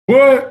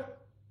But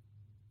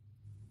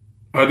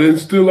I didn't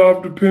steal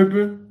off the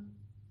pimping.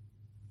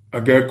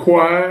 I got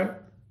quiet.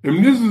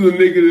 And this is a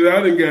nigga that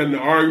I done got in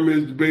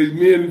arguments, debates.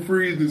 Me and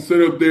Freeze and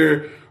sit up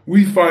there.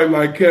 We fight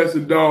like cats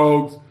and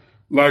dogs,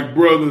 like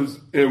brothers,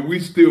 and we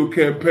still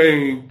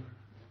campaign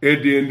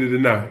at the end of the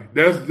night.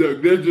 That's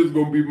just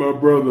gonna be my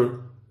brother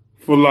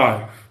for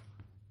life.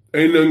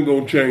 Ain't nothing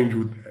gonna change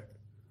with that.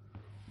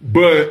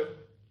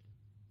 But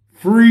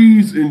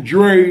Freeze and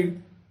Dre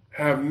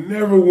have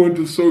never went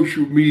to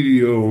social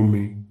media on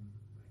me.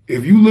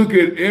 If you look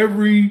at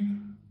every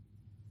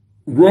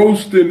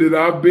roasting that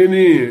I've been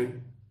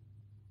in,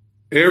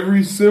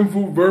 every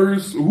sinful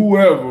verse,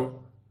 whoever,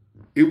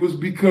 it was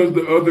because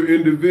the other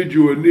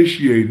individual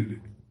initiated it.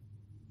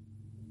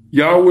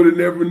 Y'all would have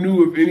never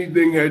knew if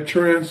anything had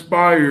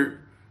transpired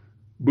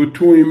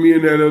between me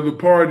and that other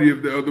party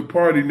if the other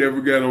party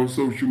never got on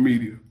social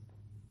media.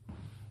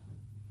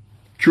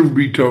 Truth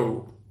be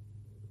told.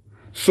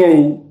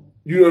 So,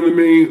 you know what I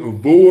mean?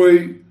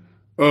 Avoid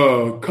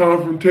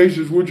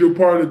confrontations with your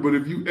partner. But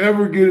if you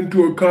ever get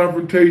into a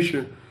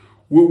confrontation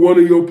with one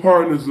of your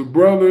partners or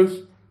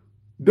brothers,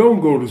 don't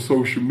go to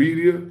social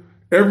media.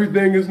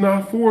 Everything is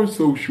not for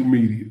social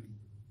media.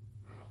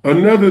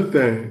 Another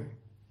thing,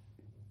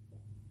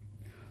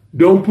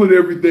 don't put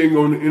everything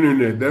on the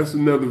internet. That's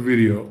another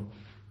video.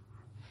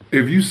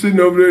 If you sitting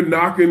over there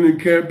knocking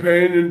and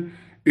campaigning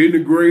in the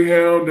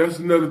Greyhound, that's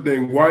another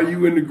thing. Why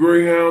you in the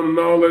Greyhound and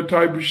all that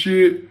type of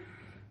shit?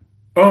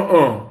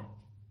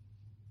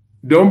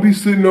 Don't be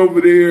sitting over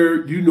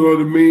there, you know what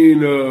I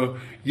mean?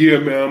 Yeah,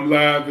 man, I'm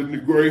live in the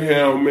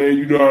Greyhound, man,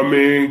 you know what I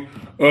mean?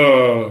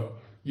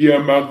 Yeah,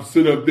 I'm about to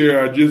sit up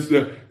there.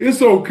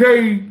 It's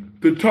okay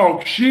to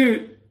talk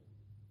shit,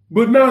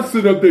 but not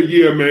sit up there,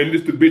 yeah, man,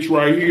 this the bitch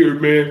right here,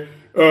 man.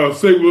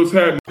 Say what's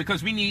happening.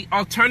 Because we need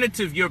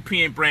alternative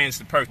European brands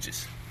to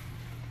purchase.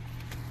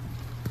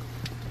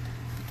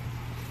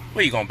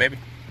 Where you going, baby?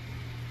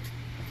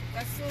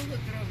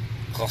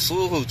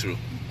 Kasuhutru.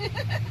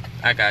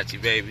 I got you,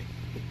 baby.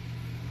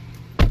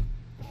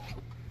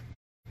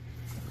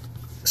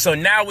 So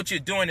now what you're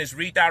doing is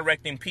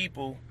redirecting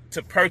people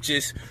to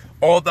purchase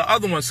all the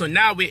other ones. So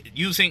now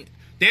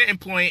they're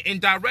employing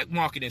indirect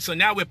marketing. So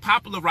now we're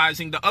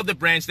popularizing the other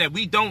brands that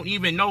we don't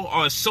even know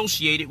are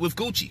associated with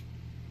Gucci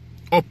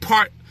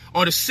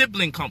or the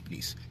sibling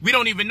companies. We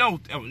don't even know.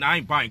 I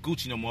ain't buying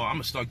Gucci no more. I'm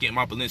going to start getting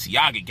my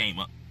Balenciaga game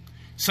up.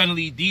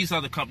 Suddenly, these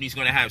other companies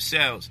going to have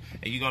sales,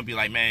 and you're going to be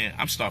like, man,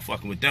 I'm start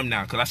fucking with them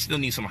now because I still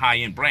need some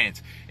high-end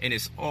brands. And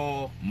it's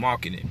all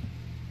marketing.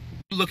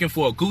 You're looking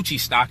for a Gucci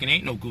stock, and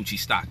ain't no Gucci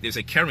stock. There's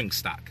a Kering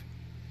stock.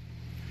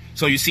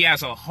 So you see,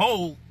 as a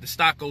whole, the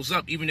stock goes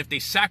up, even if they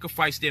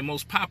sacrifice their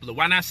most popular.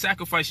 Why not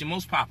sacrifice your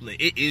most popular?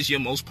 It is your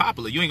most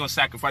popular. You ain't going to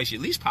sacrifice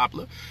your least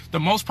popular. The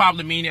most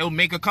popular mean it'll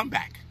make a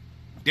comeback.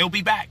 They'll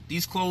be back.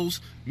 These clothes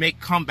make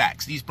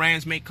comebacks. These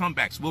brands make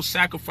comebacks. We'll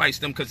sacrifice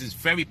them because it's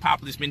very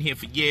popular. It's been here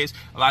for years.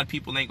 A lot of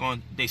people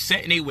they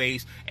set in their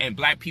ways, and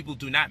black people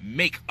do not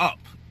make up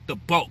the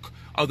bulk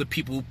of the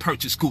people who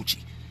purchase Gucci.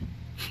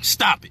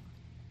 Stop it.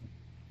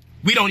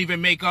 We don't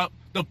even make up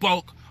the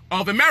bulk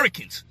of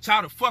Americans. So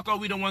how the fuck are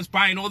we the ones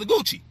buying all the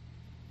Gucci?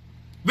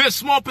 We're a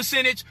small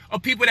percentage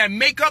of people that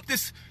make up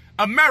this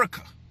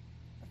America.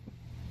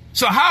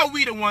 So how are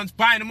we the ones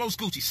buying the most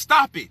Gucci?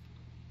 Stop it.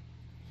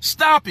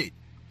 Stop it.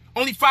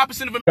 Only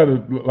 5% of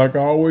them. Like I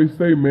always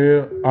say,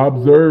 man,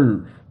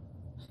 observe.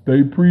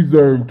 Stay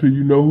preserved till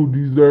you know who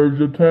deserves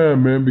your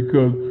time, man,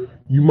 because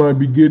you might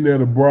be getting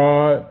at a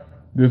broad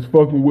that's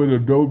fucking with a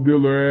dope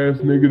dealer ass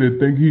nigga that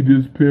think he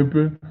just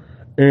pimping.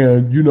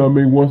 And, you know what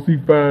I mean, once he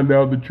find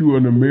out that you're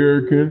an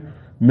American,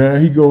 now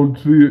he gonna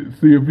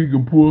see if he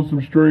can pull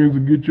some strings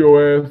and get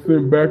your ass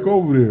sent back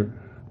over there.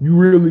 You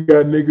really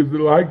got niggas that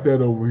like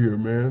that over here,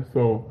 man.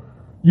 So,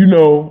 you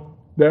know,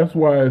 that's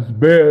why it's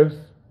best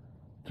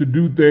to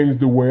do things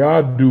the way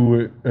I do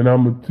it, and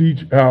I'm going to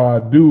teach how I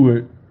do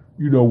it,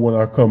 you know, when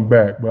I come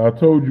back. But I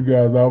told you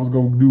guys I was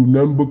going to do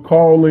nothing but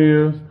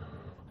call-ins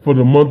for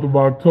the month of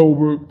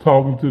October,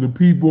 talking to the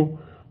people,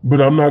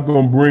 but I'm not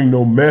going to bring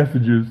no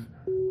messages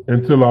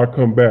until I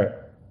come back.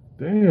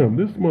 Damn,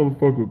 this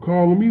motherfucker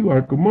calling me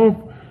like a month.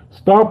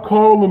 Stop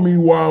calling me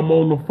while I'm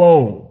on the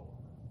phone.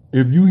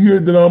 If you hear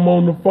that I'm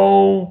on the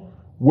phone,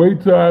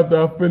 wait till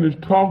after I finish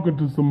talking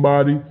to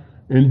somebody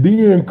and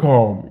then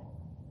call me.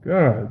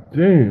 God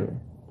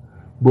damn.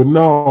 But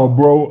no,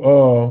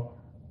 bro,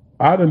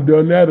 I done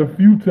that a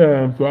few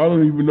times, so I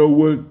don't even know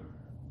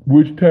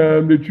which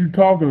time that you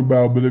talking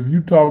about. But if you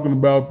talking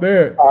about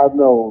that, I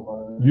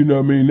know, man. You know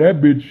what I mean?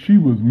 That bitch, she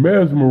was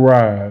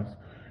mesmerized.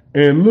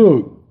 And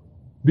look,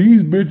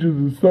 these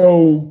bitches are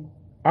so,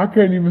 I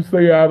can't even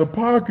say out of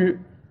pocket,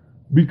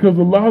 because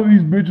a lot of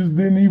these bitches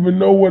didn't even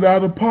know what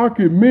out of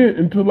pocket meant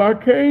until I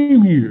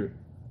came here.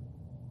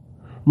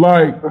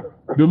 Like,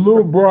 the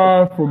little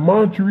bride from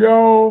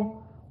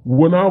Montreal,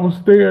 when I was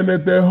staying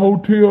at that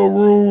hotel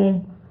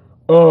room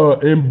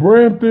in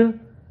Brampton,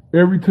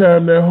 every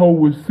time that hoe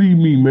would see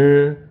me,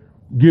 man,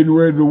 getting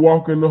ready to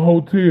walk in the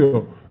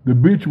hotel, the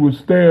bitch would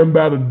stand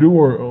by the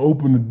door and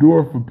open the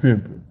door for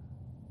pimping.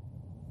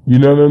 You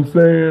know what I'm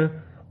saying?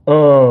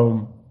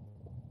 Um,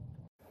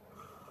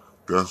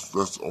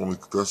 That's only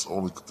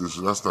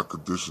condition. That's not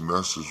condition.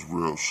 That's just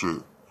real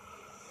shit.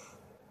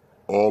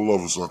 All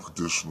love is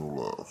unconditional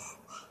love,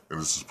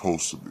 and it's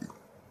supposed to be.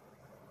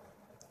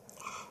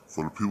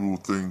 For the people who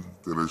think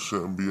that it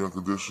shouldn't be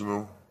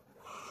unconditional,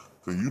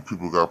 then you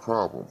people got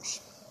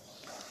problems.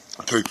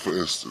 Take for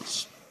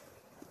instance,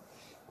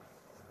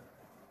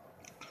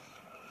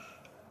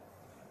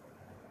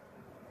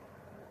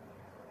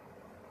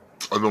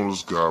 I know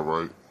this guy,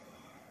 right?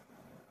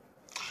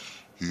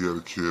 He had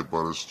a kid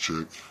by this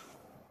chick.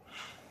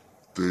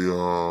 They,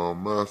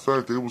 matter of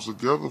fact, they was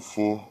together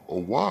for a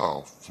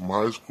while. From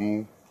high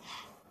school,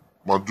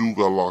 my dude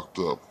got locked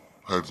up.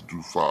 Had to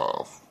do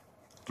 4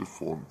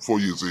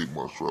 years, 8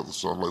 months rather,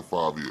 something like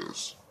 5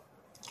 years.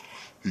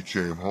 He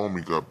came home,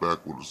 he got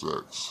back with his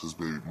ex, his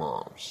baby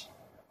moms.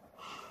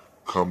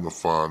 Come to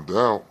find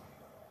out,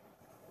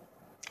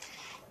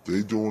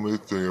 they doing their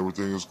thing,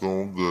 everything is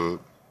going good.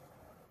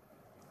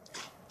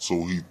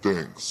 So he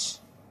thinks.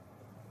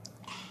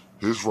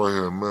 His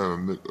right-hand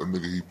man, a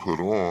nigga he put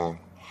on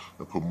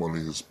and put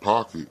money in his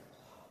pocket,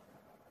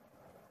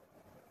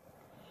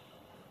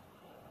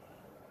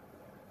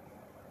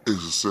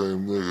 is the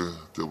same nigga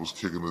that was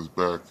kicking his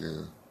back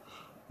in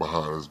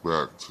behind his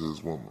back to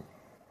his woman.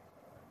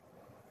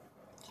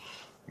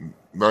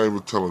 Not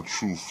even telling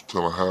truth,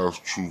 telling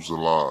half truths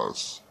and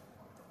lies.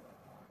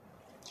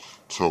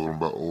 Talking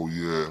about, oh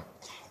yeah,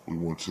 we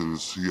went to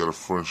this, he had a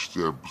friend,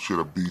 she had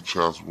a beach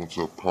house, we went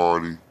to a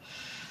party,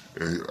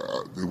 and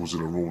they was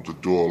in a room with the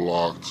door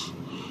locked.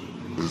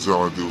 It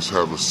sounded like they was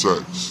having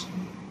sex.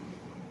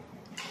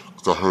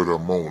 Cause I heard her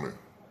moaning.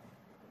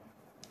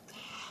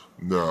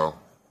 Now,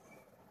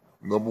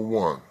 number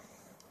one,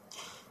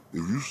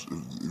 if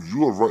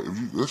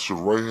that's your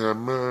right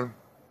hand man,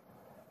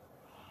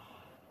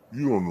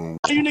 you don't know.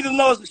 You niggas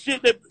know some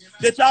shit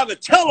that y'all could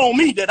tell on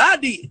me that I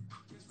did.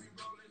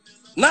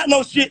 Not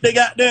no shit that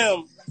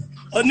goddamn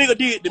a nigga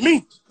did to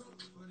me.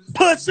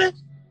 Pussy.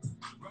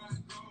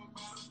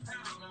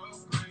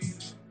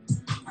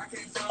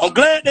 I'm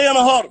glad they in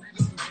a huddle.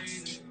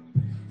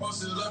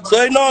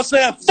 So you know what I'm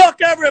saying?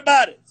 Fuck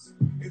everybody.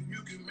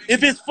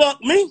 If it's fuck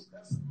me.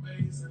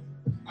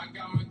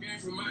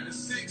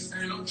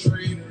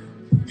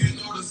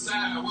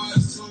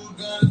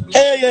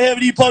 Hell yeah, heavy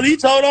D police. He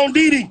told on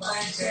Didi.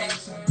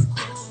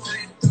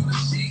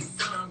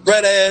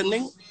 Red ass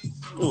nigga.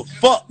 Oh,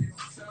 fuck.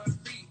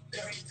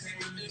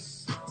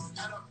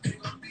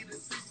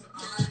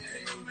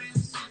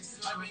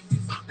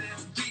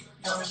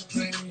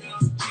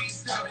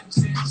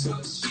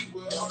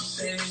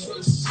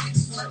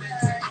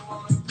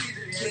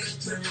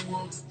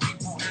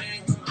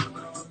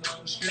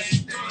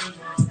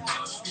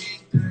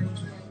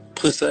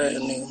 Pussy ass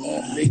nigga,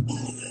 man. I hate them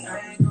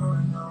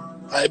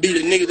nigga. I be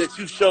the nigga that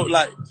you show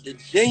like the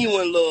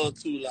genuine love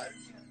to, like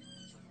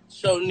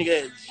show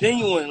nigga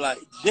genuine.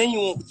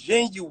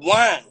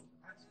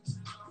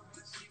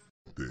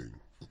 Thing.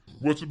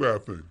 What's a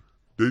bad thing?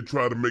 They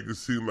try to make it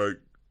seem like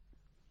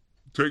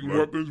taking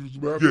weapons was a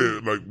bad thing. Yeah,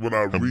 like when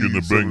I read getting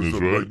the bangers,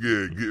 right? Like,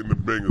 yeah, getting the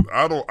bangers.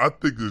 I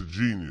think it's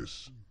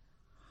genius.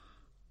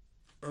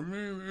 I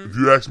mean, if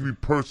you ask me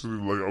personally,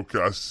 like,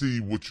 okay, I see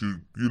what you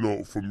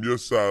know, from your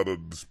side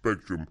of the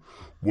spectrum,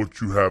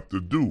 what you have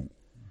to do.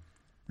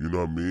 You know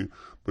what I mean?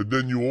 But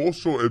then you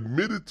also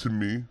admitted to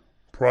me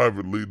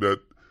privately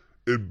that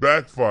it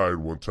backfired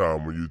one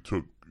time when you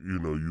took,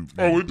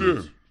 it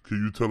did.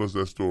 Can you tell us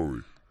that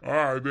story?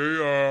 All right,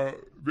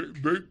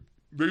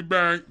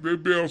 they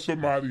bailed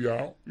somebody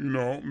out,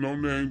 no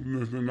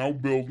names, no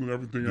bills and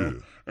everything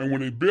else. And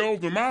when they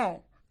bailed him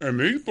out, and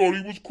they thought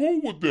he was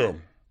cool with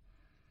them,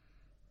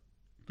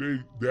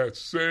 that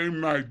same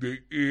night they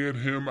aired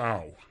him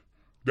out.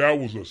 That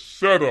was a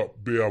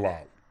setup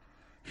bailout.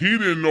 He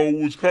didn't know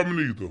it was coming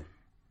either.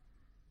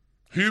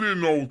 He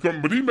didn't know it was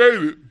coming, but he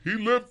made it. He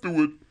lived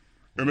through it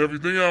and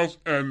everything else,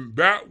 and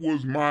that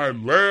was my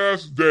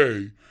last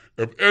day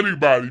of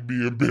anybody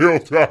being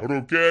bailed out,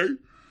 okay?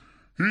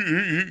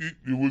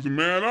 He was a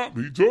man up.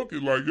 He took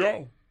it like,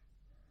 yo,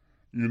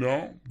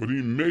 but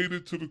he made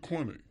it to the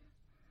clinic.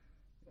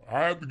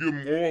 I have to give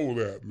him all of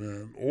that,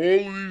 man.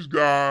 All of these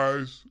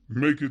guys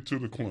make it to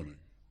the clinic.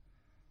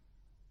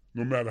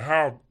 No matter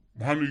how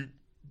many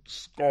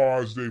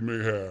scars they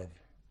may have.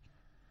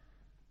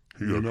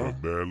 He got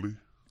hit badly?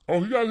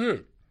 Oh, he got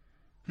hit.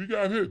 He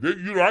got hit.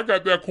 I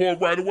got that call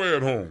right away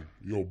at home.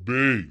 Yo,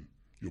 B,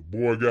 your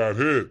boy got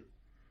hit.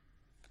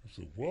 I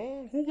said,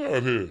 what? Who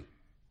got hit?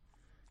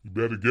 You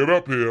better get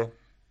up here.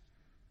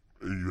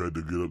 And you had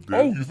to get up there?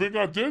 Oh, you think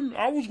I didn't?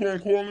 I was going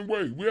to call him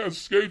wait. We had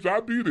escapes.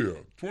 I'd be there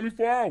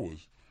 24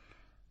 hours.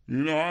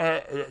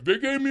 They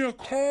gave me a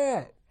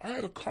car. I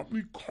had a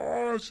company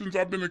car since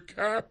I've been a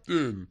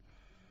captain.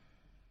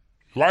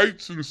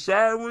 Lights and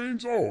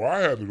sirens. Oh,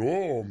 I had it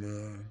all,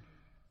 man.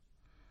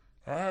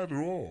 I had it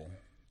all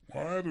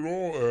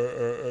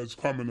as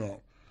coming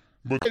up.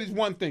 But it's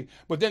one thing.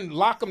 But then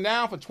lock them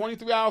down for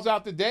 23 hours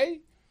out the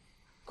day?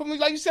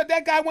 Like you said,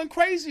 that guy went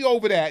crazy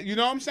over that,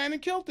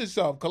 and killed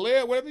himself.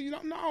 Khaled, whatever,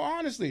 no,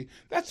 honestly,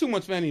 that's too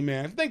much for any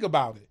man. Think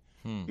about it.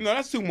 You know,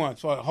 that's too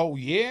much for a whole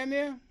year in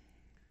there.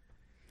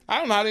 I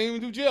don't know how they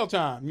even do jail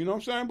time. You know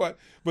what I'm saying?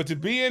 But to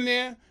be in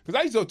there, because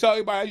I used to tell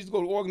everybody, I used to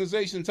go to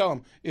organizations and tell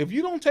them, if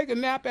you don't take a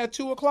nap at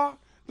 2 o'clock,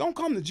 don't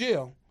come to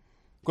jail.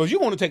 Because you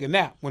want to take a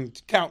nap when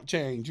count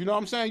change. You know what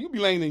I'm saying? You'll be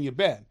laying in your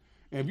bed.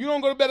 And if you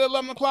don't go to bed at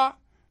 11 o'clock,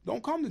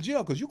 don't come to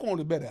jail because you're going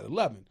to bed at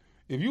 11.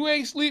 If you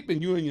ain't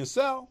sleeping, you're in your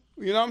cell.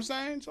 You know what I'm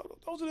saying? So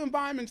those are the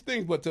environment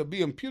things. But to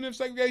be in punitive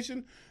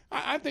segregation,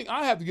 I think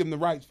I have to give them the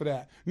rights for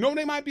that. You know what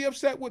they might be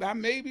upset with?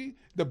 Maybe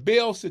the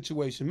bail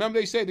situation. Remember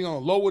they say they're going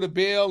to lower the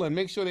bail and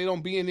make sure they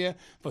don't be in there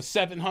for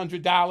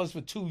 $700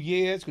 for 2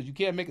 years because you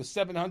can't make a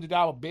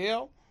 $700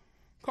 bail?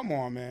 Come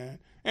on, man.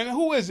 And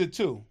who is it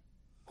to?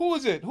 Who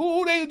is it?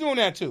 Who they doing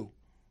that to?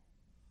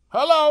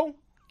 Hello?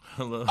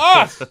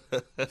 Us.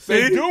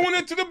 They're doing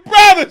it to the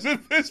brothers, the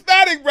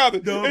Hispanic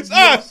brothers. It's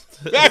us.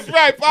 That's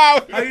right. Power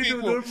to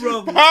the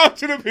people. Power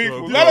to the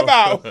people. Let them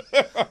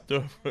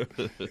out.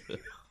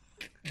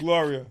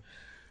 Gloria.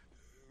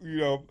 You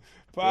know,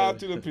 power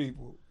to the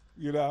people.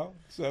 You know?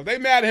 So if they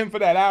mad at him for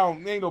that,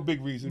 ain't no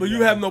big reason. But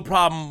you have no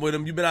problem with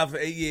him. You've been out for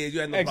 8 years. You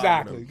had no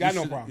problem with him. Got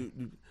no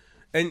problem.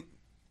 And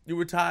you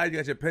retired. You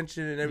got your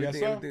pension and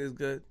everything. Yes, everything is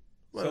good.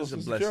 Well, Social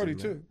it's a blessing, Security,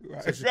 man. too.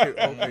 Right. Social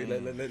Security.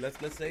 Okay,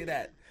 let's say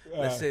that.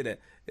 Let's say that.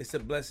 It's a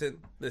blessing.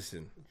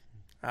 Listen,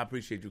 I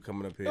appreciate you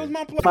coming up here. It was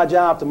my My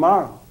job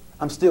tomorrow,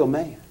 I'm still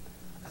man.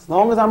 As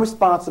long as I'm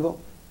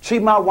responsible,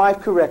 treat my wife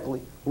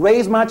correctly,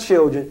 raise my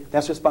children,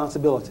 that's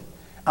responsibility.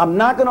 I'm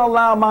not going to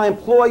allow my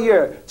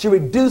employer to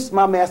reduce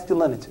my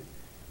masculinity.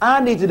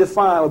 I need to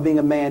define what being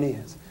a man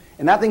is.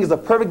 And I think it's a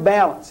perfect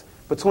balance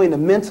between the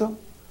mental,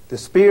 the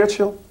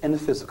spiritual, and the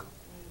physical.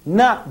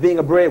 Not being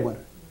a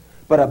breadwinner,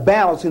 but a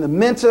balance between the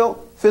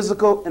mental,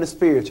 physical, and the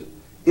spiritual.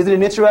 Isn't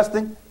it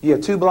interesting? You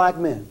have 2 black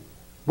men.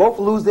 Both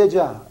lose their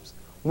jobs.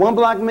 One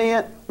black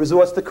man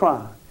resorts to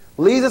crime,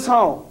 leaves his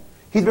home.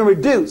 He's been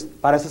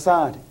reduced by the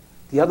society.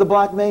 The other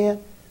black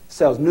man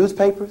sells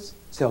newspapers,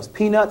 sells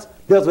peanuts,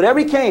 does whatever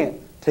he can to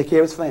take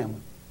care of his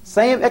family.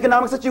 Same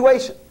economic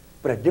situation,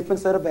 but a different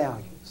set of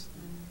values.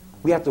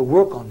 We have to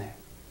work on that.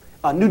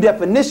 A new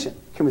definition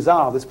can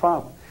resolve this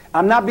problem.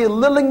 I'm not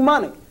belittling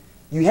money.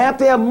 You have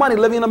to have money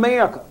living in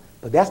America,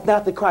 but that's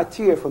not the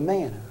criteria for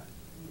manhood.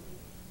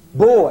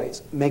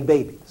 Boys make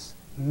babies.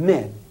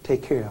 Men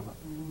take care of them.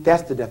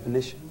 That's the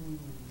definition.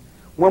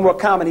 One more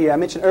comment here. I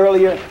mentioned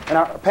earlier in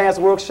our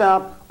past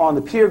workshop on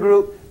the peer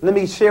group. Let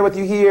me share with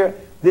you here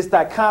this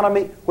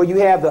dichotomy where you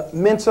have the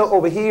mental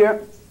over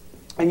here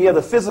and you have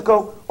the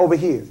physical over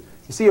here.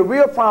 You see, a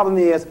real problem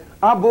is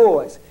our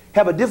boys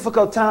have a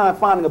difficult time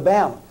finding a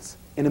balance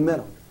in the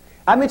middle.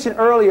 I mentioned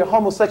earlier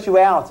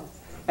homosexuality,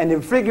 and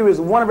the figure is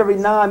 1 of every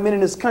 9 men in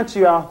this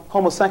country are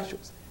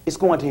homosexuals. It's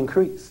going to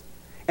increase.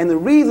 And the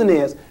reason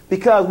is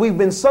because we've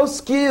been so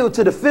skilled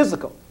to the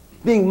physical,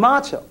 being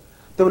macho,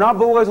 that when our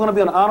boys want to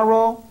be on the honor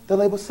roll, they're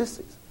labeled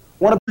sissies.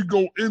 We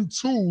go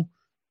into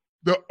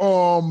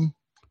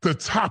the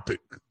topic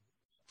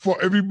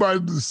for everybody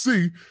to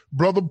see.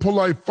 Brother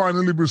Polite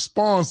finally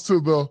responds to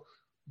the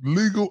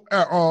legal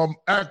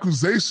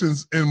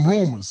accusations and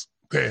rumors.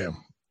 Damn,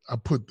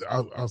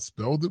 I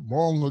spelled it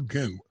wrong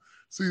again.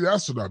 See,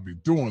 that's what I be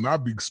doing. I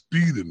be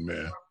speeding,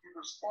 man.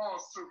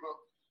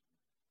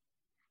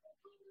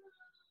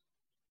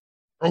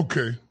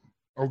 Okay.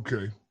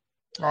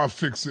 I'll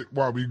fix it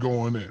while we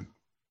going in.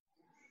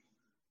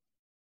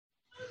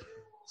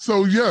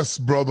 So yes,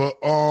 brother,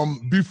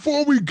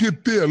 before we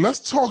get there,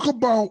 let's talk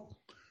about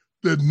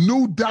the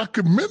new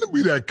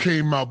documentary that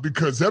came out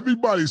because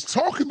everybody's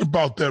talking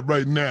about that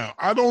right now.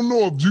 I don't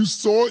know if you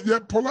saw it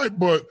yet, Polite,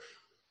 but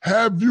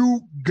have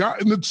you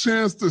gotten a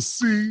chance to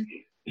see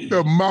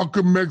the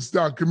Malcolm X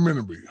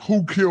documentary?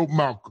 Who Killed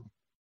Malcolm?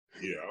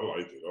 Yeah, I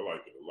like it a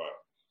lot.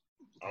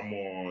 I'm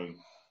on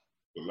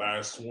the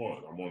last one.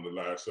 I'm on the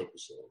last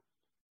episode.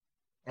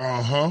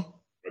 Uh-huh.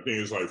 I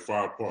think it's like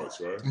 5 parts,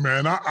 right?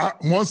 Man, I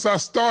once I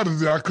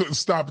started it, I couldn't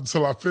stop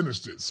until I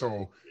finished it.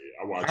 So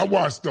yeah, I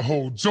watched the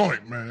whole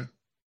joint, man.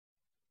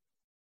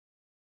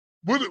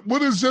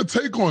 What is your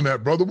take on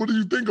that, brother? What do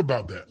you think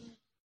about that?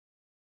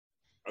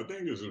 I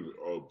think it's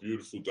a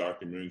beautiful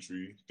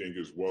documentary. I think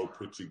it's well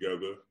put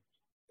together.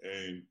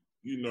 And,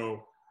 you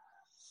know,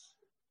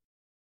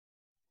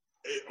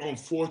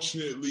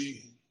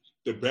 unfortunately,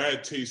 the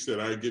bad taste that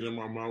I get in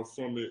my mouth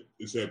from it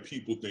is that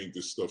people think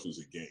this stuff is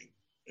a game.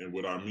 And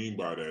what I mean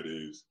by that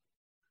is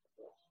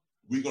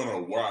we're going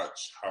to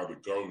watch how the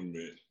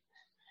government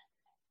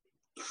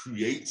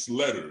creates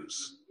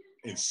letters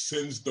and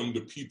sends them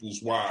to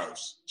people's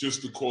wives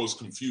just to cause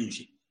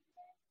confusion.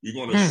 We're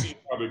going to see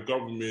how the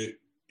government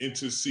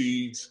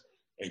intercedes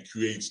and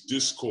creates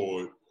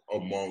discord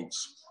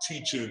amongst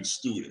teacher and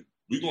student.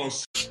 We're going to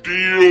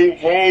still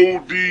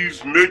hold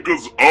these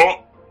niggas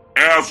up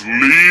as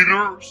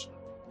leaders.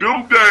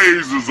 Them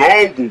days is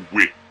over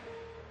with.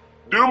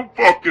 Them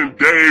fucking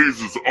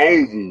days is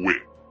over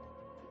with.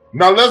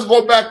 Now let's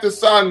go back to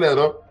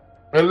Sinetta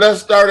and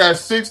let's start at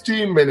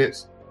 16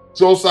 minutes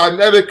so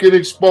Sinetta can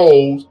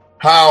expose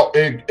how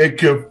it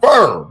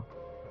confirmed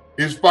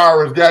as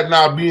far as that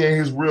not being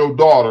his real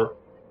daughter.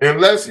 And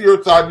let's hear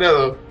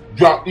Sinetta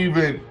drop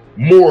even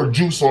more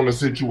juice on the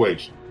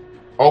situation.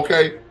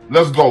 Okay,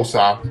 let's go, Si.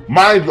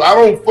 Mind you, I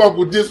don't fuck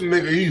with this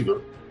nigga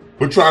either,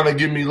 but trying to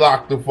get me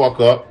locked the fuck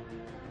up.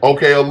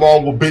 Okay,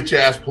 along with bitch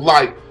ass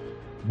Polite.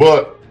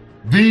 But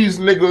these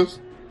niggas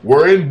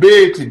were in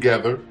bed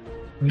together.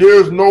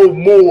 There's no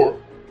more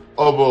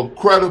of a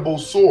credible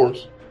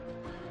source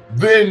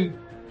than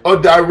a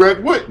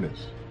direct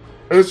witness.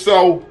 And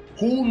so,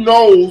 who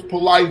knows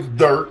Polite's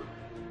dirt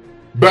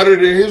better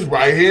than his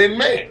right-hand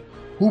man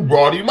who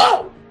brought him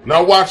out?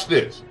 Now watch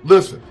this.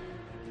 Listen.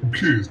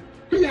 Kids,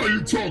 who are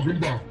you talking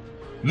about?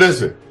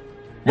 Listen.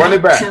 Run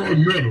it back. Talk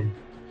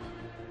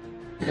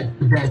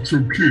about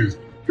your kids.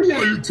 Who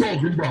are you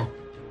talking about?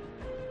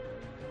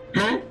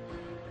 Huh?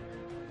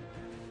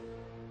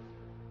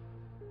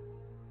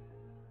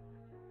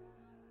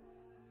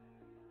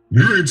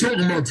 You ain't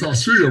talking about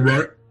Tashia,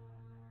 right?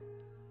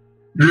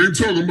 You ain't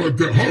talking about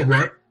that, huh,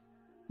 right?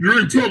 You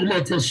ain't talking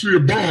about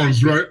Tashia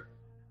Barnes, right?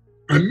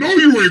 I know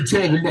you ain't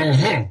talking about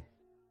her.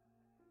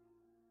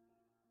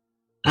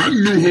 I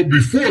knew her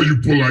before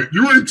you, Polite.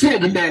 You ain't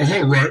talking about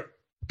her, right?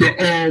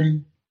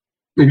 The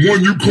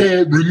one you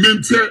call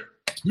Renintet?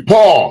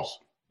 Pause.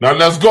 Now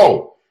let's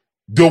go.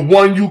 The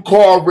one you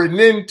call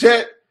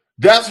Renintet,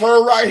 that's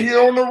her right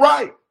here on the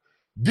right.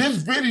 This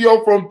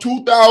video from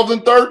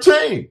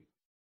 2013.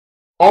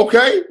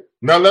 Okay?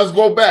 Now let's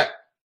go back.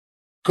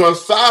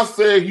 Because Sa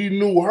said he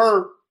knew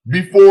her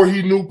before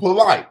he knew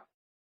Polite.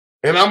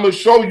 And I'm going to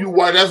show you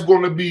why that's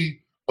going to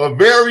be a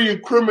very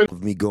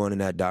incriminating. Me going in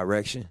that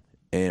direction.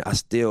 And I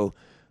still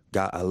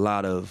got a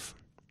lot of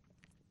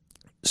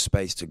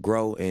space to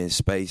grow and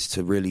space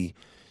to really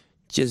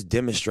just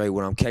demonstrate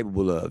what I'm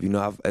capable of. You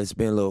know, it's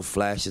been little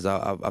flashes.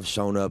 I've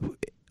shown up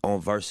on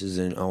verses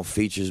and on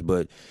features,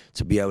 but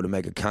to be able to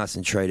make a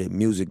concentrated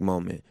music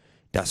moment,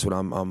 that's what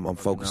I'm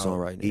focused on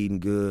right now. Eating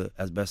good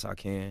as best I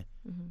can.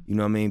 Mm-hmm. You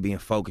know what I mean? Being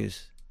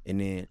focused. And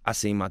then I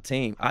seen my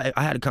team. I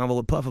had a convo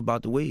with Puff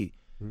about the weed.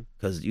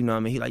 Cause you know what I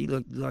mean, he like, you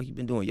look like you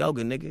been doing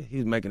yoga, nigga. He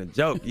was making a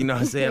joke, you know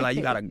what I'm saying? Like,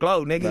 you gotta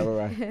glow,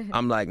 nigga. Right.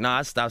 I'm like, nah,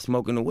 I stopped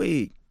smoking the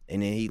weed.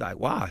 And then he like,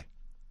 why?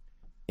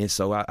 And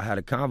so I had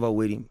a convo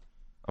with him.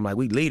 I'm like,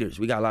 we leaders.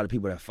 We got a lot of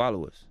people that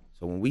follow us.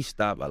 So when we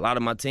stop, a lot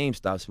of my team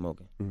stopped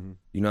smoking. Mm-hmm.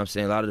 You know what I'm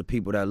saying? A lot of the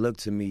people that look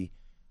to me,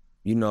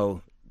 you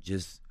know,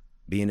 just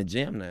be in the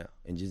gym now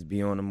and just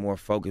be on a more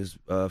focused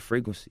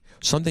frequency.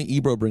 Something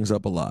Ebro brings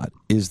up a lot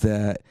is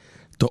that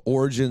the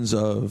origins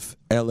of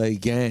LA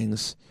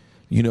gangs,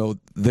 you know,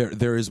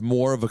 there is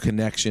more of a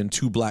connection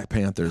to Black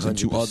Panthers 100%. And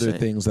to other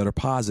things that are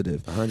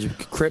positive. 100.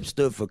 Crip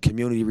stood for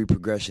community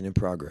reprogression and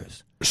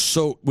progress.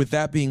 So with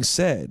that being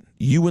said,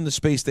 you in the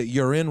space that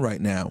you're in right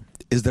now,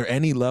 is there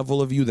any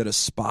level of you that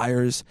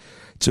aspires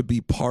to be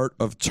part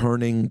of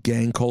turning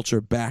gang culture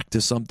back to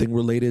something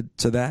related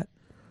to that?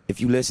 If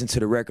you listen to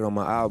the record on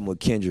my album with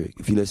Kendrick,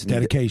 if you listen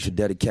to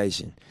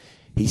Dedication,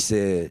 he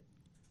said,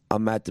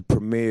 I'm at the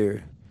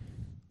premiere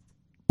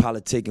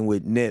politicking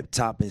with Nip,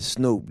 Top, and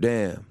Snoop.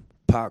 Damn.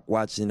 Pac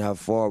watching how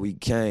far we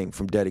came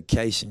from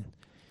Dedication.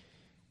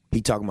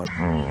 He talking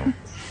about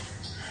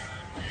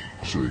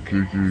Say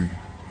Kiki.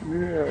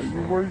 Yeah,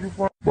 where you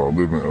from? I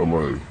live in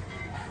LA.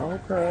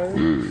 Okay.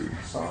 Yeah.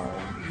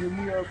 Hit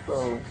me up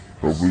though.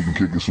 Hope we can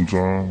kick it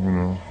sometime, you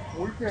know.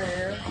 We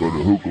can. Go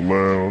to Hookah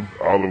Lounge,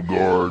 Olive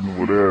Garden,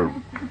 whatever.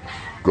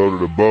 Go to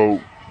the boat.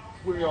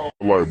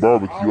 I like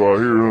barbecue out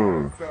here,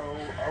 huh? So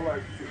I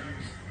like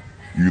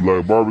to. You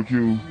like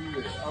barbecue?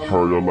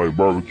 Heard I like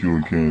barbecue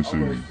in Kansas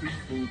City. I like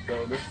seafood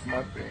though, that's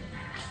my thing.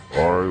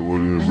 Alright, well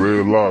then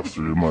Red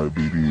Lobster it might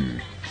be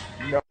then.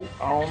 No,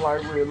 I don't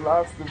like Red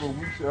Lobster, but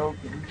we shall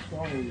eat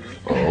somewhere.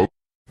 Oh,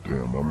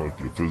 damn, I like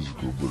your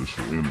physical, but it's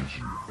your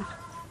energy.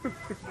 For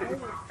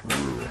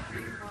real.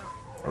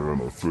 I got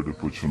no fear to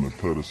put you on the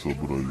pedestal,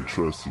 but are you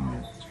trusting me?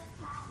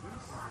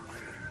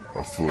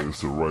 I feel like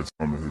it's the right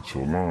time to hit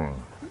your line.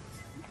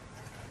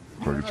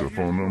 Can I get your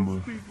phone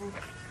number?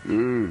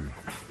 Yeah.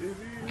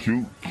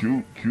 Cute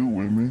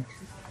with me.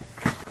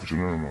 Put your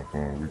name on my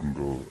phone. We can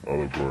go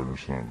Olive Garden or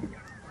something.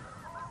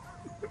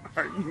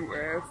 Are you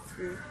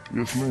asking?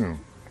 Yes, ma'am.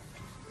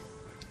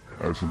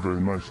 Asking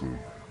very nicely.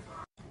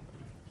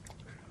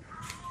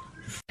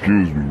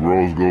 Excuse me,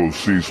 rose gold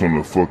seats on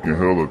the fucking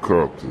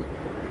helicopter.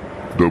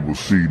 Double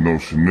C, no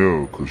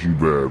Chanel, cause you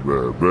bad.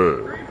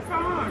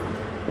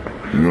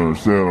 You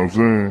understand what I'm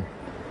saying?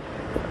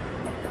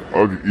 I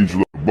can eat you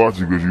like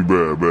bocce cause you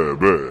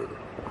bad.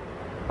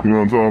 You know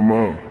what I'm talking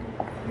about?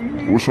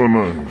 What's her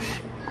name?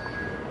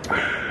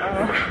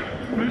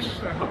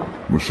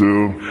 Michelle.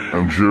 Michelle?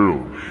 I'm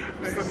Gerald.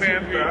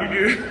 Samantha.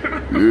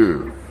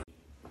 Yeah.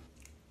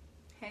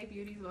 Hey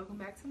beauties, welcome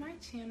back to my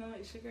channel.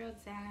 It's your girl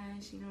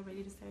Dash, you know,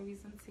 ready to serve you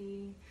some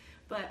tea.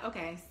 But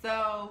okay,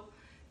 so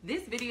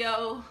this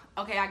video,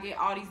 okay, I get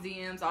all these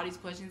DMs, all these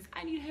questions.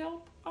 I need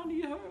help.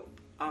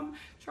 I'm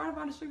trying to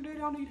find a sugar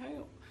daddy, I need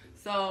help.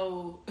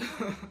 So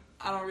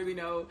I don't really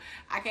know.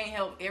 I can't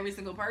help every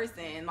single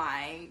person,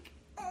 like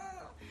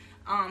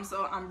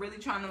so I'm really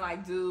trying to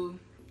like do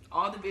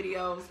all the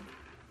videos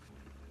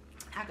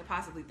I could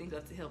possibly think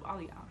of to help all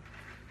of y'all.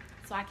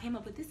 So I came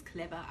up with this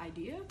clever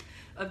idea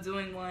of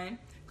doing one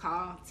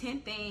called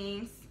 10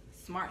 Things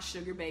Smart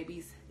Sugar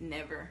Babies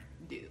Never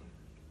Do.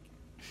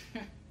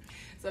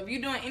 So if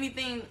you're doing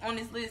anything on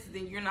this list,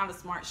 then you're not a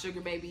smart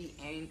sugar baby,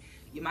 and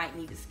you might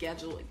need to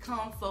schedule a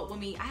consult with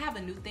me. I have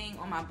a new thing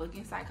on my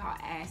booking site called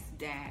Ask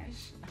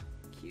Dash.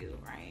 Cute,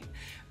 right?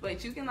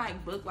 But you can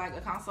like book like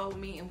a consult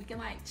with me, and we can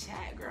like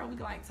chat, girl. We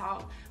can like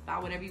talk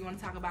about whatever you want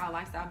to talk about,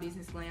 lifestyle,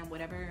 business, glam,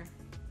 whatever.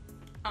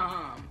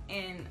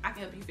 And I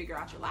can help you figure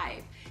out your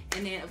life.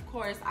 And then of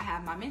course I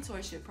have my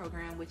mentorship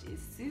program, which is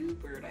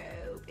super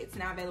dope. It's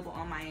now available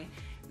on my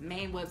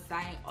main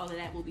website. All of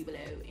that will be below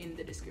in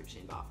the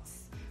description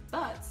box.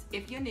 But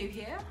if you're new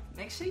here,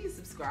 make sure you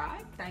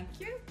subscribe. Thank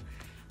you.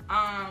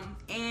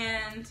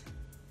 And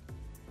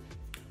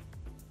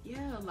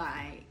yeah,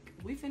 like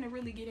we finna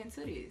really get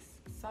into this,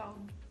 so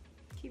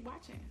keep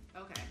watching.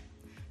 Okay,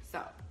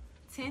 so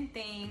 10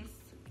 things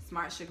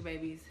smart sugar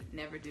babies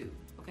never do.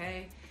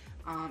 Okay,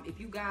 if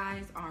you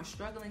guys are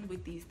struggling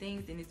with these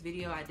things in this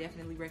video, I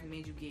definitely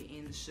recommend you get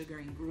in the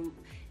sugaring group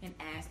and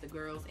ask the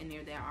girls in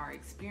there that are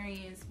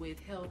experienced with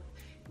help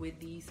with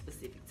these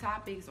specific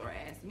topics, or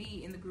ask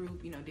me in the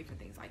group, you know, different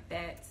things like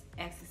that.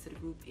 Access to the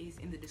group is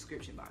in the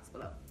description box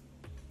below.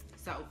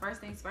 So first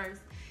things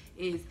first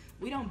is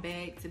we don't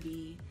beg to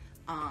be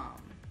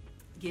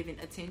given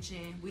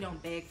attention. We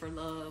don't beg for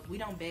love. We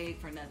don't beg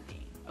for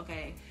nothing,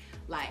 okay?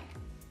 Like,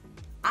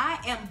 I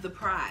am the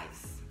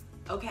prize,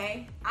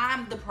 okay?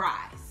 I'm the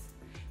prize.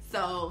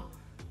 So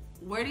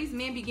where these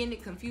men begin to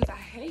confuse, I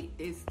hate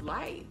this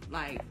life.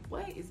 Like,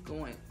 what is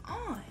going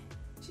on?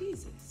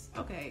 Jesus,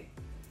 okay.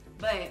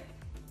 But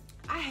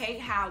I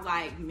hate how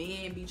like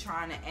men be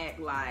trying to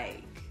act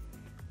like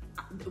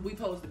we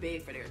supposed to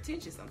beg for their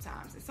attention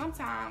sometimes. And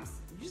sometimes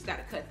you just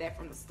gotta cut that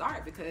from the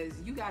start, because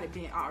you got it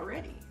bent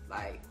already.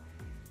 Like,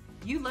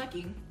 you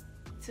lucky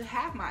to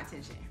have my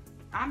attention.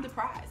 I'm the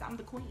prize, I'm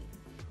the queen.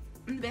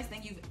 I'm the best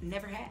thing you've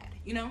never had,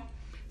 you know?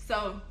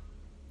 So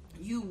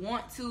you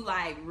want to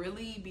like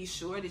really be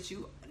sure that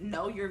you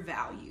know your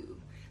value,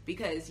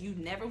 because you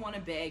never want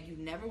to beg, you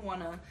never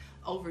want to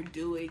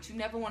overdo it, you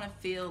never want to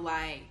feel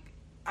like,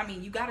 I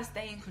mean, you gotta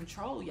stay in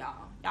control,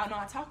 y'all. Y'all know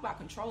I talk about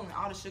control in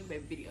all the sugar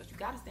baby videos. You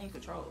gotta stay in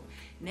control.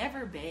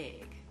 Never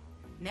beg.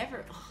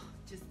 Never,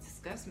 just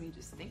disgusts me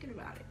just thinking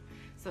about it.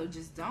 So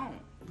just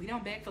don't. We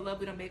don't beg for love.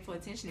 We don't beg for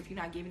attention. If you're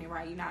not giving it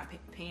right, you're not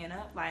paying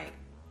up. Like,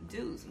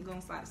 dudes, I'm gonna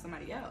slide to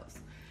somebody else.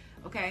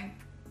 Okay?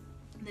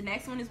 The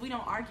next one is we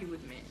don't argue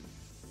with men.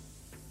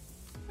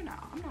 No,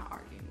 I'm not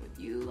arguing with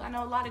you. I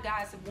know a lot of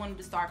guys have wanted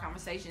to start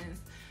conversations,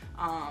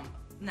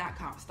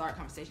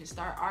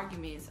 start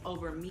arguments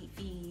over meat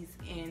fees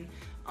and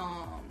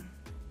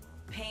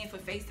paying for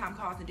FaceTime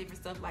calls and different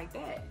stuff like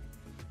that.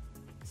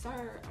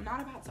 Sir, I'm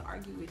not about to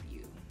argue with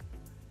you.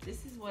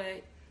 This is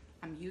what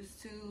I'm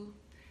used to.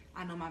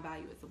 I know my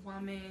value as a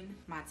woman.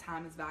 My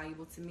time is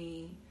valuable to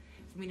me.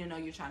 For me to know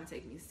you're trying to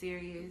take me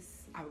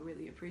serious, I would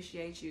really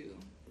appreciate you.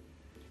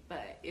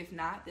 But if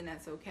not, then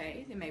that's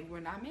okay. Then maybe we're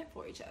not meant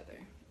for each other.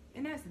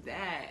 And that's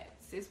that.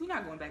 Sis, we're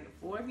not going back and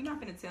forth. You're not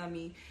gonna tell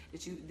me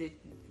that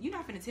you're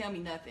not gonna tell me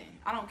nothing.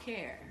 I don't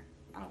care.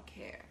 I don't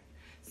care.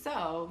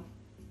 So,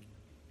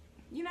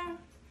 you know,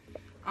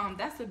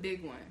 that's a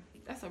big one.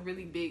 That's a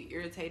really big,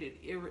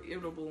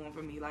 irritable one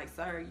for me. Like,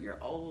 sir, you're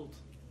old.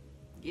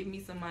 Give me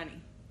some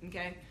money,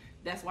 okay?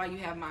 That's why you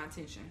have my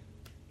attention.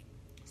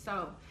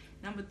 So,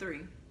 number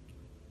 3,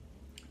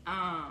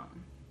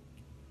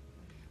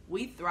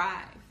 we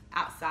thrive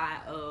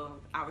outside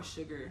of our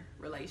sugar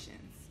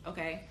relations,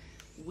 okay?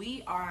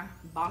 We are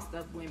bossed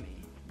up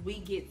women. We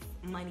get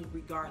money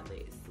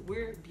regardless.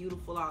 We're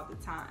beautiful all the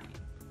time.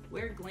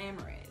 We're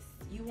glamorous.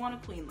 You want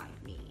a queen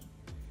like me.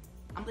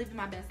 I'm living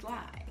my best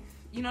life.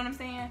 You know what I'm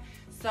saying?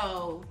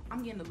 So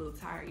I'm getting a little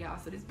tired, y'all.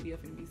 So this video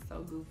finna be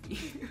so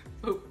goofy.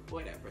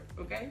 Whatever,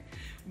 okay?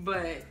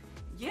 But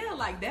yeah,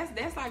 like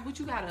that's like what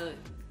you gotta.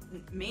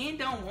 Men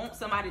don't want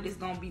somebody that's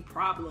gonna be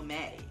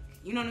problematic.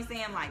 You know what I'm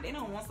saying? Like, they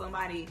don't want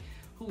somebody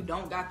who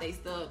don't got their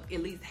stuff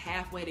at least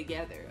halfway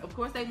together. Of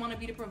course they want to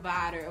be the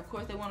provider. Of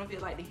course they want to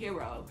feel like the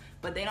hero,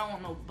 but they don't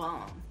want no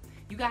bum.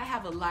 You gotta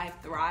have a life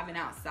thriving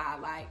outside.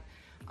 Like,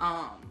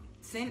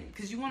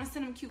 because you want to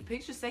send them cute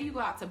pictures. Say you go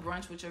out to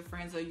brunch with your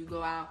friends, or you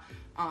go out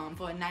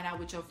for a night out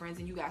with your friends,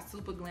 and you got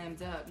super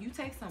glammed up. You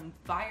take some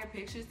fire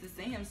pictures to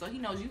send him, so he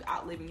knows you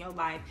out living your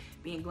life,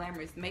 being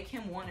glamorous. Make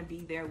him want to be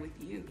there with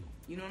you.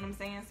 You know what I'm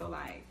saying? So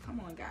like, come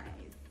on, guys.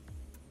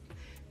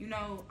 You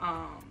know,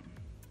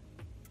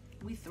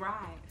 we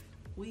thrive.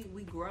 We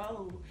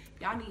grow.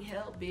 Y'all need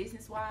help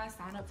business wise,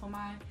 sign up for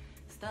my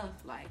stuff.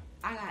 Like,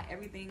 I got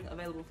everything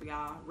available for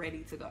y'all,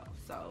 ready to go.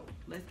 So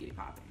let's get it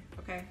popping,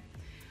 okay?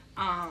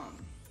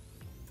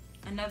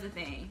 Another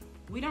thing,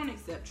 we don't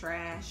accept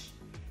trash.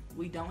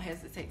 We don't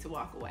hesitate to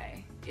walk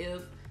away.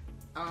 If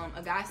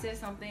a guy says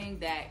something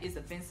that is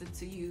offensive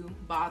to you,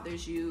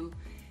 bothers you,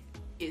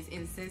 is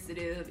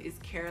insensitive, is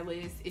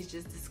careless, is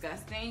just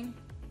disgusting,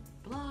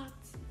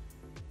 blocked.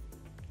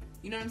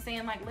 You know what I'm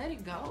saying? Like, let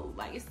it go.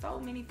 Like, it's so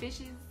many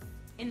fishes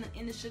in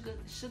the sugar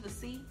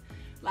sea.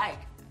 Like,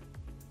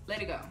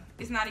 let it go.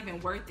 It's not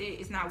even worth it.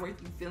 It's not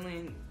worth you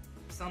feeling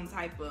some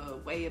type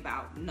of way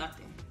about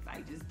nothing.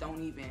 Like, just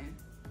don't even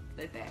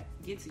let that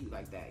get to you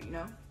like that, you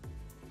know?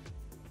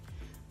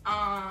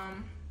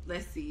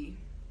 Let's see.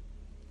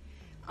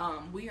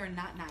 We are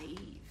not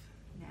naive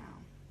now.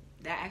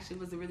 That actually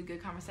was a really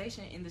good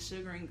conversation in the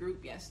sugaring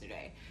group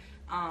yesterday.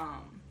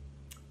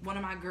 One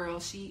of my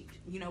girls, she,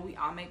 you know, we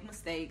all make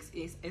mistakes.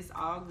 It's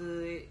all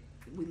good.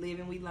 We live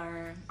and we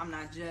learn. I'm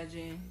not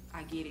judging.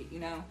 I get it, you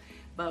know.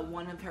 But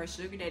one of her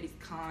sugar daddies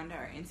conned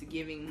her into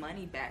giving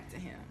money back to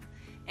him.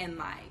 And,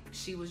 like,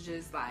 she was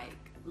just, like,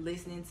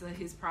 listening to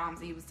his problems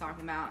that he was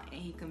talking about,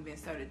 and he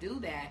convinced her to do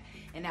that,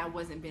 and that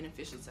wasn't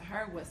beneficial to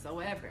her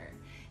whatsoever.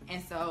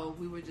 And so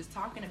we were just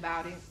talking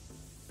about it,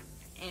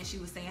 and she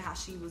was saying how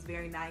she was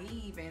very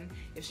naive, and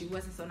if she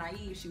wasn't so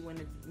naive, she wouldn't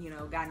have, you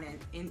know, gotten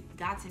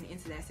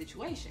into that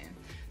situation.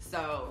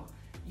 So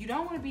you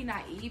don't want to be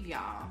naive,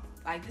 y'all.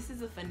 Like, this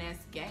is a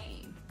finesse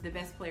game. The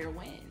best player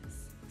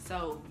wins.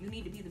 So you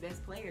need to be the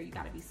best player. You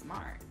got to be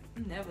smart.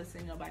 You never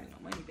send nobody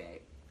no money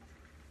back.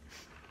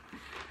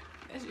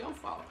 That's your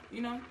fault,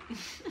 you know?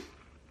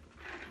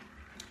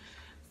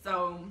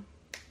 So,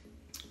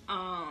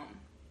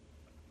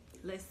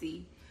 let's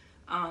see.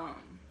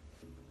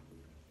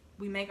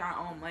 We make our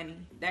own money.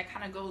 That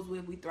kind of goes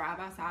with we thrive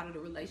outside of the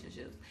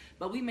relationships.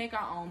 But we make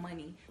our own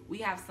money. We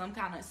have some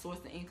kind of source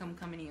of income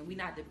coming in. We're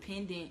not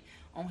dependent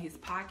on his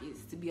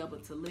pockets to be able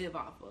to live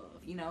off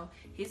of. You know,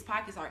 his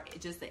pockets are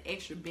just an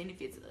extra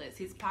benefit to us.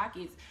 His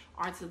pockets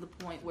are to the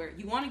point where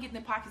you want to get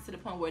the pockets to the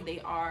point where they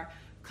are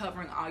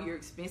covering all your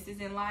expenses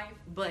in life,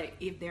 but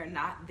if they're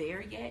not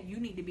there yet, you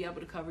need to be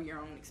able to cover your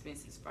own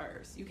expenses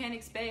first. You can't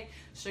expect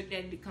sugar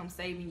daddy to come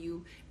saving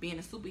you being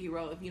a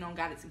superhero if you don't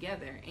got it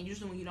together. And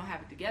usually when you don't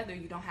have it together,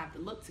 you don't have the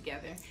look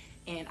together.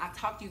 And I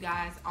talk to you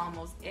guys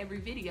almost every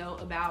video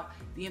about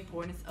the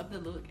importance of the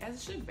look as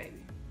a sugar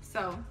baby.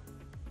 So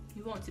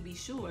you want to be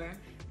sure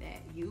that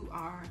you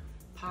are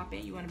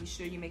popping. You want to be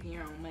sure you're making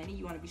your own money.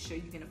 You want to be sure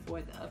you can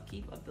afford the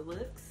upkeep of the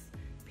looks,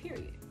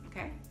 period.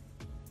 Okay?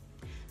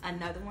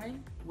 Another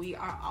one, we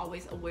are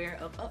always aware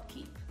of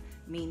upkeep,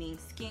 meaning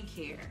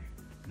skincare,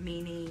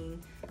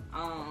 meaning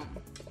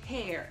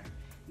hair,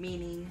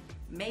 meaning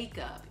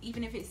makeup,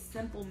 even if it's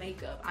simple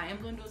makeup. I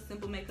am going to do a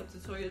simple makeup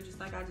tutorial just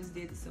like I just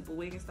did the simple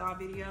wig and style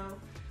video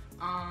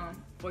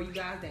for you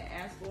guys that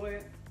asked for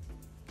it.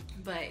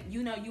 But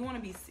you know, you want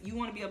to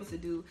be able to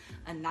do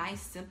a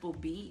nice simple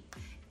beat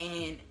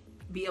and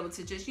be able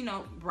to just, you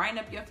know, brighten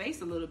up your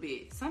face a little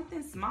bit.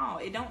 Something small.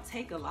 It don't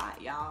take a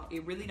lot, y'all.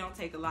 It really don't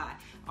take a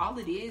lot. All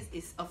it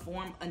is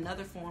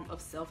another form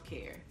of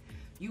self-care.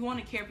 You want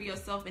to care for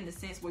yourself in the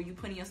sense where you're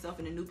putting yourself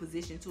in a new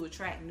position to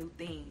attract new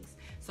things.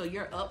 So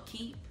your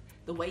upkeep,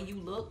 the way you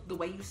look, the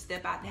way you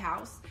step out the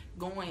house,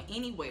 going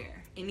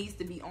anywhere, it needs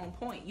to be on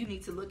point. You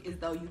need to look as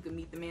though you can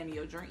meet the man of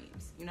your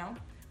dreams, you know,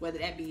 whether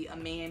that be a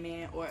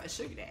man or a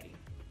sugar daddy.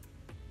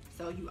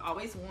 So you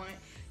always want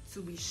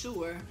to be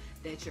sure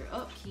that your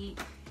upkeep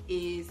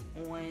is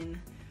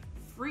on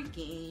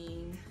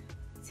freaking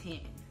 10,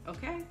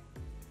 okay?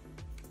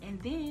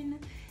 And then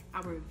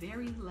our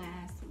very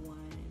last one.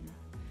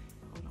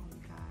 Hold on,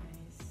 you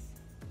guys.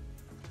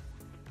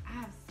 I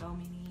have so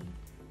many.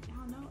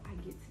 Y'all know I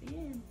get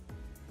in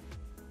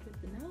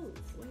with the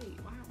notes. Wait,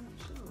 why won't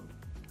it show?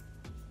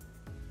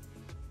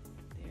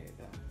 There you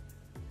go.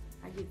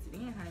 I get it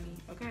in, honey,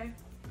 okay?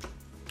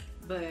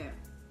 But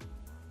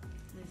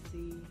let's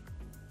see.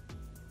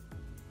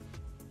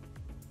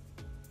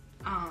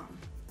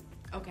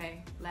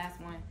 Okay, last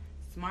one.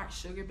 Smart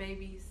sugar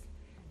babies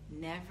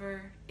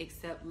never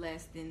accept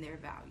less than their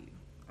value,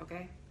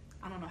 okay?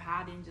 I don't know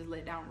how I didn't just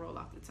let that roll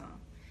off the tongue.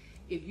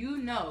 If you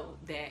know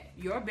that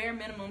your bare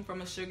minimum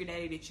from a sugar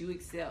daddy that you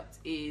accept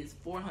is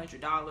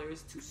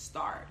 $400 to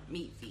start,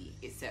 meat fee,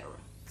 etc.,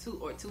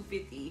 or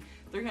 $250,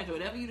 $300,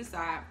 whatever you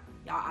decide.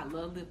 Y'all, I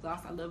love lip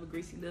gloss. I love a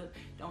greasy lip.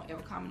 Don't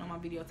ever comment on my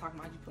video talking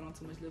about you put on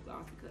too much lip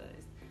gloss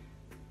because,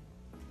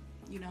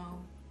 you know,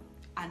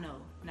 I know,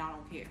 and I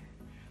don't care.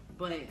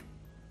 But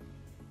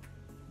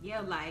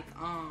yeah, like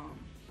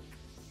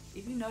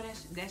if you know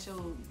that's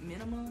your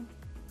minimum,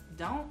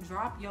 don't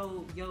drop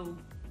your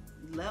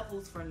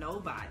levels for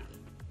nobody.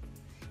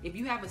 If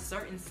you have a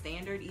certain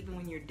standard, even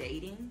when you're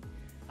dating,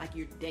 like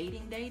you're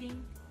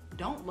dating,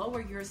 don't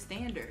lower your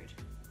standard.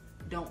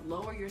 Don't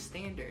lower your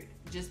standard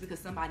just because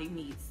somebody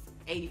needs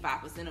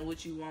 85% of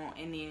what you want,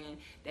 and then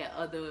that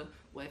other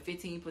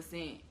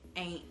 15%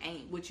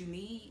 ain't what you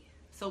need.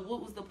 So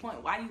what was the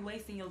point? Why are you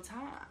wasting your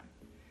time?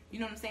 You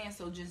know what I'm saying?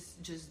 So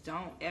just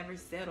don't ever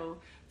settle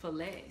for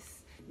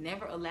less.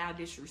 Never allow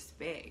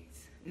disrespect.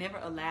 Never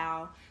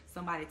allow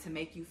somebody to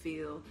make you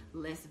feel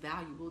less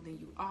valuable than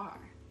you are.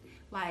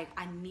 Like,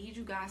 I need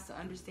you guys to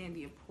understand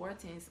the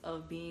importance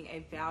of being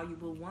a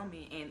valuable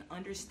woman and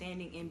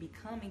understanding and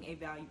becoming a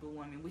valuable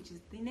woman, which is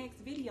the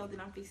next video that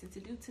I'm fixing to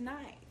do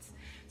tonight.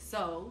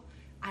 So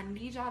I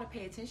need y'all to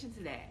pay attention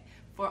to that.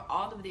 For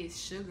all of this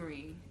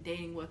sugaring,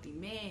 dating wealthy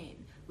men,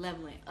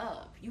 leveling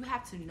up, you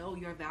have to know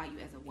your value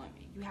as a woman.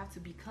 You have to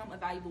become a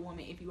valuable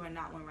woman if you are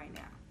not one right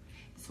now.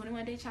 The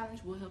 21-day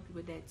challenge will help you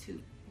with that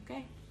too,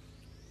 okay?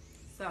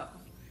 So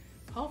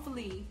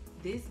hopefully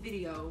this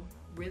video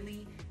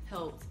really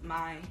helped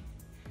my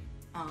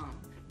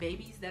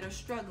Babies that are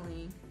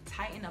struggling,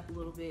 tighten up a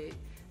little bit.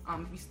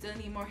 If you still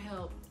need more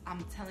help,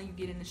 I'm telling you,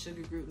 get in the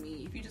Sugar Group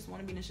Me. If you just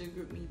want to be in the Sugar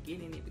Group Me, get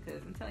in it,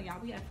 because I'm telling y'all,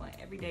 we have fun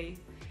every day.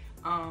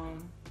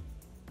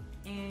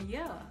 And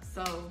yeah,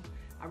 so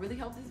I really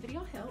hope this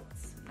video helped.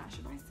 I'm not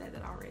sure if I said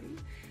that already,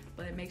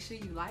 but make sure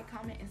you like,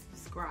 comment, and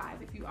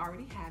subscribe if you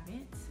already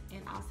haven't.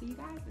 And I'll see you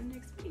guys in the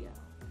next video.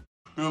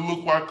 It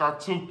looked like I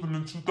took them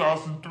in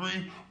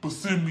 2003, but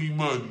send me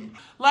money.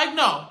 Like,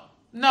 no.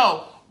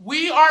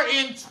 We are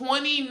in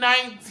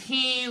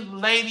 2019,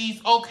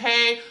 ladies,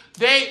 okay?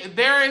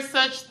 There is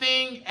such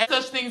things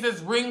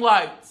as ring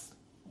lights.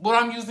 What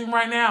I'm using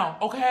right now,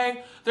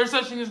 okay? There's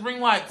such thing as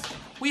ring lights.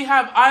 We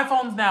have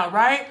iPhones now,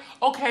 right?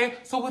 Okay,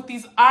 so with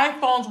these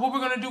iPhones, what we're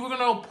gonna do, we're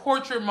gonna go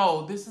portrait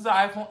mode. This is an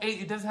iPhone 8,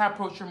 it doesn't have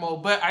portrait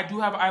mode, but I do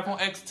have an iPhone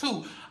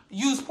X2.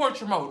 Use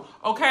portrait mode,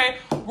 okay?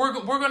 We're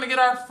gonna get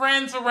our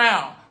friends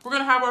around. We're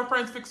gonna have our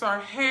friends fix our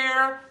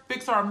hair,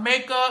 fix our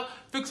makeup,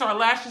 fix our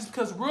lashes,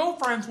 because real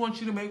friends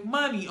want you to make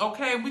money,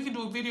 okay? We can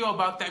do a video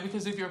about that,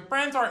 because if your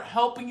friends aren't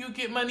helping you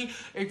get money,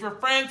 if you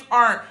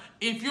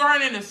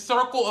aren't in a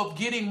circle of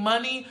getting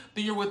money,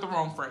 then you're with the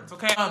wrong friends,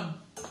 okay?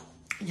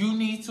 You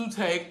need to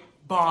take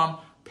bomb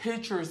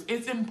pictures.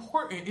 It's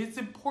important. It's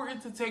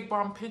important to take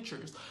bomb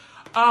pictures.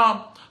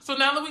 So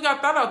now that we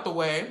got that out the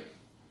way,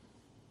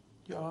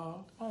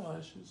 y'all, my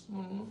lashes,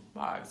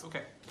 my eyes,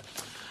 okay.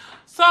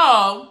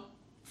 So,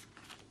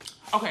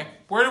 okay,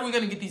 where are we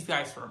gonna get these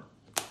guys from?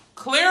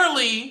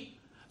 Clearly,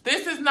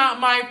 this is not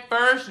my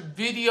first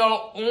video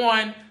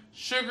on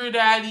sugar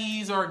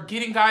daddies or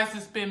getting guys to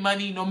spend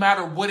money no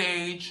matter what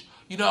age.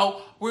 You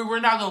know, we're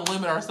not gonna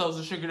limit ourselves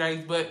to sugar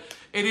daddies, but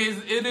it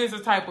is a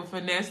type of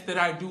finesse that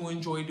I do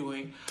enjoy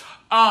doing.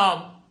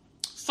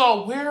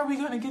 So where are we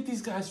gonna get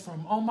these guys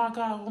from? Oh my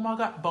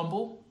god,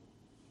 Bumble,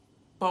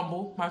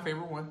 my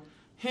favorite one.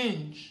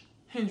 Hinge,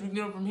 we can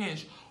get them from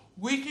Hinge.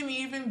 We can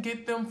even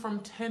get them from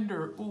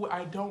Tinder. Ooh,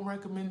 I don't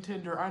recommend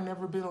Tinder. I've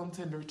never been on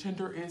Tinder.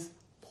 Tinder is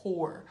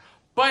poor.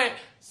 But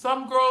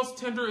some girls,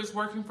 Tinder is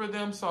working for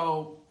them,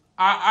 so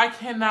all I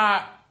can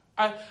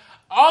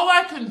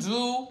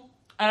do,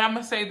 and I'm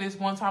gonna say this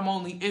one time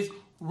only, is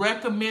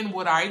recommend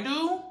what I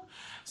do.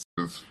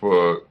 It's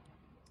for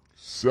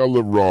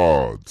Seller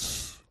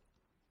Rods.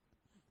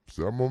 Is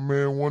that my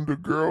man Wonder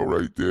Girl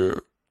right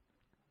there?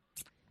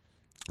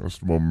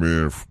 That's my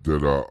man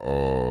that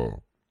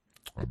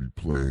I be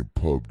playing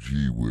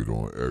PUBG with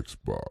on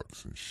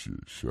Xbox and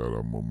shit. Shout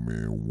out my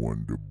man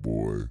Wonder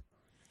Boy.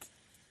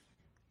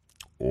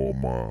 All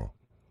my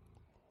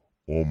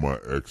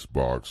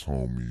Xbox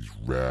homies,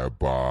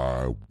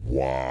 Rabbi,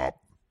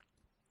 Wop,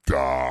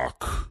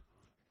 Doc.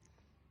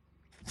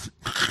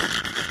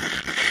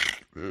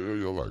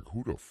 You're like,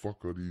 who the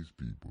fuck are these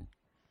people?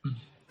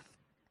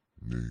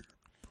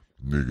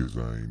 Niggas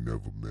I ain't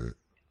never met.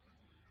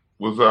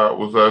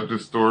 Was I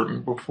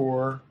distorting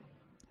before?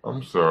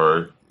 I'm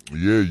sorry.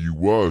 Yeah, you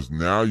was.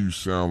 Now you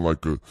sound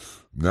like an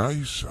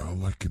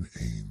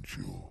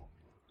angel.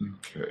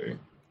 Okay.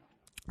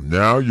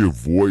 Now your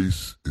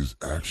voice is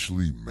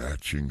actually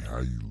matching how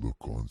you look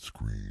on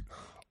screen.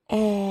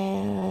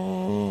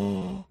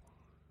 Oh.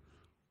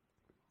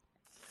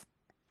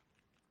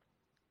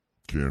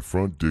 Can't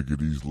front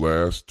Diggity's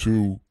last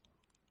two.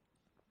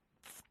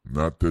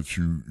 Not that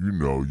you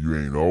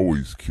ain't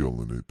always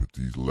killing it, but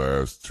these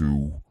last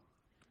two,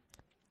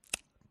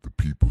 the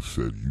people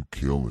said you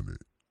killing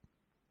it.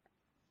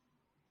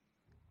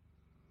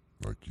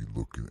 Like you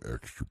looking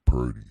extra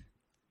pretty.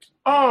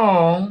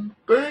 Oh,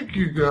 thank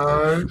you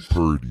guys. Extra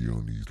pretty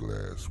on these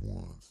last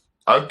ones.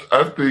 I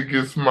think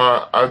it's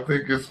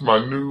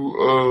my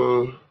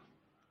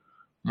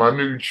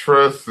new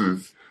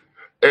tresses.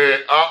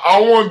 And I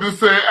wanted to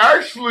say,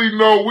 actually,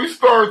 no, we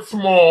start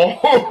small.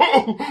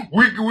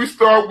 we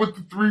start with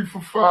the 3 for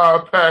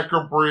 $5 pack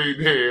of braid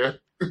hair.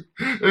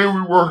 And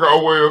we work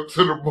our way up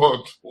to the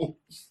bundles.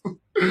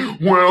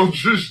 Well,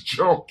 just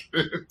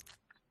joking.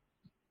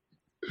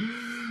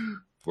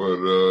 But,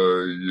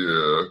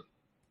 yeah.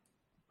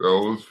 That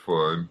was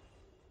fun.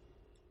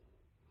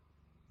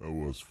 That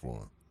was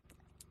fun.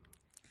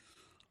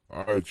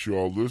 All right,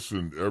 y'all.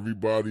 Listen,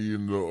 everybody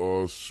in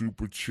the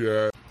super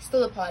chat.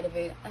 Still a part of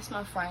it. That's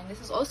my friend.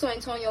 This is also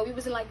Antonio. We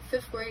was in like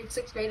 5th grade,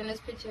 6th grade in this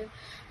picture.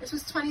 This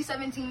was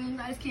 2017. You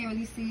guys can't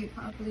really see it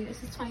properly.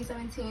 This is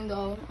 2017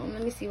 though.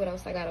 Let me see what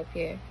else I got up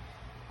here.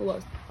 Who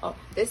else? Oh,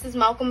 this is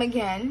Malcolm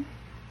again.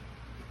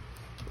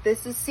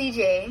 This is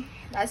CJ.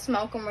 That's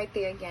Malcolm right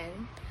there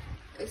again.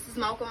 This is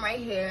Malcolm right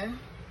here.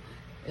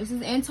 This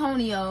is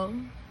Antonio.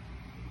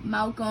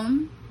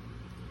 Malcolm.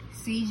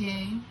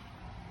 CJ.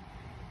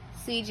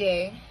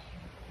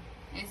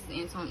 This is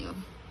Antonio.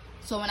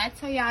 So when I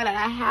tell y'all that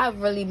I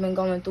have really been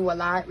going through a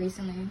lot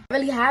recently, I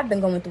really have been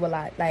going through a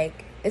lot.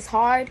 Like, it's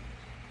hard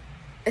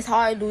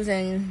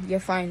losing your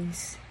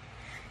friends.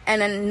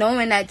 And then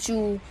knowing that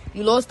you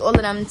lost all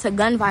of them to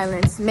gun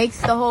violence makes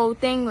the whole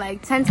thing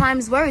like 10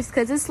 times worse.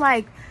 Because it's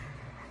like,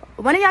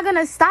 when are y'all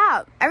gonna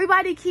stop?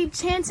 Everybody keep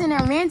chanting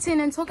and ranting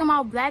and talking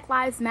about Black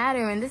Lives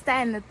Matter and this,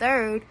 that, and the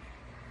third.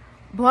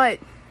 But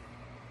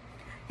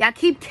Y'all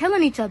keep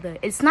killing each other.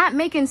 It's not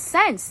making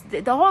sense.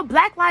 The whole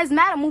Black Lives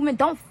Matter movement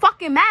don't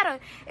fucking matter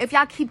if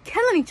y'all keep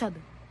killing each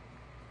other.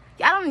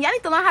 Y'all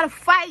need to learn how to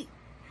fight.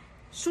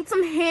 Shoot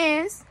some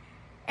hands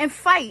and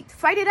fight.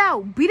 Fight it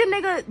out. Beat a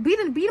nigga, beat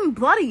him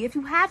bloody if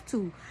you have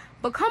to.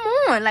 But come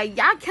on, like,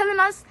 y'all killing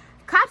us.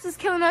 Cops is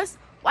killing us.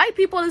 White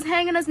people is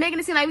hanging us, making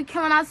it seem like we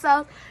killing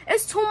ourselves.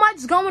 It's too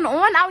much going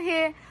on out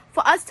here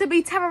for us to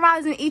be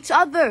terrorizing each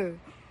other.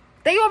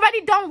 They already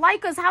don't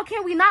like us. How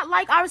can we not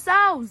like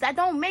ourselves? That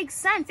don't make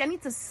sense. I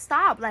need to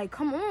stop. Like,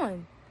 come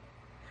on.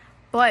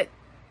 But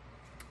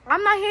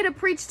I'm not here to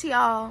preach to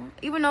y'all,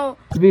 even though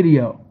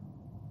video.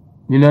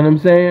 You know what I'm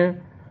saying?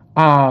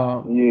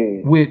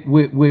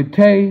 With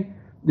Tay,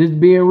 this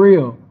being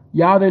real.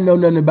 Y'all didn't know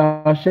nothing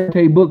about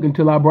Shantae book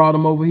until I brought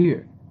him over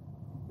here.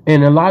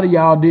 And a lot of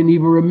y'all didn't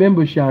even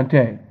remember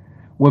Shantae.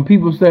 When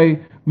people say,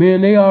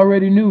 man, they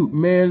already knew.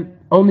 Man,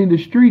 only the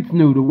streets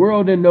knew. The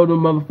world didn't know them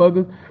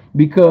motherfuckers,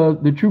 because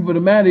the truth of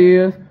the matter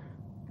is,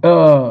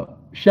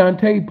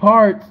 Shantae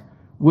parts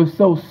was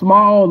so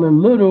small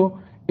and little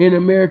in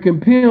American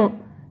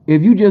Pimp.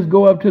 If you just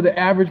go up to the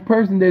average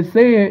person that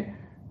said,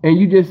 and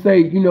you just say,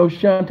 you know,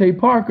 Shantae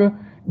Parker,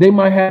 they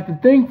might have to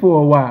think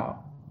for a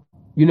while.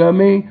 You know what I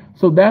mean?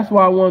 So that's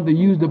why I wanted to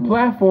use the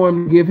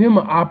platform to give him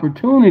an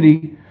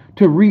opportunity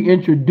to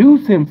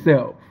reintroduce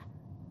himself,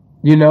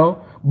 you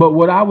know. But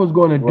what I was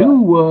going to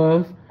do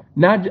was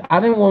I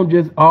didn't want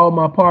just all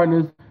my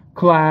partners,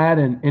 Clyde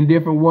and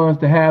different ones,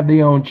 to have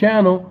their own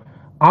channel.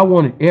 I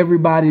wanted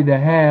everybody to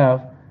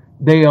have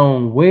their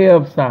own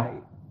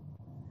website.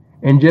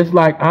 And just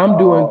like I'm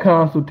doing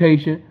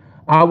consultation,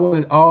 I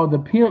wanted all the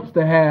pimps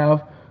to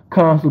have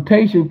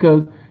consultation,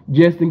 because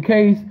just in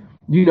case,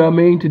 you know what I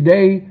mean,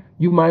 today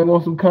you might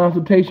want some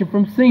consultation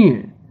from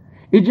Sin.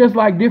 It's just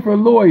like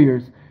different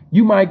lawyers.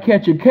 You might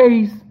catch a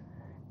case,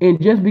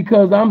 and just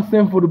because I'm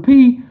Sinful to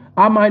P,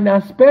 I might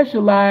not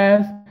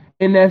specialize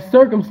in that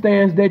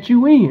circumstance that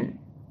you in.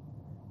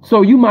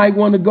 So you might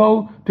want to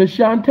go to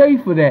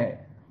Shantae for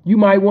that. You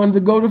might want to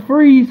go to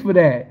Freeze for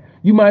that.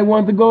 You might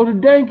want to go to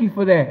Danky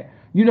for that.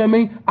 You know what I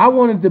mean? I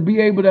wanted to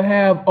be able to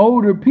have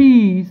older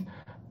P's.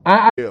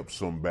 Help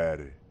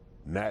somebody,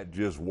 not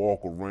just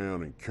walk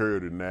around and carry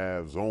the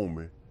knives on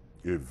me.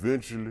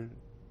 Eventually,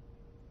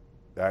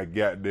 I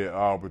got that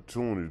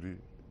opportunity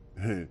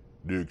to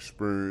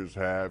experience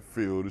how it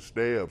feels to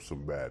stab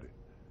somebody.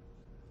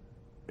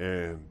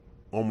 And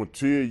I'm going to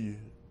tell you,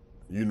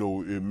 you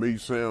know, it may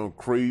sound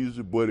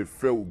crazy, but it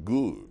felt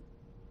good.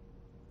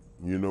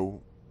 You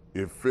know,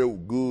 it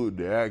felt good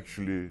to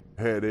actually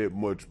have that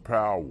much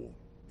power.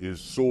 It's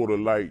sort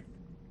of like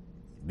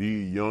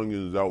these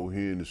youngins out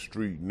here in the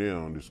street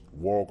now, just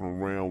walking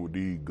around with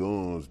these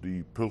guns,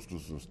 these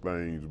pistols and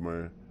things,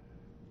 man.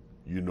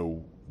 You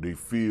know, they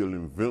feel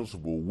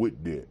invincible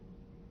with that.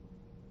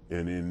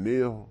 And in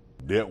there,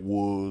 that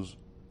was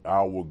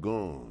our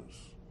guns,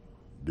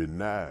 the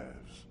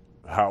knives.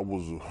 I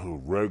was a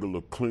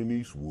regular Clint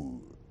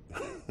Eastwood,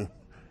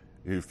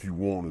 if you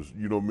want to,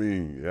 you know what I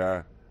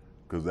mean?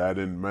 Because I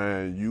didn't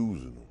mind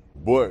using them.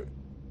 But,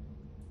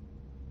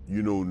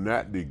 you know,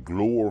 not to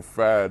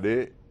glorify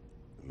that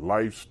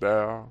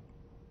lifestyle,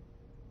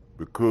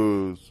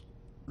 because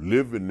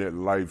living that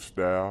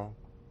lifestyle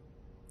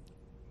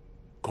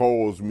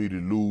caused me to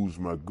lose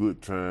my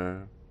good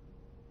time,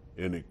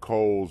 and it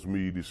caused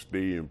me to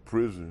stay in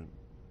prison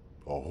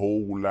a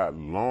whole lot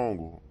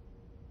longer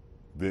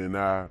than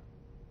I,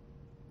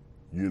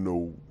 you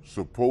know,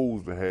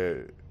 supposed to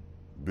have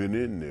been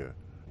in there.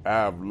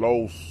 I've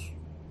lost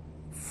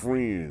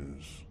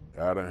friends.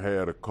 I done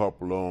had a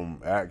couple of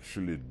them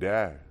actually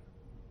die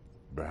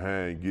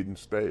behind getting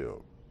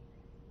stabbed,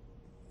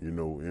 you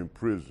know, in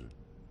prison.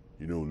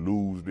 You know,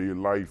 lose their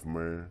life,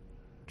 man.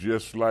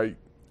 Just like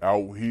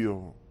out here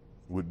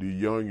with the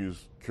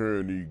youngest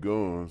carrying these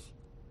guns,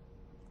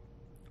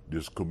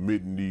 just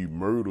committing these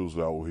murders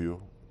out here,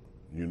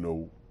 you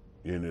know,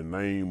 in the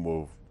name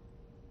of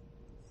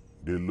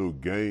the little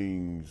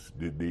gangs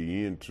that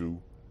they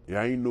into.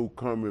 There ain't no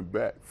coming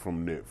back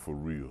from that for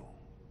real.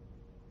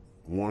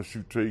 Once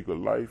you take a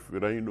life,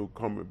 it ain't no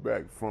coming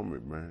back from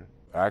it, man.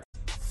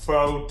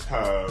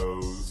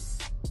 Photos.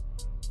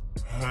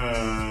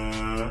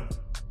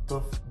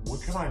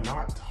 What, can I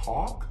not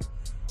talk?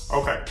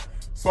 Okay,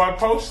 so I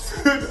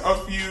posted a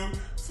few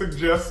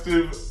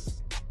suggestive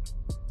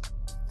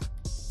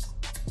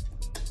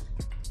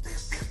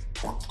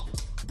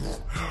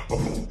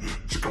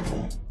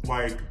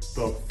like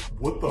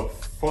what the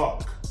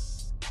fuck?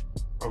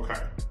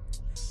 Okay.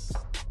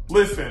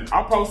 Listen,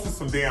 I posted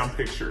some damn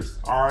pictures,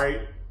 all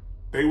right?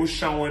 They was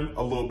showing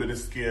a little bit of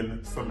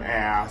skin, some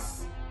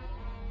ass.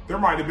 There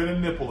might have been a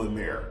nipple in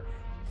there.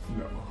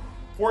 No.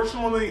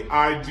 Fortunately,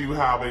 I do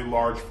have a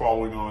large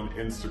following on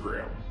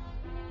Instagram.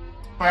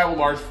 I have a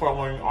large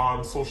following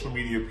on social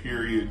media,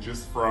 period,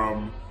 just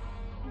from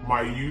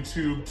my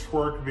YouTube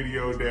twerk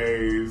video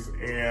days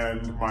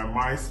and my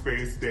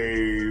MySpace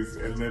days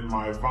and then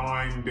my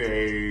Vine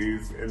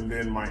days and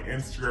then my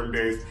Instagram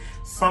days.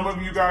 Some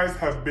of you guys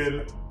have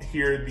been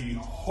here the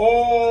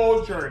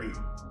whole journey.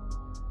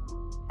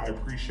 I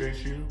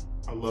appreciate you.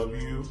 I love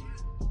you.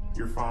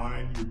 You're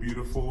fine. You're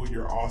beautiful.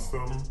 You're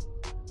awesome.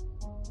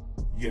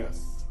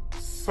 Yes.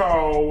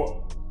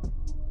 So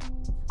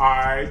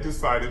I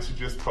decided to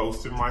just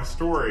post in my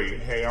story,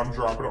 hey, I'm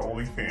dropping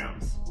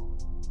OnlyFans.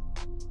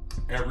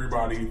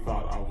 Everybody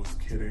thought I was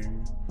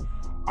kidding.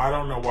 I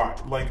don't know why.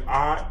 Like,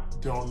 I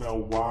don't know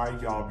why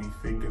y'all be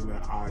thinking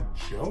that I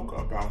joke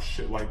about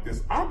shit like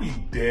this. I be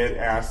dead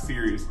ass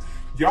serious.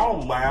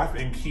 Y'all laugh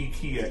and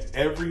kiki at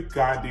every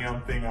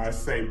goddamn thing I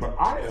say, but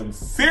I am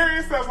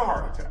serious as a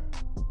heart attack.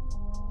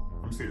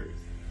 I'm serious.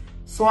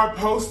 So I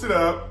posted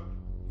up,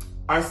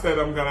 I said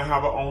I'm gonna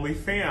have an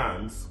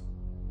OnlyFans.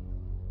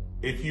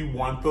 If you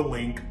want the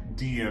link,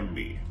 DM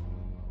me.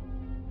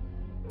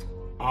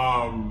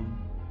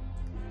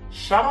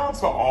 Shout out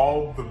to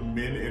all the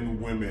men and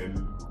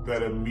women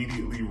that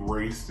immediately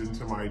raced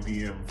into my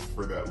DMs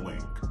for that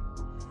link.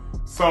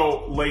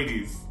 So,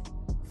 ladies,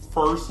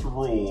 first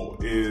rule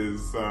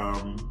is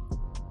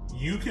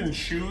you can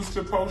choose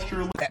to post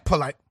your link.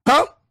 Polite.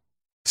 Huh?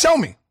 Show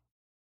me.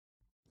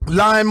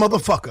 Lying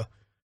motherfucker.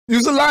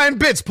 You's a lying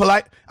bitch,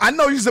 Polite. I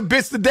know you's a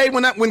bitch today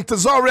when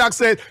Tazariak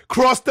said,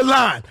 cross the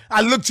line.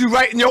 I looked you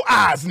right in your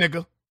eyes,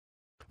 nigga.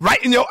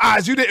 Right in your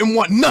eyes. You didn't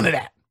want none of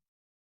that.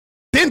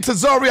 Then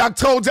Tazariak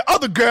told the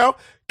other girl,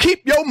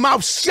 keep your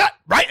mouth shut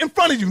right in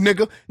front of you,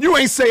 nigga. You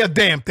ain't say a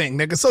damn thing,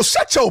 nigga. So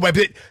shut your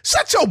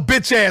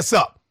bitch ass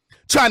up.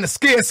 Trying to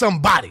scare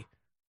somebody.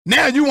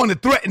 Now you want to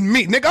threaten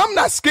me, nigga. I'm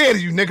not scared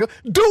of you, nigga.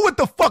 Do what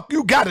the fuck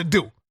you gotta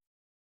do.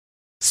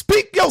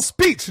 Speak your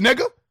speech,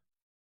 nigga.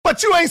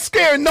 But you ain't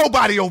scaring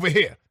nobody over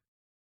here.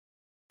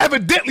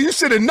 Evidently, you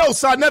should have known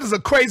Sarnetta's a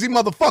crazy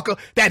motherfucker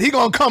that he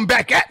gonna come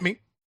back at me.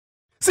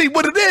 See,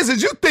 what it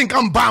is you think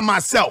I'm by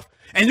myself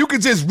and you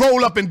can just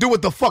roll up and do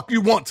what the fuck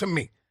you want to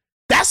me.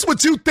 That's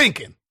what you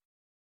thinking.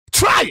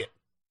 Try it.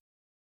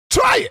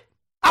 Try it.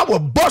 I will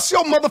bust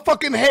your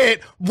motherfucking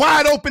head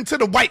wide open to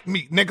the white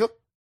meat, nigga.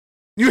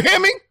 You hear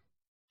me?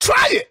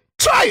 Try it.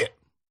 Try it.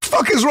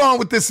 Fuck is wrong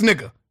with this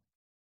nigga?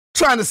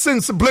 Trying to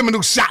send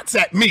subliminal shots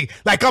at me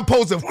like I'm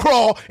supposed to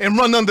crawl and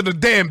run under the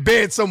damn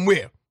bed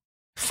somewhere.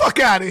 Fuck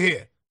out of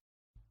here.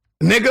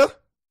 Nigga.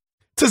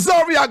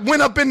 Tazariak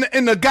went up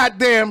in the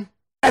goddamn,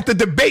 at the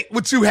debate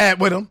what you had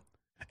with him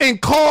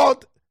and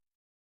called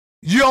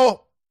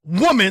your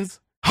woman's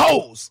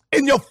hoes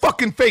in your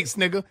fucking face,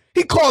 nigga.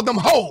 He called them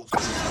hoes.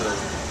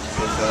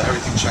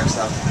 Everything checks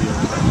out to be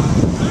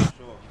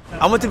okay.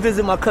 I went to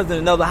visit my cousin in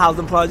another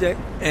housing project,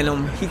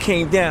 and he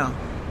came down,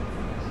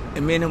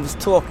 and me and him was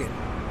talking.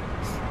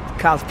 The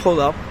cops pulled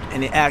up,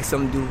 and they asked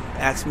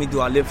me, do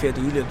I live here?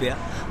 Do you live there?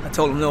 I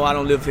told him, no, I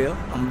don't live here.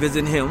 I'm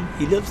visiting him.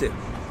 He lives here.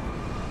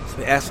 So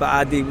they asked for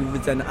ID. We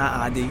presented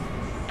our ID.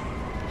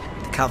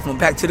 The cops went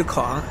back to the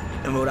car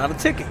and wrote out a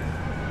ticket.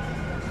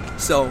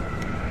 So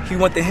he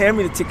went to hand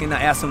me the ticket, and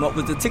I asked him what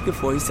was the ticket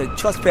for. He said,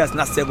 trespass. And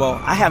I said,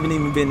 well, I haven't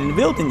even been in the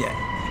building yet.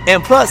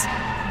 And plus,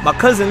 my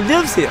cousin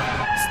lives here.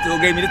 Still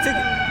gave me the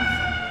ticket.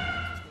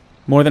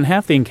 More than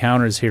half the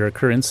encounters here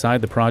occur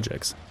inside the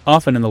projects,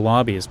 often in the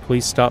lobby as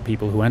police stop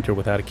people who enter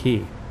without a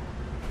key.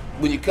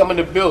 When you come in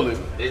the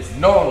building, it's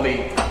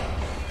normally,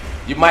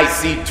 you might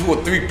see 2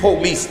 or 3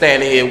 police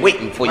standing here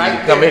waiting for you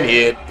to come in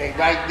here. They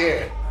right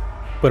there.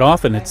 But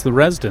often it's the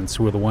residents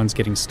who are the ones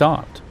getting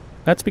stopped.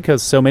 That's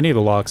because so many of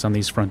the locks on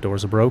these front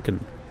doors are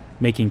broken,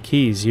 making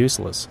keys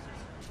useless.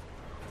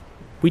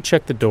 We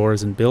checked the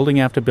doors in building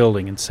after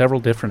building in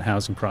several different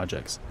housing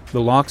projects.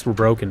 The locks were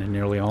broken in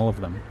nearly all of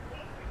them.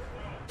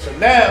 So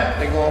now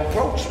they're going to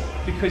approach you.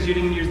 Because you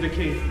didn't use the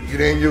key. You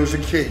didn't use the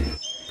key.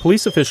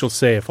 Police officials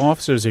say if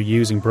officers are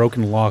using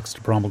broken locks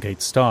to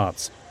promulgate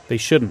stops, they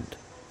shouldn't.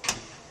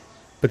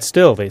 But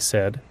still, they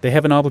said, they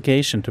have an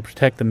obligation to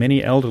protect the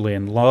many elderly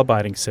and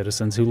law-abiding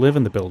citizens who live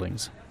in the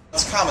buildings.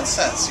 It's common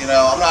sense, you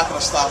know. I'm not going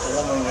to stop a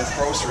woman with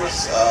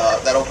groceries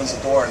that opens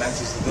the door and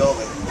enters the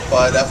building.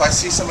 But if I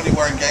see somebody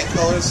wearing gang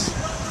colors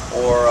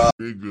or...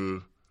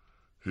 Nigga,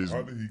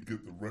 how did he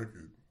get the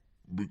record?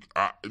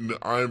 I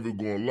ain't even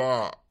gonna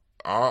lie.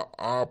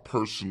 I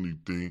personally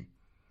think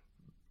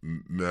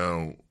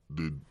now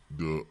the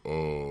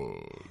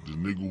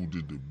nigga who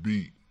did the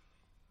beat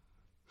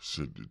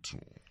sent it to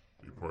him.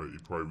 He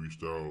probably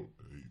reached out.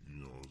 And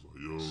he, was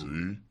like, yo.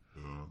 See?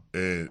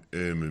 Yeah.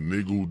 And the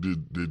nigga who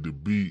did the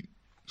beat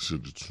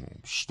sent it to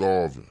him.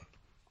 Starving.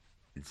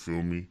 You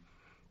feel me?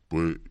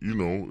 But,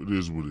 it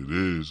is what it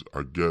is,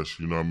 I guess,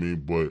 you know what I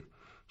mean? But,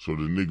 so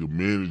the nigga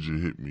manager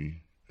hit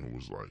me and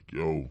was like,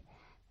 yo,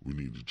 we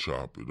need to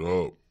chop it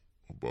up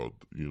about,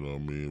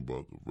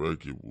 about the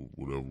record,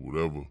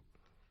 whatever.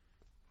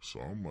 So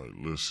I'm like,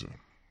 listen.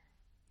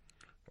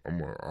 I'm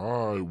like,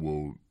 all right,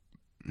 well,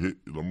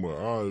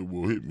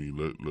 hit me.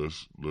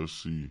 Let's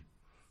see.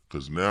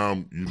 Cause now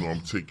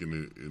I'm taking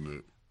it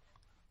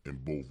in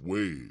both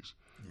ways.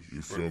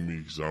 You feel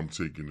me? Cause I'm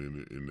taking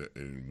it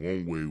in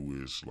one way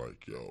where it's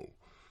like, yo,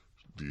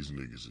 these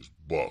niggas is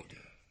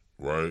bugging,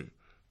 right?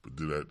 But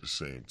then at the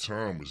same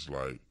time, it's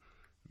like,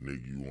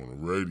 nigga, you on the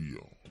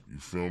radio. You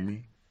feel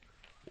me?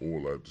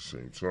 All at the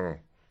same time.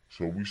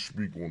 So we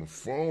speak on the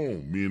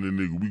phone. Me and the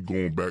nigga, we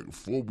going back and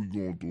forth. We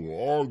going through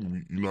an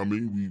argument. You know what I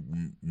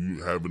mean?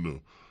 We having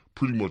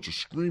pretty much a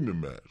screaming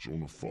match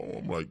on the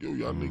phone. I'm like, yo,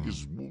 y'all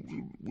niggas,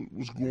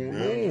 what's going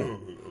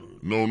on?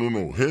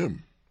 No,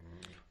 him.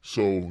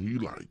 So he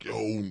like, yo,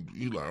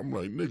 I'm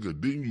like, nigga,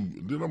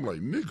 then I'm like,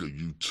 nigga,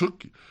 you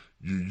took it.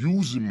 You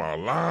using my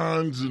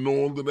lines and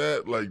all of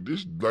that. Like,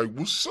 this, like,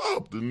 what's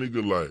up? The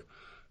nigga like,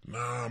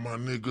 nah, my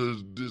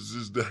nigga, this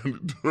is that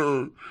and the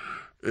third.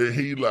 And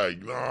he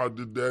like, nah, I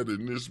did that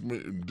in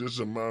this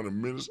amount of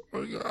minutes.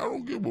 I'm like, I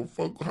don't give a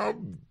fuck how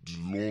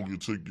long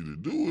it took you to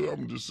do it.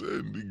 I'm just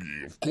saying,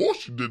 nigga, of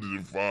course you did it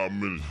in 5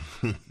 minutes.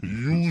 You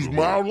used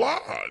my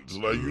lines.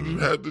 Like, you didn't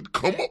have to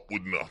come up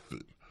with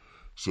nothing.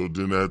 So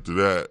then after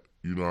that,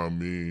 you know what I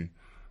mean,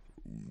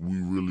 we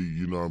really,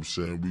 you know what I'm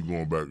saying, we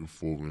going back and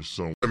forth in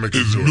some.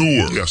 It's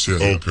newer. Yes.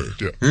 Okay.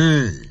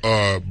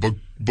 Yeah. But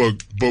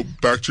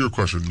back to your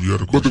question. You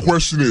had a question. But the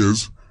question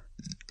is,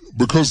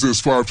 because there's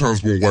 5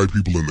 times more white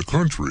people in the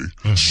country,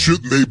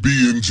 shouldn't they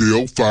be in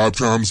jail 5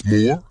 times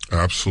more?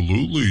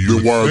 Absolutely.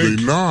 Then why are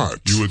they not?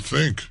 You would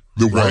think.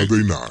 Then why are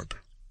they not?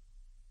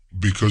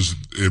 Because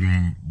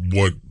in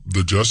what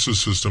the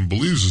justice system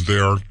believes is they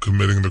aren't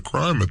committing the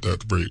crime at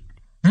that rate.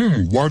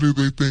 Why do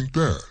they think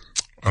that?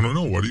 I don't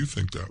know. Why do you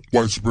think that?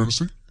 White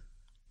supremacy?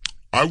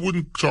 I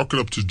wouldn't chalk it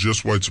up to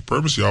just white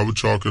supremacy. I would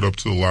chalk it up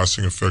to the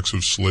lasting effects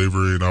of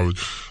slavery, and I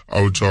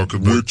would chalk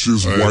it. Which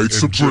is white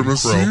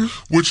supremacy.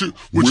 Which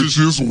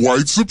is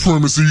white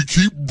supremacy. You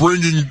keep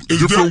bringing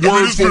different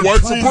words for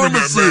white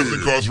supremacy. Mass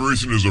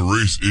incarceration is a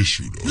race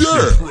issue, though.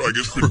 Yeah, like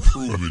it's been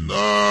proven.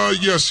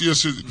 Yes.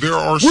 There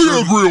are. We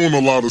agree on a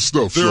lot of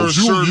stuff. There are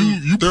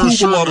you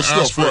prove a lot of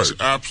stuff, right?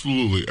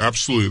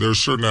 Absolutely. There are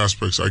certain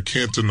aspects I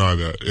can't deny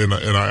that, and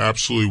I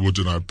absolutely would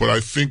deny. But I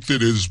think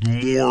that it is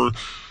more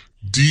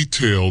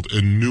detailed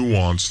and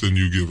nuanced than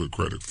you give it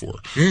credit for.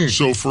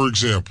 So, for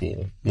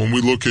example, when we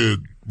look at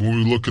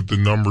the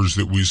numbers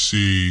that we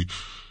see,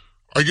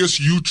 I guess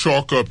you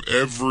chalk up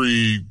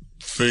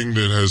everything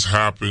that has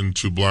happened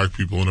to black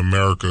people in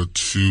America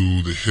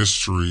to the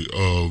history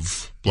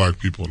of black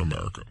people in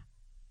America.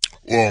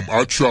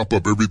 I chop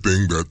up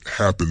everything that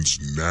happens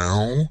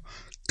now,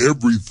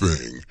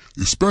 everything,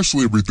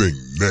 especially everything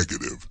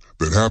negative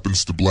that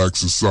happens to black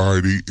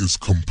society is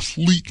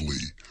completely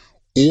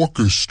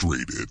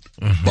orchestrated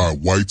by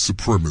white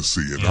supremacy,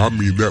 and I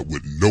mean that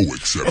with no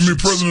exception. I mean,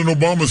 President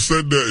Obama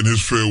said that in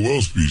his farewell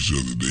speech the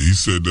other day. He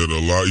said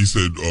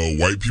that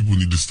white people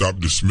need to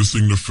stop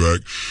dismissing the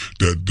fact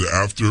that the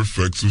after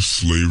effects of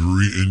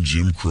slavery and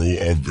Jim Crow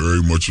are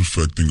very much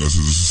affecting us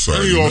as a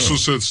society. And he also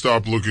said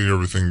stop looking at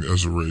everything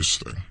as a race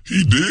thing.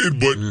 He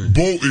did, but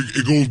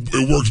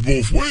it works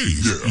both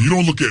ways. Yeah. You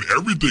don't look at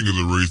everything as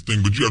a race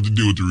thing, but you have to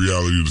deal with the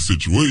reality of the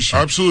situation.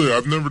 Absolutely,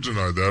 I've never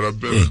denied that.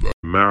 I've been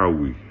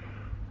Maui.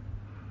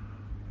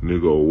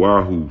 Nigga,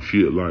 Oahu,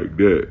 shit like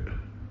that.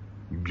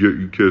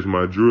 You catch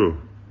my drill.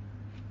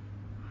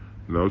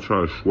 And I'm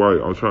trying to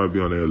swipe. I'm trying to be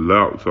on that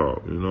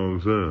laptop. You know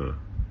what I'm saying?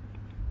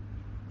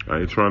 I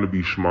ain't trying to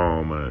be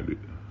small-minded.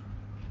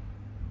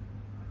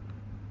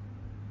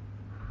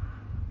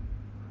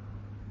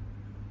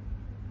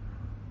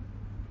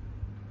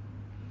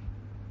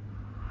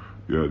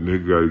 Yeah,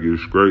 nigga gotta get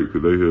straight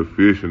because they hear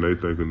fish and they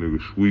think a nigga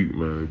sweet,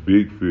 man.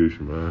 Big fish,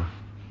 man.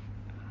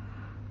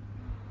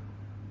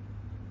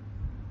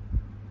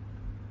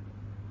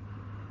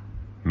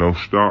 No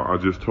stock. I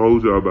just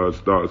told y'all about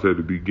stocks at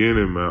the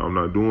beginning, man. I'm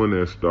not doing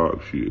that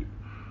stock shit.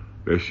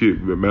 That shit,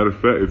 matter of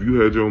fact, if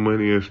you had your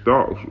money in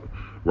stocks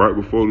right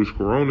before this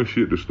corona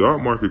shit, the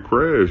stock market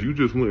crashed. You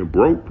just went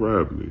broke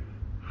probably.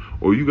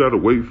 Or you gotta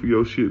wait for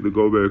your shit to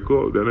go back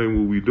up. That ain't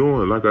what we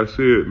doing. Like I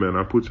said, man,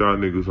 I put y'all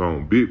niggas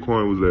on.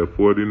 Bitcoin was at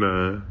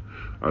 49.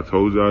 I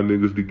told y'all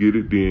niggas to get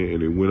it then,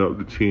 and it went up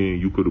to 10.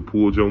 You could have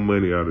pulled your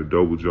money out and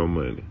doubled your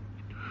money.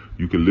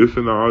 You can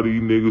listen to all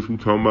these niggas who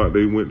talking about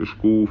they went to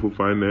school for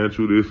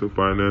financial this and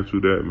financial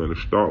that. Man, the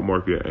stock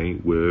market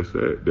ain't where it's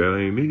at. That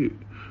ain't it.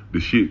 The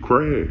shit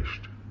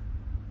crashed.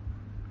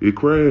 It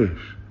crashed.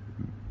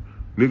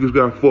 Niggas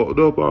got fucked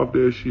up off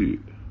that shit.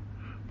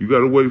 You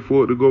gotta wait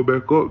for it to go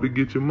back up to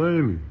get your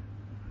money.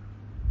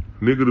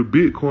 Nigga, the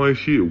Bitcoin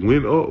shit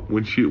went up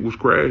when shit was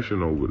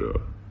crashing over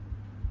there.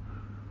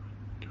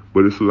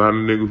 But it's a lot of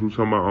niggas who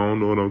talking about, I don't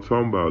know what I'm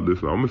talking about.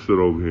 Listen, I'm gonna sit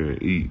over here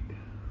and eat.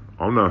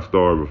 I'm not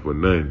starving for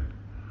nothing.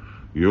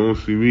 You don't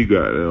see me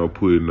goddamn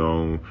putting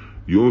on,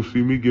 you don't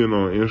see me getting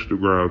on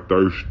Instagram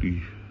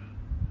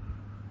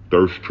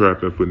thirst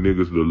trapping for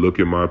niggas to look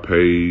at my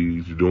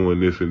page, doing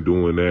this and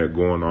doing that,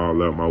 going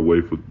all out my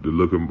way to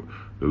look at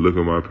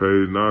my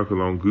page. Nah, cause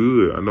I'm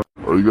good. I know.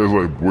 Are you guys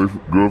like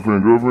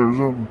girlfriend or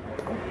something?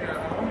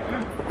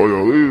 Oh,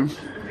 y'all is?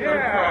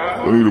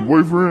 Yeah. Y'all need a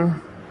boyfriend?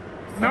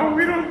 No,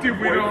 we don't do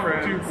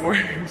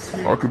boys.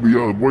 I could be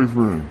y'all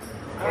boyfriend.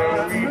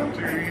 We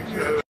do each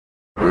other.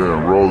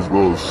 Damn, rose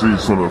gold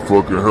seats on a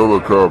fucking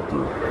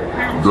helicopter.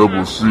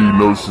 Double C,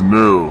 no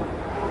Chanel.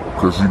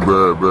 Cause you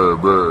bad.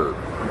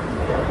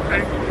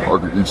 I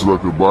can eat you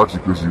like a hibachi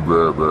cause you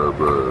bad.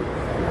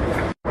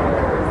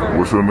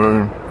 What's your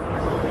name?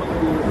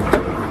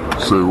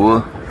 Say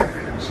what?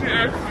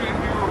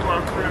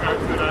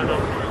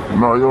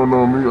 Nah, you don't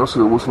know me. I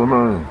said, what's my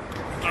name?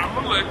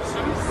 I'm Alexis.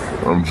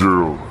 I'm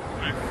Gerald.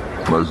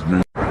 Nice to meet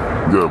you. You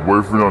got a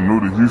boyfriend? I'm new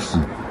to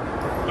Houston.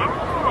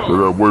 You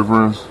got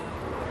boyfriends?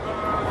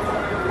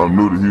 I'm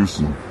new to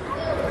Houston.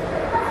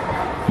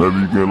 Maybe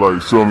you can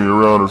like show me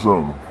around or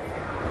something.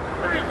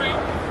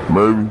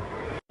 Maybe.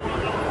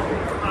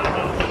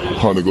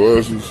 Honey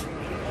glasses.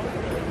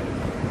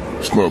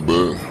 It's not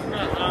bad.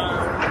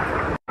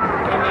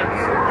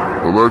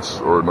 Alexis?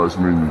 Alright, nice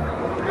meeting you.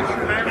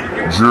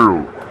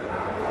 Gerald.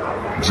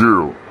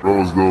 Gerald.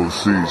 Rose gold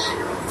seats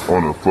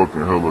on a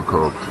fucking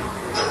helicopter.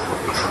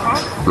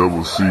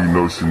 Double C,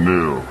 no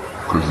Chanel.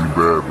 Cause you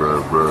bad,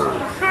 bad, bad.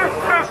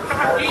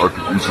 I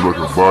could eat you like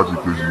a bocce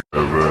cause you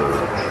bad, bad.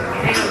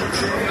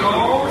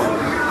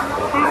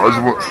 I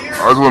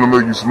just want to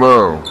make you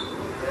smile.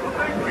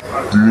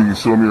 Do you think you can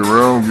show me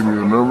around? Give me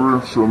a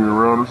number? Show me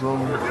around or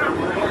something?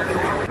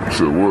 You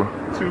said what?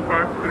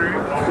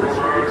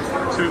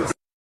 253.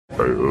 Hey,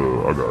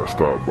 I gotta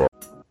stop by.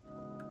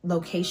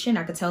 Location,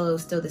 I could tell it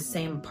was still the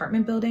same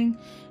apartment building.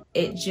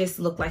 It just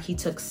looked like he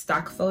took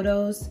stock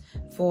photos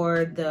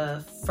for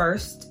the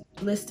first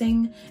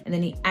listing, and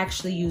then he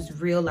actually used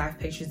real life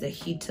pictures that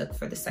he took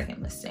for the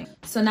second listing.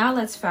 So now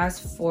let's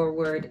fast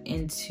forward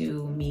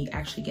into me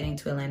actually getting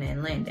to Atlanta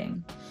and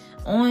landing.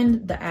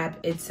 On the app,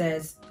 it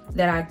says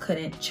that I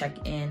couldn't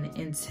check in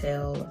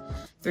until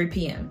 3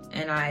 p.m.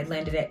 and I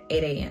landed at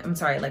 8 a.m. I'm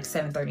sorry, like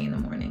 7:30 in the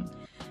morning.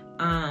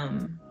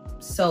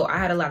 So I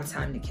had a lot of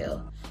time to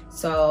kill.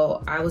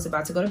 So I was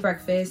about to go to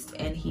breakfast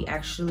and he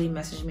actually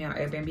messaged me on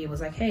Airbnb and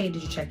was like, hey,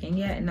 did you check in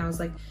yet? And I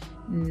was like,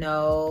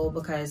 no,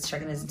 because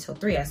check-in is until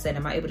 3. I said,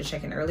 am I able to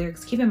check in earlier?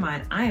 Because keep in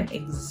mind, I am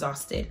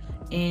exhausted.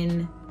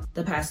 In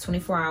the past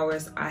 24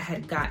 hours, I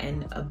had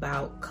gotten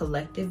about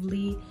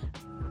collectively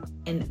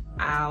an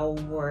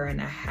hour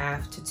and a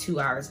half to 2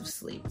 hours of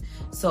sleep.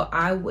 So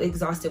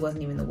exhausted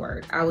wasn't even the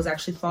word. I was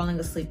actually falling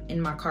asleep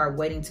in my car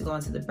waiting to go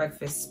into the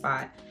breakfast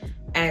spot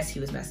as he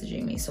was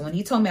messaging me. So when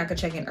he told me I could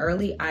check in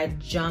early, I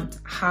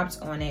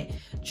hopped on it,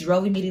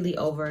 drove immediately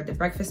over. The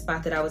breakfast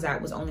spot that I was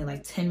at was only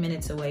like 10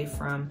 minutes away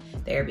from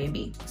the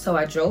Airbnb. So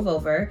I drove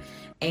over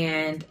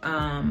and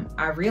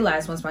I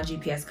realized once my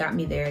GPS got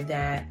me there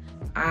that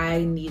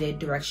I needed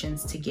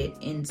directions to get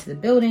into the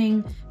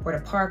building, where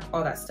to park,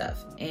 all that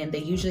stuff. And they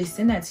usually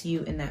send that to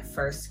you in that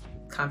first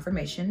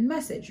confirmation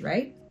message,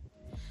 right?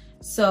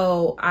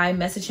 So I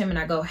message him and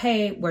I go,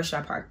 hey, where should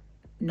I park?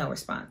 No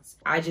response.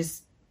 I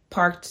just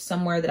parked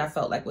somewhere that I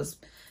felt like was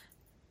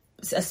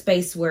a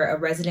space where a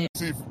resident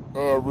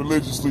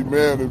religiously,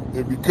 man,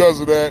 and because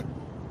of that,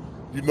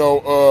 you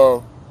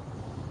know,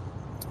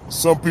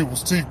 some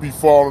people's teeth be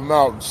falling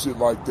out and shit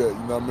like that,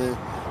 you know what I mean?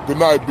 Good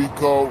night, B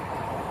Cole.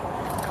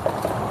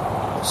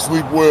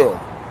 Sleep well.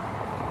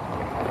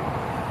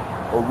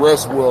 Or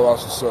rest well, I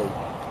should say.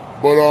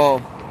 But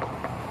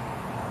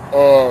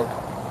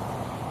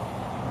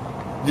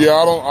yeah,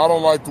 I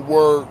don't like the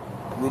word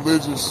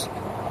religious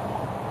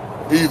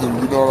either,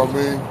 you know what I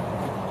mean?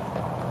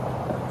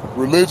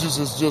 Religious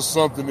is just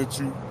something that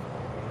you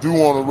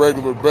do on a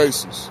regular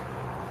basis.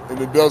 And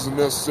it doesn't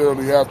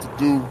necessarily have to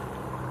do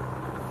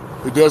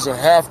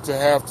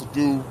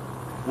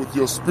with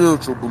your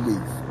spiritual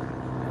belief.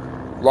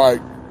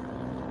 Like,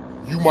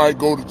 you might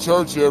go to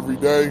church every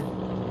day.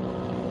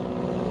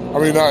 I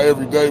mean, not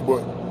every day,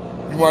 but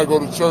you might go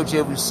to church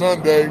every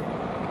Sunday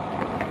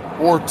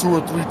or 2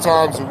 or 3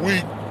 times a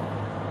week.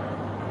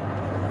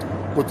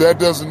 But that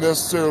doesn't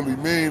necessarily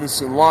mean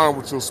it's in line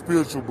with your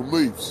spiritual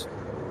beliefs.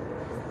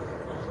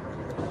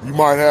 You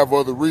might have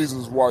other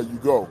reasons why you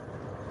go.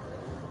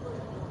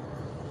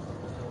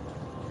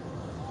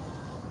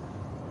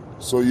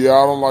 So yeah,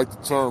 I don't like the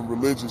term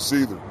religious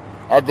either.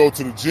 I go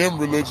to the gym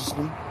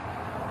religiously.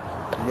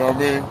 You know what I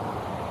mean?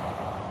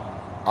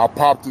 I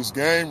pop this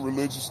game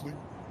religiously.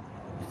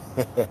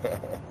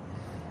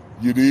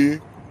 You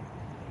dig?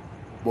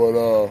 But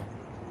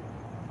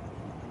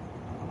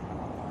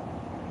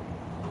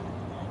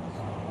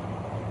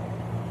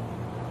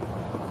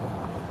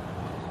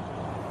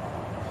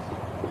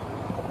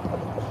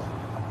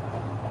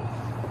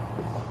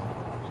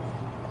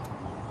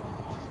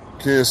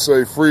can't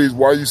say Freeze,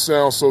 why you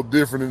sound so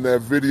different in that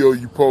video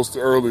you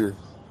posted earlier?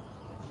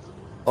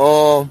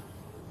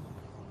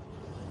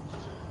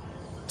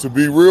 To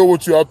be real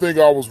with you, I think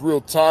I was real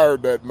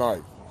tired that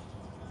night.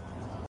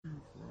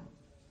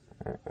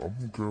 I'm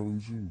from Cali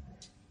too.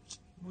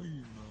 No,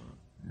 you not.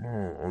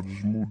 No, I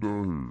just moved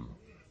out here.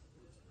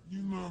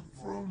 You're not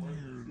from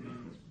here,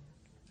 then.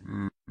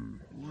 Yeah.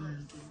 Where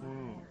you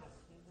from?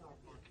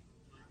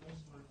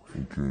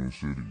 From Kansas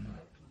City.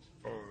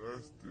 Oh,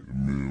 that's the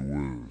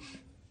Midwest.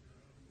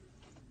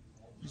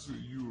 You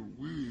said you a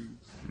Wiz.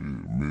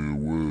 Yeah,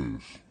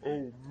 Midwest.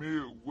 Oh,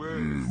 Midwest.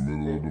 Yeah,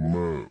 middle of the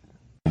map.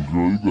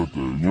 Girl, you got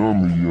that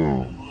yummy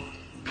yum.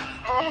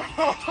 Oh,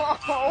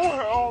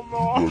 hell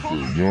no. You got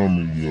that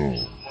yummy yum.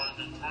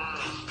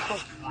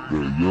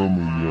 That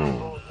yummy yum.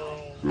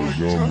 That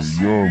yummy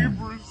yummy.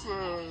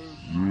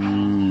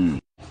 Yeah.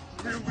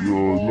 You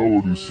all know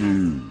what he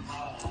said.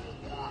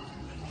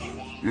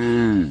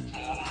 Yeah.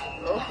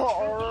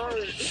 Alright.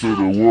 Say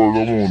the word,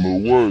 I'm on the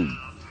way.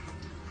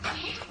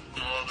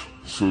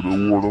 Say the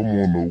word, I'm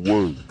on the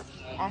way.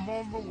 I'm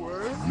on the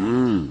way.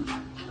 Yeah.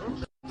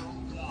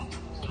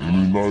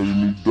 Any night,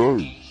 any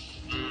day.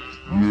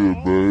 Yeah,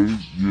 babe.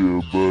 Yeah,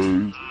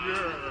 babe.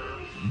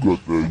 You got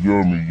that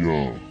yummy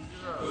yum.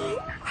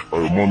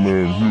 Hey, my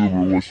name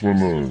Hubert. What's your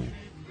name?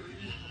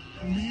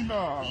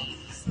 Nina.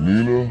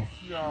 Nina?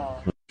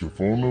 Yeah. Your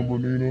phone number,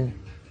 Nina?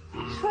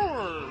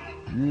 Sure.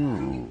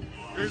 Yeah.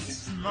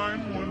 It's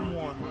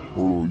 911.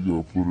 Hold on, you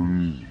gotta put it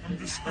in. I'm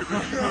just Are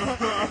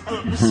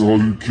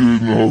kidding. you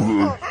kidding?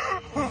 Okay.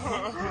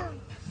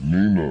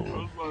 Nina. I was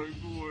like,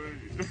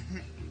 wait.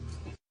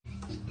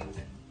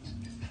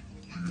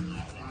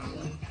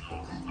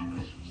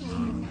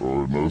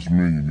 Alright, nice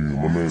meeting you, Nina.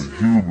 My name's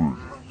Hubert.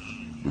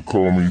 They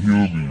call me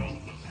Hubie.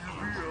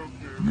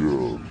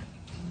 Yeah.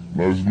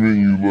 Nice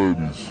meeting you,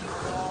 ladies.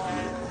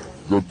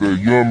 Got that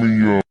yummy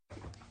yum.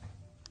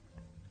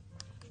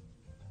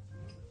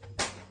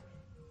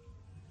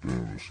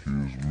 Damn,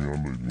 excuse me, I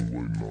know you've been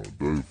waiting all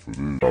day for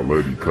this. My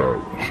lady cop,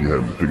 she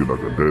had me thinking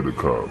like a data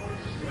cop.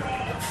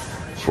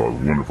 So I was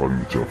wondering if I can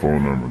get your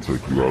phone number and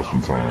take you out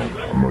sometime. I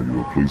know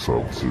you're a police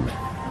officer. I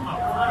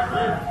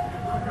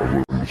was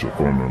to get your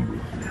phone number.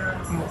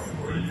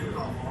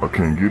 I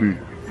can't get it.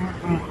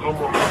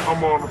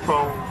 I'm on the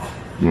phone.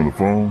 You on the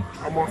phone?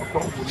 I'm on the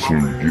phone with So my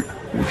you man. get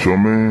with your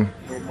man?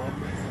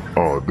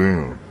 Oh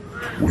damn.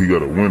 Well, he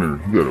got a winner.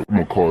 I'm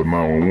gonna call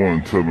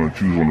 911 tell him that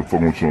you was on the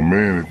phone with your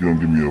man if you don't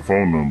give me your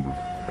phone number.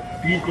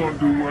 You gonna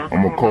do what?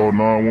 I'm gonna call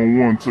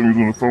 911 tell him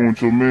you was on the phone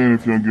with your man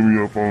if you don't give me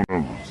your phone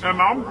number. And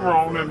I'm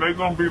grown and they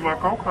gonna be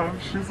like, okay,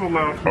 she's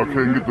allowed to I do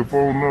can't that. get the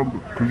phone number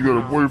because you got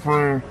a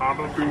boyfriend. I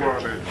don't do all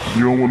that.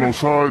 You don't want no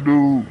side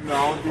dude. No, I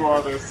don't do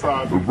all that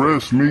side.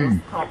 Arrest me.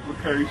 That's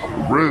complication.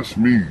 Arrest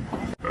me.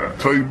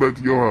 Take you back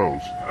to your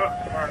house.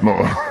 No.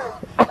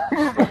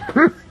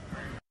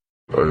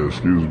 Hey,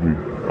 excuse me.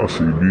 I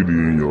see beauty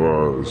in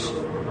your eyes.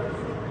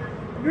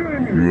 You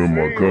ain't You in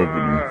my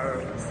company.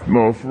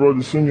 No, for real,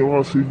 just in your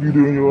eyes, I see beauty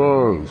in your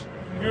eyes.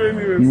 You ain't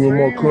even You in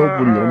my seen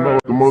company. my I'm not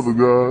like them other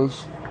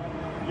guys.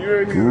 You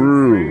ain't For even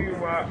real.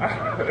 seen my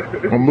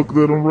eyes. I'm looking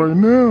at them right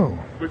now.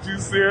 But you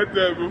said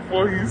that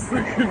before you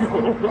seen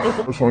them.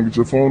 I'm trying to get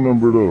your phone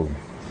number though.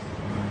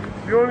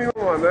 You don't even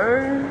know my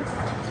name?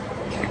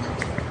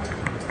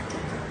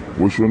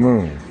 What's your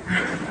name?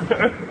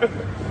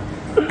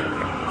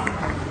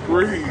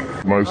 Bree.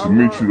 Nice to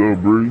meet you though,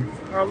 Bree.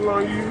 How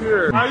long you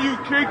here? How you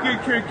kicking?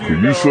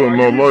 You something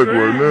I like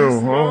right now,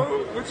 You huh? smoke?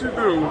 What you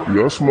do?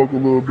 Yeah, I smoke a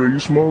little bit. You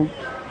smoke?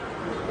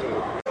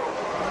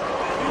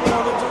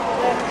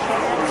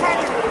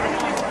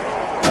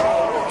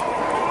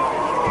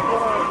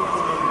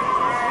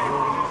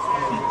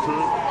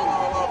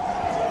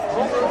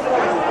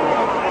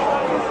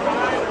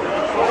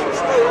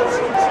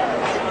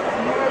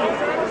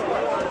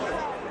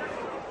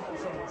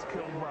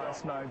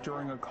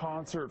 During a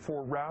concert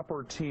for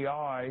rapper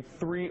T.I.,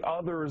 3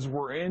 others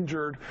were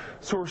injured.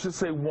 Sources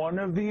say one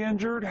of the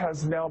injured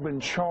has now been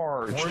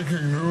charged.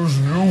 Breaking news,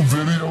 new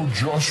video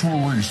just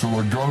released of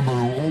a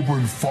gunman who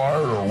opened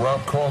fire at a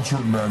rap concert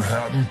in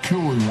Manhattan,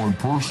 killing 1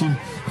 person,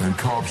 and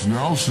cops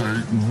now say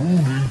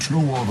wounding 2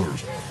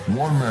 others. 1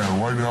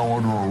 man right now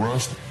under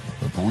arrest,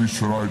 and police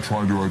tonight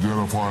trying to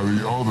identify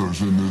the others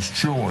in this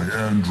chilling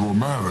and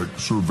dramatic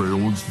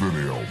surveillance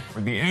video.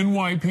 The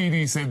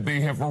NYPD said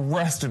they have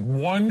arrested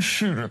 1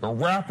 shooter, the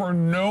rapper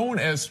known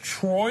as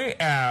Troy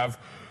Ave,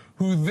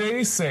 who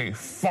they say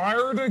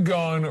fired a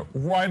gun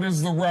right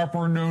as the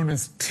rapper known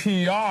as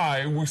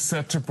T.I. was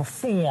set to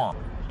perform.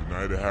 The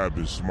night it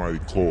happened, somebody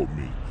called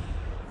me,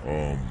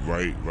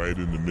 right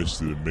in the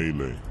midst of the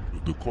melee.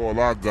 The call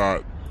I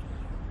got,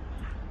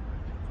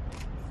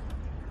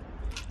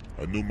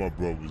 I knew my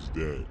brother was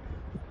dead.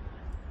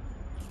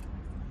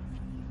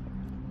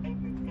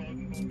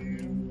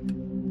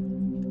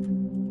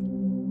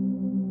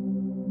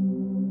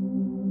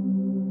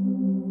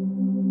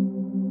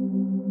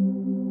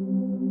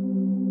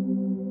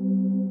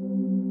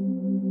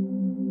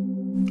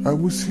 I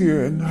was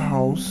here in the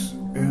house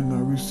and I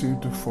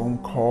received a phone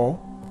call,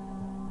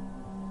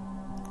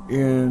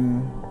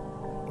 and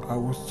I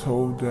was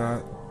told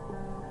that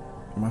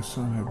my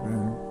son had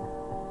been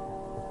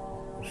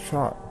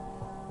shot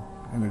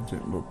and it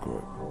didn't look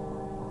good.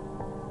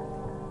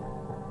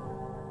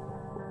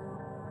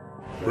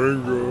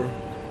 Benga,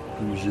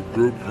 he was a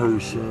good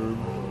person,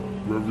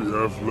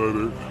 very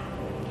athletic,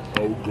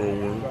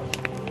 outgoing,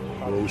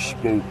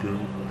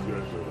 well-spoken.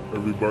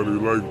 Everybody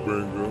liked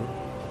Benga.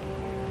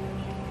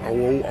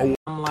 I'm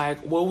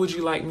like, what would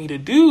you like me to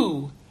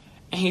do?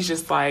 And he's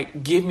just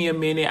like, give me a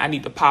minute. I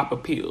need to pop a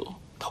pill.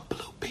 The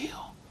blue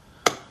pill.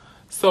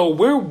 So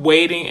we're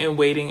waiting and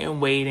waiting and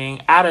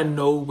waiting. Out of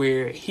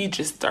nowhere, he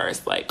just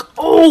starts like,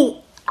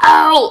 oh,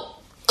 ow,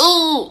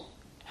 ooh.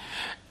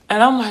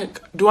 And I'm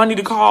like, do I need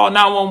to call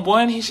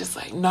 911? He's just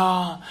like,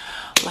 nah,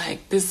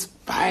 like this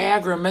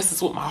Viagra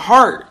messes with my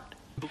heart.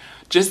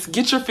 Just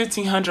get your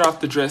 $1,500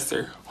 off the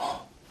dresser.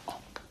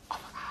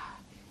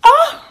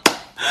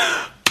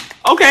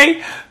 Okay,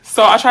 Okay?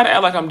 So I try to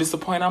act like I'm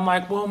disappointed. I'm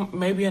like, well,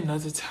 maybe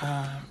another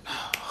time.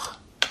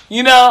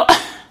 You know,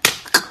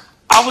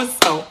 I was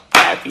so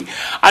happy.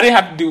 I didn't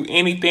have to do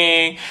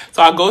anything.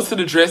 So I go to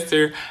the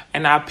dresser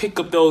and I pick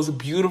up those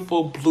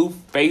beautiful blue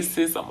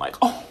faces. I'm like,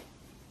 oh.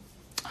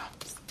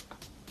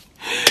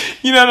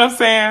 You know what I'm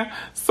saying?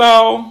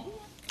 So,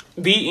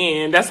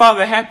 the end. That's all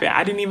that happened.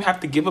 I didn't even have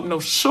to give up no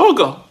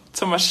sugar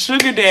to my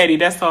sugar daddy.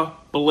 That's a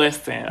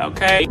blessing,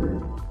 okay?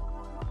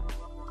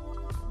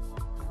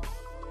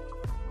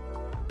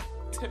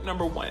 Tip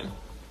number 1.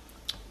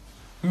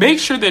 Make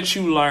sure that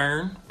you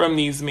learn from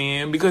these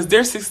men because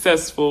they're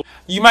successful.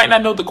 You might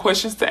not know the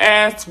questions to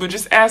ask, but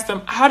just ask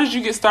them, how did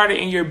you get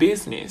started in your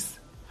business?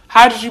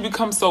 How did you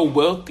become so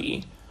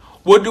wealthy?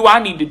 What do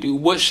I need to do?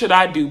 What should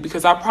I do?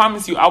 Because I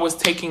promise you, I was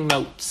taking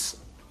notes.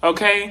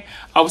 Okay?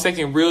 I was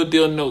taking real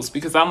deal notes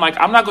because I'm like,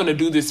 I'm not going to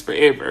do this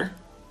forever.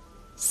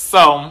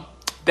 So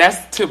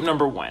that's tip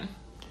number 1.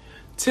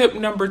 Tip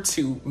number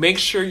 2, make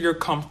sure you're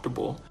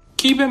comfortable.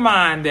 Keep in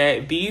mind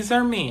that these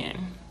are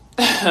men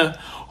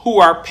who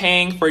are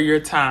paying for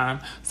your time.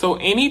 So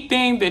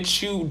anything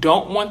that you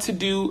don't want to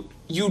do,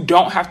 you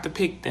don't have to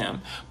pick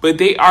them. But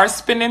they are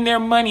spending their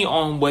money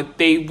on what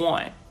they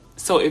want.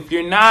 So if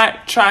you're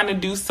not trying to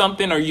do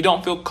something or you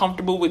don't feel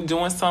comfortable with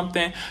doing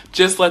something,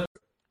 just let.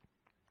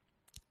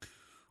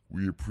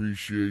 We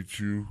appreciate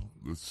you.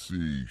 Let's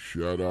see.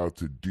 Shout out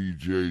to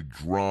DJ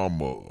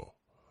Drama.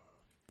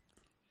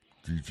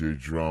 DJ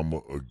Drama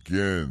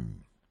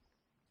again.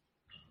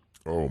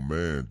 Oh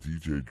man,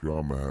 DJ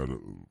Drama had a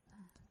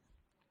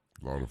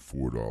lot of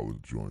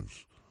 $4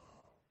 joints.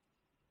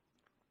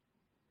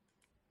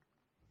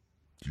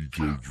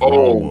 DJ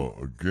Drama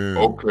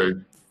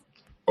again.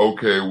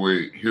 Okay,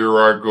 wait. Here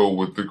I go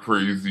with the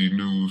crazy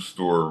news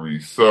story.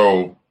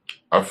 So,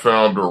 I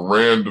found a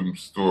random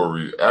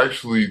story.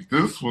 Actually,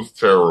 this was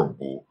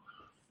terrible.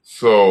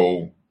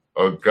 So,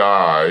 a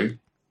guy,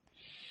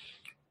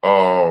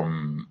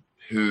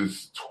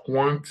 his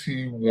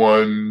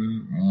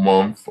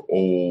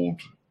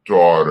 21-month-old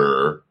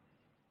daughter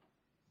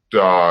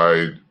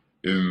died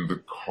in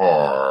the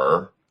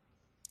car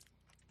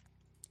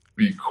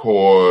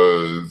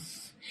because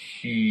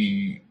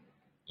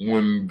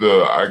when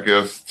the, I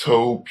guess,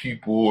 tow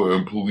people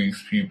and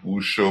police people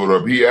showed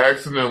up, he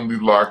accidentally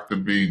locked the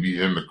baby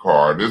in the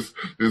car. This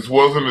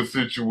wasn't a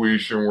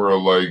situation where,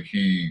 like,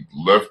 he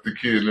left the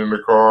kid in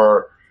the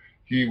car.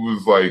 He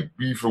was, like,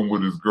 beefing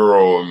with his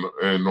girl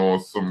and on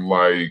some,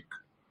 like,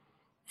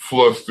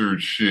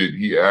 flustered shit,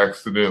 he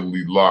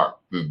accidentally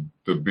locked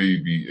the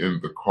baby in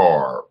the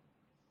car.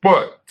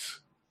 But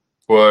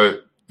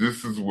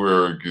this is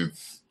where it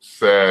gets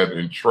sad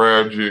and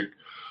tragic.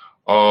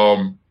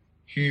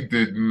 He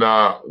did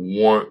not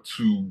want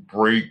to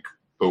break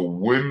the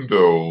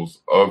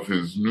windows of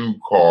his new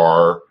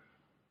car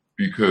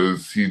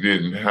because he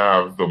didn't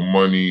have the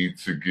money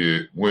to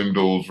get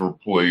windows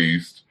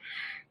replaced.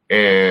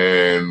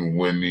 And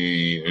when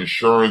the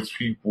insurance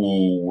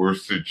people were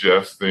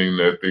suggesting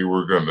that they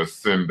were going to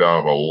send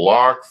out a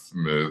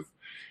locksmith,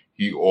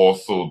 he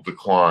also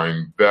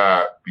declined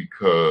that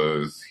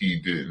because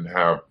he didn't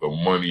have the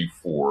money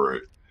for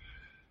it.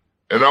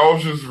 And I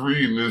was just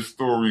reading this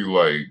story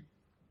like,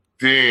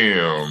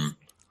 damn,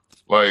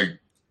 like,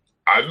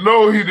 I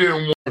know he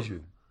didn't want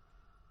you.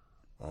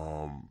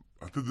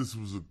 I think this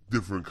was a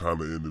different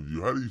kind of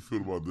interview. How do you feel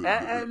about this? No,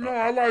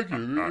 I like it.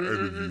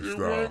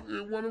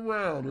 It went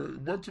around. It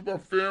went to my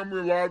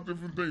family, a lot of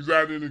different things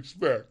I didn't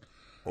expect.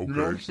 Okay. You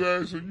know what I'm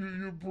saying? So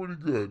you're pretty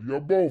good. You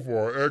both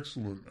are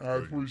excellent. I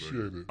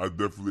appreciate it. I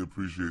definitely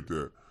appreciate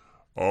that.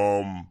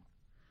 You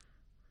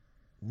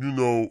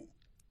know,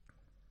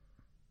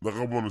 like,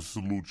 I want to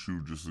salute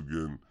you just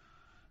again.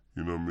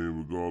 You know what I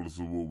mean? Regardless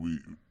of what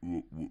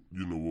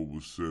what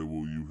was said,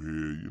 what you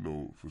hear, you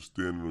know, for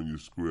standing on your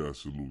square, I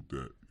salute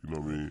that. You know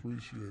what I mean?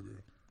 Appreciate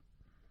it.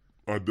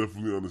 I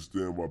definitely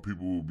understand why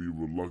people will be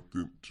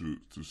reluctant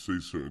to say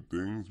certain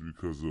things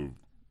because of,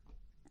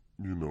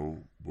 you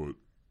know, but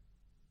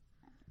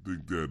I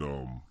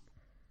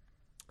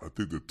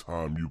think the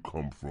time you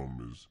come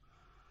from is,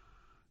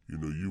 you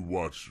know, you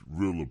watch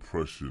real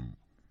oppression.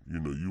 You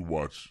know, you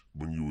watch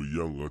when you were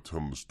younger,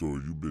 telling the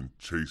story. You've been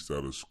chased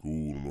out of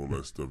school and all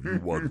that stuff. You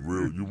watch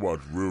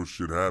real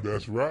shit happen.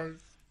 That's right.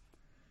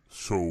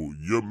 So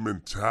your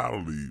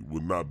mentality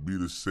would not be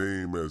the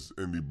same as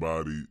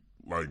anybody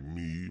like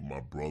me,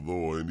 my brother,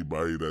 or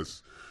anybody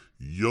that's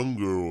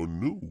younger or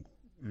new.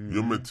 Mm-hmm.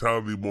 Your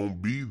mentality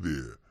won't be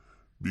there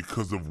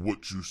because of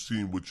what you've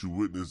seen, what you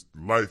witnessed,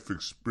 life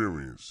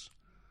experience.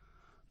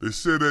 They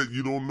say that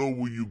you don't know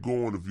where you're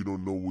going if you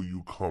don't know where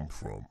you come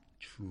from.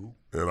 True.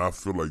 And I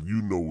feel like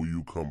you know where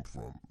you come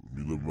from.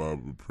 You live by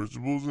the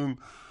principles, and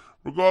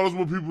regardless of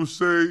what people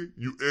say,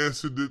 you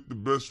answered it the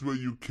best way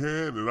you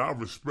can, and I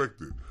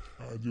respect it.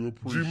 I do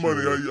appreciate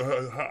G-Money,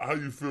 it. how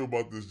you feel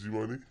about this,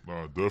 G-Money?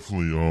 Nah,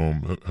 definitely.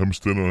 Him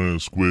standing on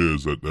his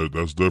squares,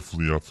 that's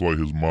definitely, I feel like,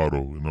 his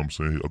motto. You know what I'm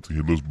saying? I think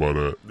he lives by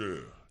that.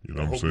 Yeah. You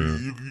know what I'm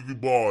saying? You can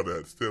borrow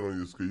that. Stand on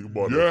your square. You can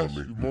borrow Yes,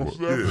 that from me. most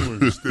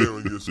definitely. Yeah, stand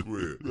on your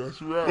square.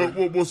 That's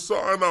right. But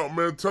sign out,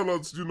 man. Tell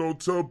us,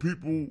 tell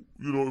people,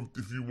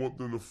 if you want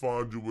them to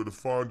find you, where to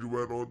find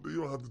you at. Or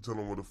you don't have to tell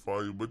them where to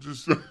find you, but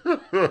just,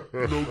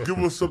 give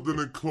us something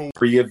in close.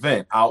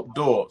 Pre-event,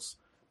 outdoors,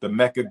 the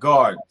Mecca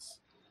Gardens.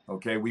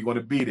 Okay, we're going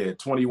to be there,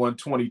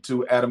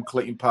 2122 Adam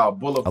Clayton Powell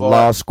Boulevard.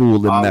 Allah School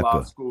in Mecca.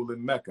 Allah School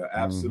in Mecca,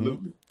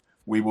 absolutely.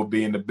 We will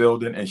be in the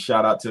building, and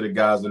shout out to the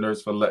guys and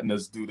nurse for letting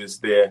us do this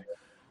there.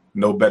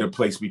 No better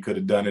place we could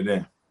have done it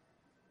in.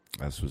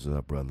 That's what's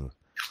up, brother.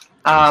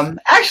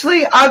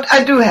 Actually,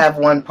 I do have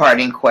one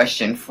parting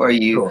question for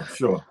you.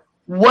 Sure.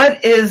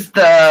 What is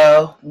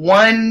the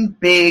one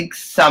big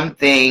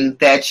something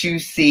that you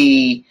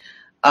see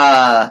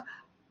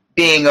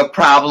being a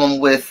problem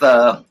with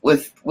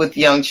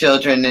young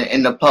children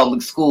in the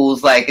public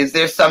schools? Like, is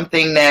there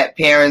something that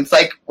parents,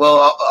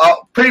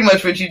 pretty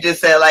much what you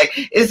just said,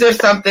 is there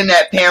something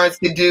that parents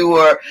could do,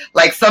 or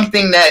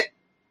something that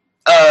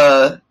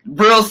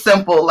real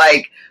simple,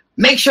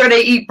 make sure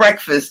they eat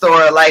breakfast,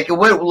 or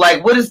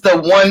what is the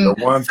one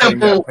thing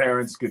simple that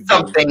parents could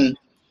something do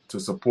to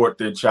support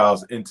their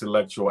child's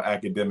intellectual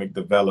academic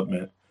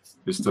development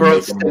is to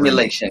growth make them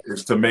stimulation?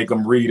 Is to make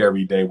them read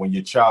every day. When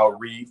your child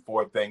read,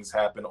 4 things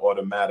happen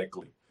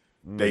automatically.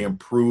 They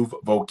improve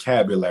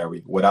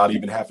vocabulary without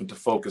even having to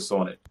focus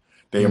on it.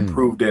 They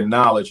improve their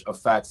knowledge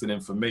of facts and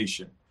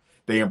information.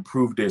 They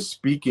improve their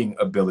speaking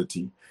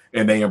ability,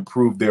 and they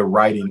improve their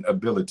writing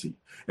ability.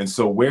 And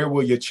so where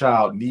will your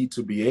child need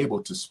to be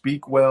able to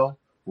speak well,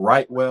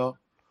 write well,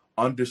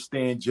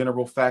 understand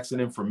general facts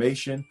and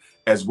information,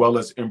 as well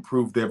as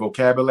improve their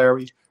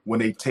vocabulary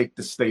when they take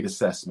the state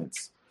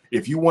assessments?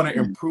 If you want to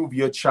improve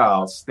your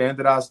child's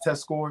standardized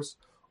test scores,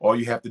 all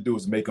you have to do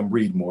is make them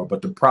read more.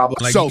 But the problem...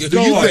 So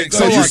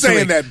you're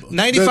saying that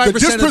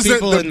 95% of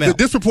people in the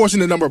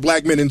disproportionate number of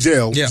black men in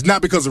jail is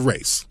not because of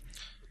race,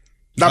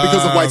 not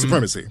because of white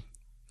supremacy?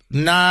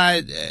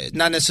 Not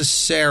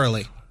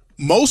necessarily.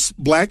 Most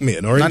black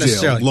men are in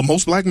jail.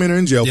 Most black men are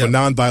in jail for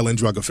nonviolent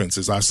drug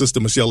offenses. Our sister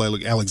Michelle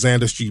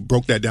Alexander, she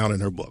broke that down in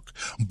her book.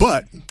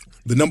 But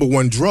the number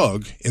one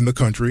drug in the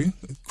country,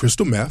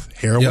 crystal meth,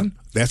 heroin,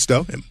 that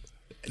stuff, and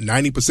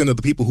 90% of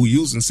the people who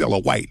use and sell are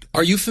white.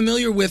 Are you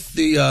familiar with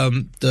the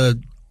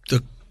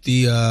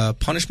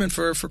punishment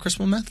for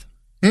crystal meth?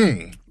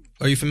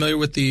 Are you familiar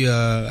with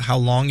the how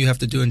long you have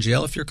to do in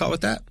jail if you're caught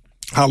with that?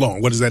 How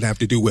long? What does that have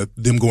to do with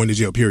them going to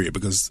jail, period?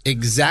 Because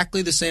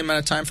exactly the same amount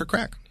of time for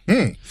crack.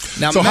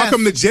 Now, so how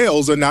come the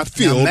jails are not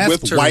filled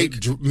with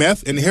white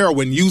meth and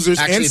heroin users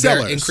and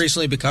sellers? They're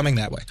increasingly becoming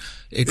that way.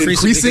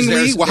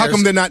 Increasingly? Well, how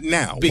come they're not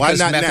now? Because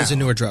Why not meth now? is a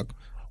newer drug.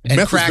 And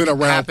meth crack has been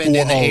around happened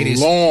for in the a 80s.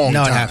 long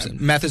No, it time.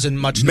 hasn't. Meth is a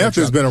much newer Meth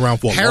has drug. been around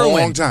for a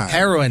long time.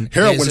 Heroin's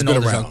Heroin's an been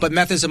older around. drug, but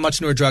meth is a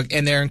much newer drug,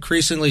 and they're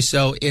increasingly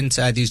so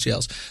inside these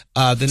jails.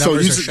 The numbers So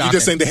are you're shocking.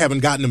 just saying they haven't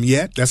gotten them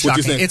yet? That's what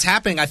you're saying? It's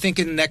happening. I think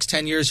in the next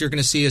 10 years, you're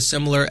going to see a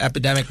similar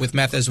epidemic with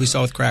meth as we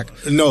saw with crack.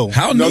 No.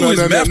 How no, new no, is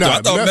no, meth? no,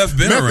 I thought meth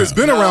been Meth around. has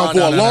been around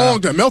for a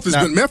long time.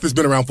 Meth has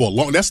been around for a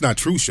long. That's not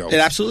true, show. It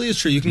absolutely is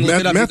true. You can look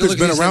it up. Meth has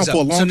been around for a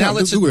long so now time.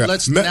 let's look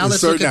let's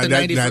look at the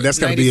 95%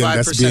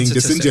 that's being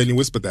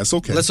disingenuous, but that's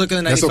okay. Let's look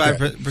at the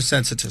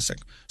 95% statistic.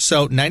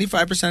 So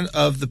 95%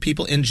 of the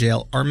people in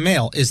jail are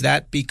male. Is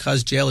that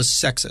because jail is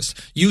sexist?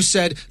 You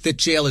said that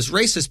jail is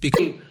racist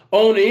because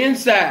on the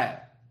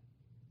inside.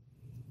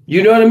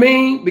 You know what I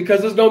mean?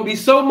 Because there's going to be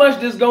so much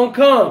that's going to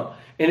come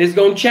and it's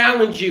going to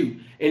challenge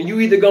you. And you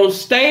either going to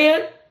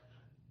stand,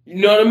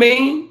 you know what I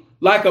mean,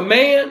 like a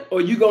man,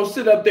 or you going to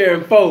sit up there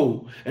and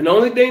fold. And the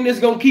only thing that's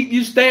going to keep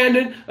you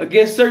standing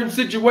against certain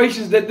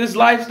situations that this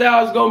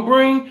lifestyle is going to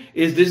bring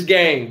is this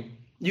game.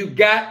 You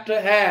got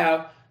to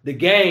have the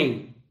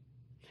game.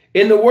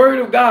 In the word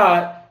of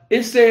God,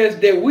 it says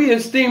that we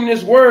esteem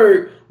this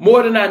word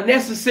more than our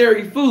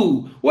necessary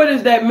food. What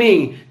does that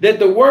mean? That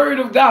the word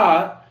of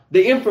God,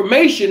 the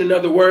information, in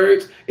other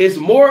words, is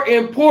more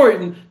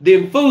important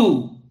than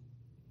food.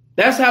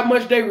 That's how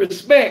much they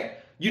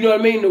respect, you know what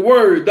I mean, the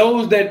word.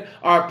 Those that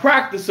are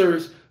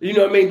practicers, you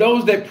know what I mean,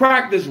 those that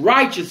practice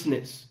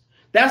righteousness.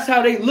 That's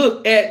how they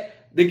look at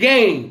the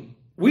game.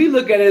 We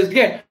look at it as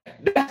game.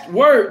 That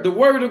word, the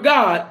word of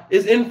God,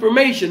 is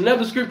information.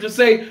 Another scripture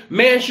say,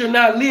 man shall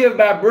not live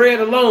by bread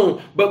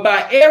alone, but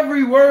by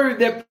every word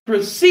that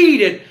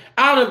proceeded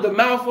out of the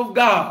mouth of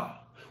God.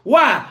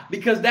 Why?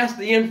 Because that's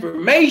the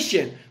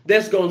information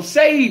that's going to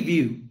save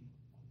you.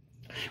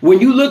 When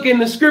you look in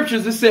the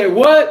scriptures, it said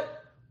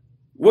what?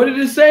 What did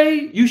it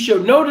say? You shall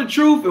know the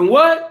truth, and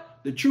what?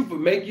 The truth will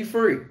make you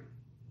free.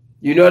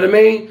 You know what I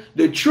mean?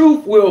 The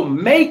truth will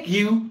make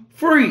you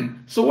free.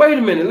 So wait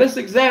a minute. Let's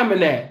examine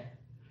that.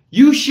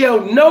 You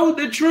shall know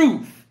the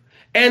truth,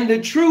 and the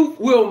truth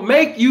will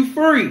make you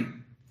free.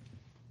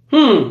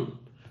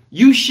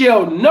 You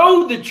shall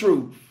know the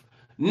truth.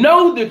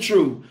 Know the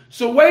truth.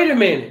 So wait a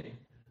minute.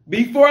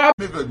 Before I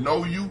nigga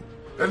know you,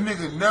 that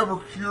nigga never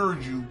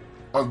cured you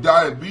of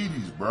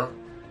diabetes, bro.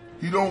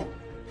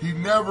 He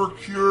never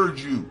cured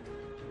you.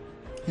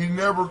 He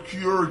never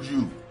cured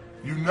you.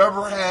 You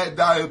never had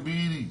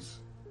diabetes.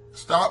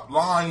 Stop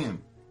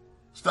lying.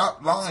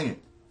 Stop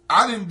lying.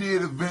 I done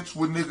did events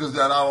with niggas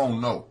that I don't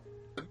know.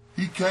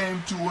 He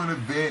came to an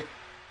event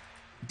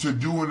to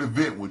do an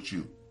event with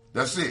you.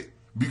 That's it.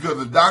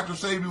 Because if Dr.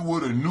 Sabi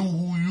would have knew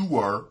who you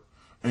were,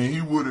 and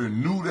he would have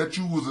knew that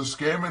you was a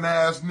scamming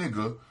ass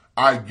nigga,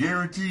 I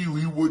guarantee you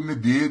he wouldn't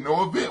have did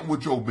no event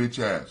with your bitch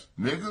ass.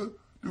 Nigga,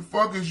 the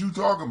fuck is you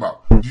talking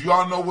about? Do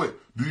y'all know what?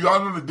 Do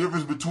y'all know the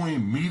difference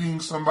between meeting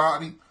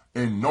somebody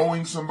and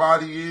knowing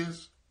somebody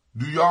is?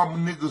 Do y'all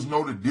niggas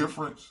know the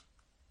difference?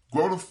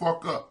 Grow the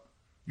fuck up.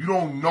 You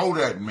don't know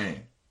that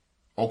man.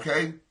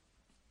 Okay?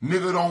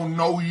 Nigga don't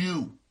know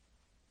you.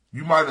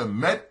 You might have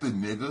met the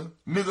nigga.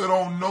 Nigga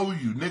don't know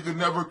you. Nigga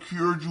never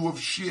cured you of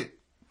shit.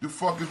 The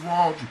fuck is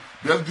wrong with you?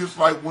 That's just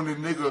like when a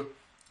nigga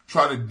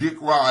try to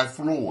dick ride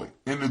Floyd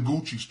in the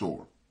Gucci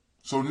store.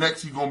 So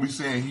next he gonna be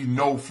saying he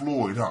know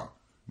Floyd, huh?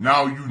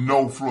 Now you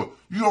know Floyd.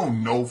 You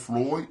don't know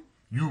Floyd.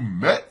 You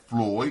met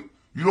Floyd.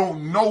 You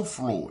don't know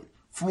Floyd.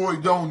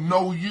 Floyd don't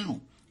know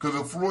you. Cause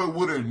if Floyd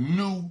would have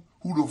knew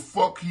who the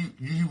fuck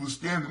he was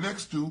standing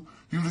next to,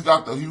 he would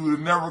have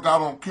never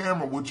got on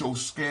camera with your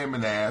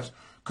scamming ass.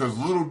 Cause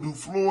little do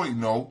Floyd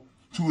know,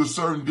 to a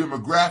certain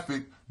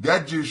demographic,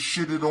 that just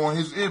shitted on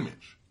his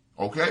image.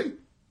 Okay?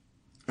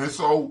 And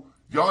so,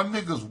 y'all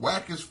niggas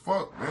whack as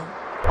fuck, man.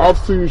 I've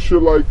seen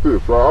shit like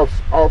this, right?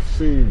 I've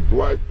seen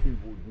black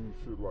people do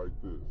shit like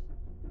this.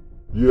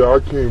 Yeah, I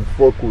can't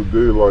fuck with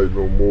Daylight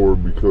no more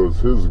because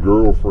his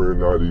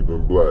girlfriend not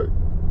even black.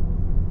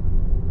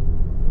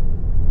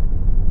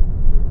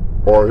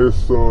 Or his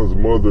son's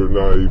mother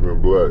not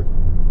even black.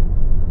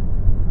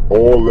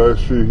 All that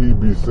shit he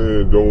be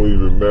saying don't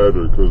even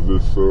matter because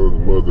his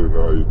son's mother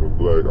not even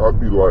black. I'd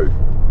be like,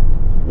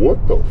 what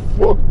the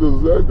fuck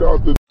does that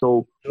got to do?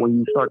 So when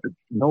you start to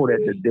know that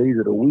the days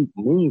of the week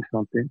mean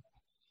something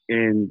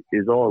and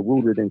is all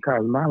rooted in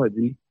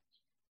cosmology,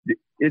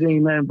 it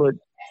ain't nothing but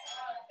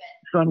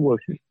sun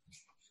worship.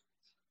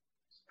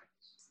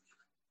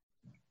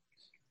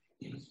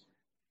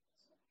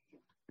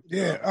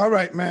 Yeah, all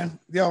right, man.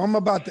 Yo, I'm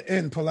about to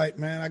end, Polite,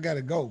 man. I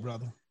gotta go,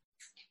 brother.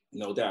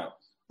 No doubt.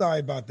 Sorry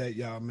about that,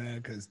 y'all, man,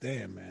 because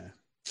damn, man.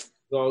 It's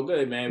all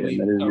good, man.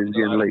 Yeah, man, it's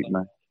getting late,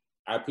 man.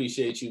 I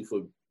appreciate you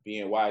for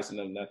being wise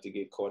enough not to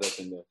get caught up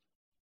in the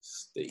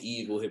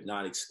evil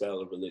hypnotic spell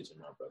of religion,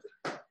 my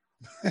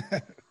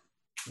brother.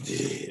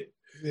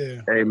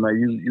 Yeah. Hey, man,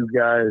 you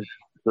guys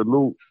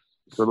salute.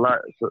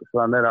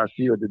 Sonet, I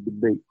see you at the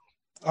debate.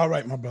 All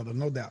right, my brother,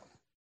 no doubt.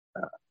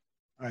 All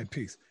right,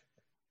 peace.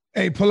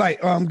 Hey, Polite,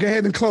 go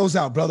ahead and close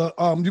out, brother.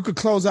 You could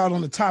close out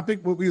on the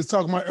topic what we was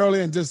talking about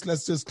earlier, and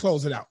let's just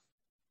close it out.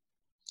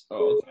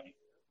 Oh, okay.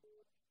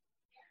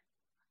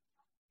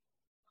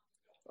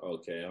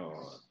 Okay,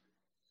 hold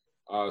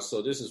on.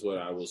 So this is what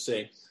I will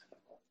say.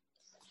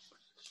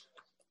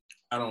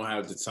 I don't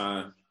have the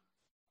time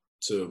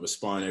to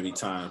respond every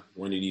time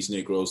one of these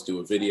Negroes do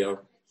a video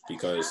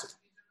because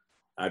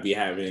I be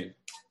having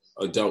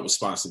adult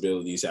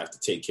responsibilities I have to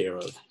take care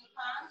of.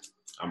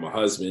 I'm a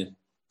husband.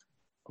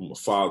 I'm a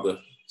father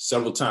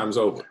several times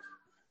over.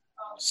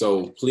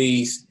 So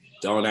please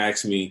don't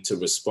ask me to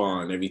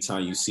respond every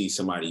time you see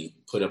somebody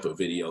put up a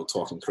video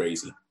talking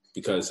crazy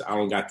because I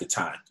don't got the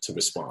time to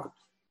respond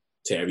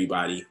to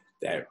everybody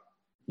that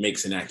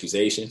makes an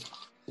accusation.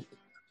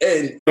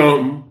 And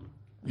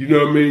you know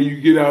what I mean?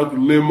 You get out the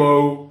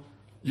limo,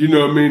 you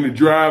know what I mean? The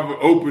driver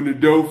open the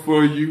door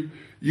for you.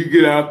 You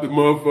get out the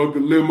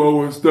motherfucking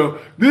limo and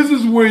stuff. This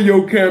is when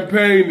your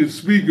campaign is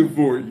speaking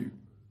for you.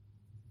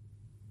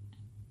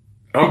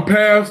 I'm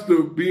past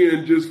the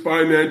being just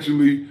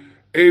financially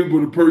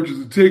able to purchase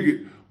a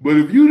ticket. But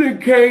if you done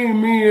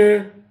came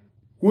in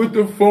with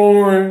the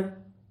foreign,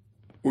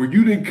 or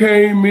you done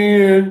came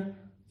in,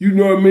 you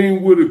know what I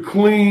mean, with a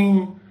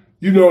clean,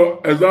 you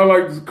know, as I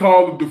like to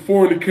call it, the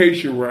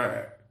fornication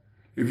ride.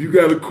 If you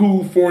got a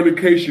cool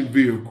fornication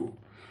vehicle.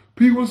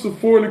 People, it's a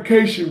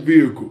fornication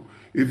vehicle.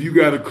 If you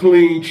got a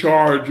clean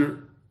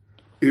Charger,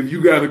 if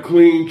you got a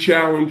clean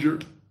Challenger,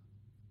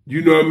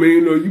 you know what I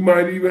mean? Or you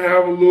might even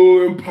have a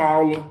little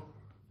Impala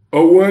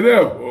or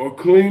whatever, or a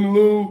clean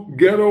little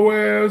ghetto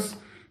ass,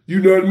 you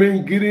know what I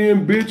mean? Get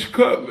in bitch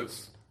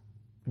Cutlass.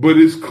 But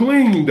it's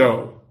clean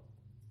though.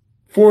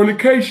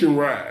 Fornication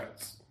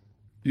rides.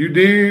 You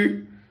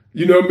dig?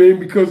 You know what I mean?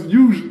 Because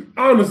usually,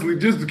 honestly,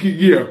 just to keep,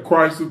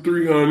 Chrysler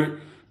 300,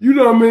 you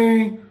know what I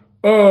mean?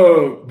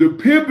 The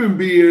pimping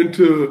be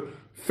into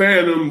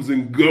phantoms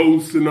and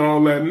ghosts and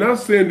all that. Not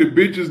saying the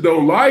bitches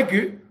don't like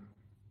it,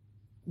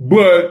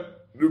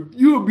 but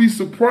you'll be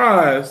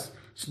surprised,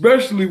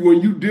 especially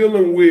when you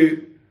dealing with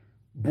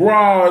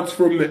broads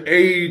from the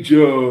age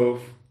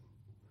of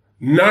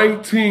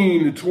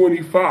 19 to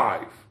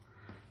 25.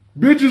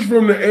 Bitches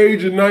from the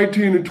age of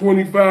 19 to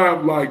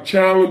 25 like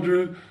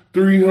Challenger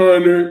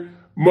 300,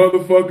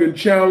 motherfucking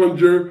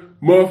Challenger,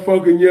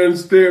 motherfucking, you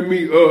understand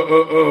me,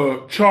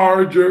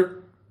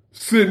 Charger,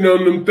 sitting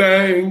on them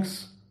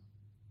things.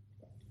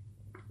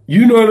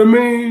 You know what I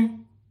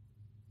mean?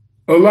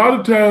 A lot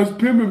of times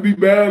pimping be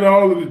buying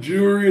all of the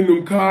jewelry and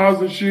them cars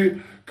and shit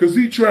Cause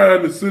he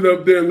trying to sit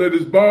up there and let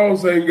his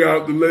balls hang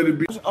out to let it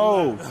be.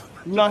 Oh,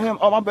 you not him?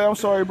 Oh, my bad. I'm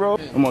sorry, bro.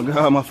 Oh my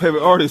God, my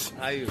favorite artist,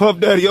 Puff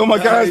Daddy. Oh my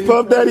God, it's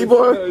Puff Daddy,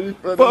 boy.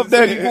 Puff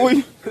Daddy,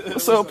 boy.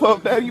 What's up,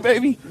 Puff Daddy,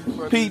 baby?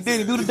 P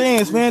Diddy, do the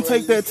dance, man.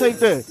 Take that, take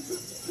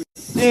that.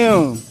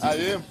 Damn. I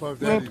am Puff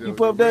Daddy. You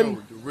Puff Daddy?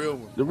 The real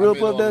one. The real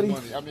Puff Daddy?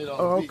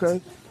 Oh,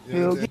 okay.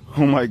 Hell yeah.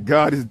 Oh my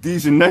God, it's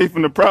Dejanay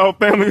from the Proud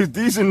Family. It's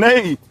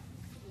Dejanay.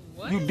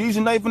 You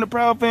Dejanay from the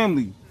Proud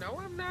Family. No,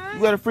 I'm not.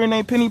 You got a friend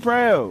named Penny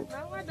Proud.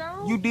 No, I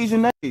don't. You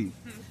Dejanay. You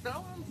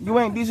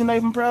ain't Dejanay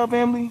from Proud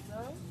Family?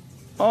 No.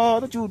 Oh, I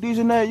thought you were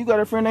Dejanay. You got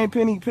a friend named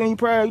Penny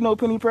Proud. You know what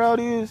Penny Proud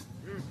is?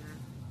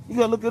 You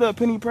gotta look it up,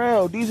 Penny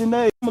Proud,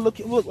 Dejanay. I'm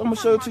gonna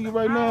show it to you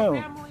right now.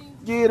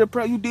 Yeah, the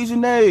Proud, you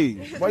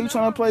Dejanay. Why you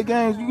trying to play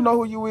games? You know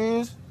who you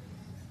is.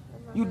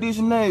 You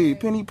Dejanay,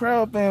 Penny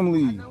Proud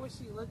Family. I know what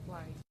she looked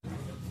like.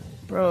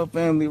 Proud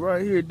Family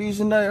right here.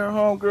 Dejanay, her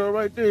homegirl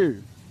right there.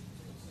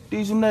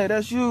 Dejanay,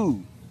 that's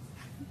you.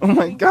 Oh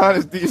my God,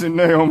 it's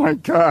Dejanay. Oh my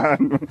God.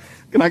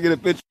 Can I get a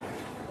picture?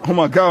 Oh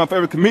my God, my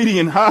favorite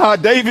comedian, Ha Ha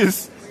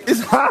Davis.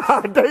 It's Ha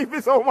Ha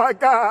Davis. Oh my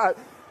God.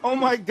 Oh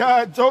my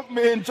God, joke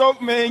man.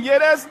 Yeah,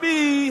 that's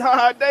me. Ha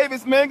Ha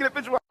Davis, man. Get a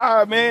picture with Ha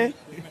Ha, man.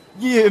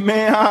 Yeah,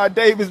 man, Ha Ha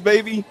Davis,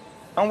 baby.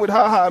 I'm with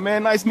Ha Ha,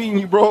 man. Nice meeting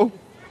you, bro.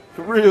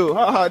 For real,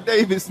 Ha Ha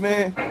Davis,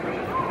 man.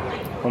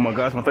 Oh my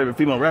gosh, my favorite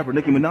female rapper,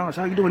 Nicki Minaj.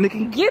 How you doing,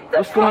 Nicki? Get the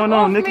What's going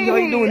on, Nicki? Me. How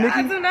you doing, Nicki?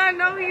 I do not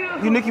know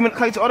you. You Nicki Minaj?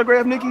 Can I get your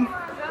autograph, Nicki?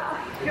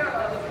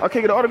 I can't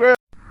get an autograph.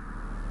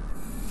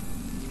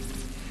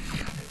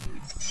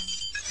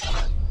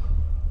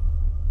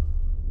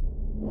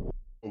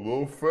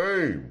 Lil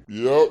Fame.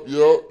 Yup.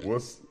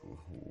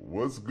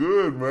 What's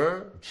good,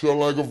 man? Chill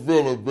like a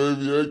villain,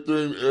 baby.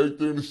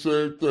 Everything the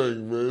same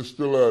thing, man.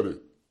 Still at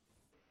it.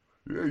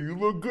 Yeah, you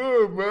look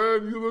good,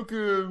 man. You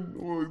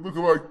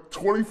looking like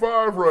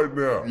 25 right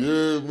now.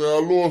 Yeah, man.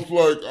 I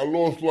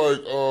lost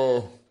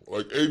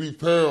like 80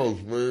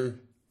 pounds, man.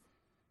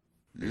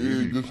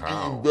 Yeah, just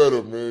eating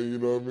better, man. You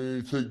know what I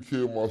mean? Taking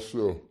care of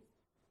myself.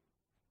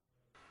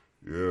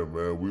 Yeah,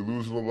 man. We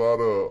losing a lot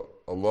of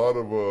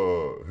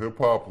hip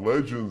hop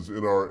legends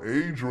in our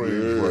age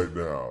range right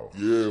now.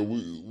 Yeah,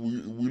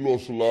 we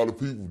lost a lot of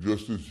people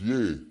just this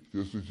year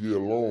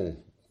alone.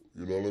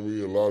 You know what I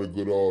mean? A lot of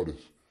good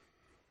artists.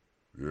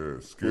 Yeah,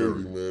 it's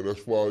scary, man.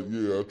 That's why,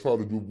 I try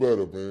to do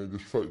better, man.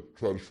 Just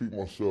try to treat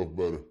myself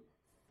better.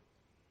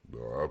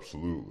 No,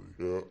 absolutely.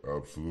 Yeah.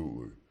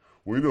 Absolutely.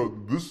 Well, you know,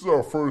 this is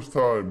our first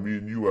time me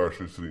and you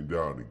actually sitting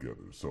down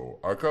together. So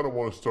I kind of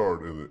want to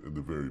start in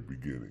the very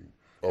beginning.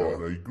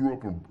 Now, you grew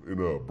up in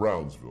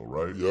Brownsville,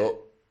 right? Yep.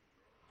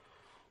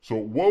 So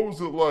what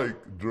was it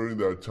like during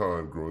that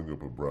time growing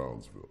up in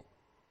Brownsville?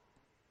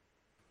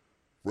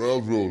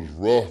 Brownsville was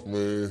rough,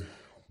 man.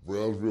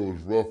 Brownsville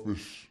was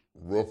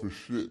rough as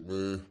shit,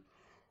 man.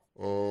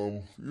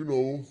 You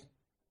know,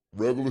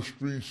 regular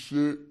street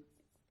shit,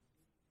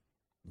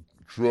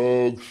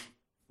 drugs,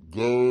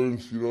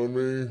 guns, you know what I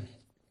mean?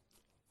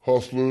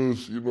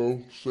 Hustlers, you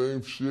know,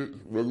 same shit,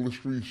 regular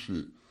street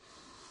shit.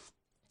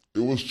 It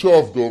was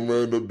tough though,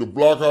 man. The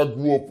block I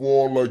grew up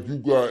on, like you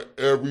got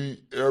every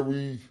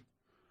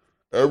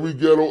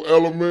ghetto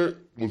element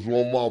was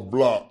on my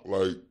block.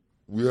 Like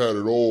we had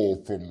it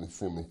all from the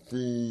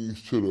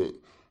fiends to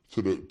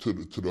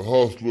the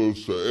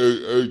hustlers to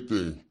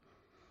everything.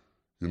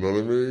 You know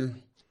what I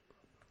mean?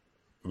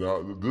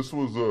 Now this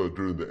was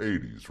during the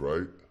 80s,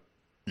 right?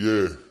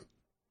 Yeah,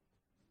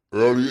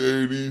 early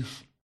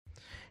 80s.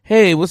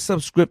 Hey, what's up,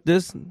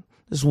 Scripters?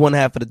 This is one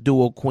half of the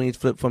duo Queens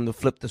Flip from the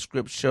Flip the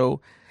Script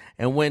show.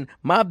 And when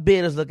my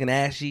beard is looking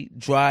ashy,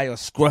 dry, or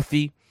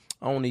scruffy,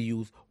 I only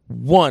use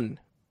one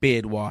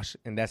beard wash,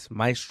 and that's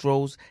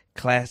Maestro's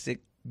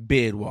Classic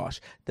Beard Wash.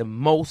 The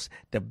best,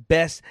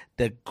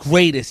 the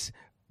greatest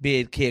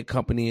beard care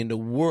company in the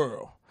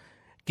world.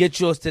 Get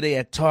yours today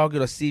at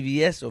Target or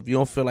CVS, or if you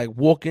don't feel like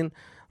walking,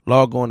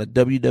 log on to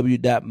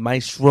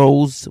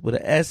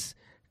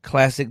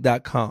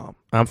www.maestros.classic.com.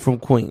 I'm from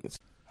Queens.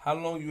 How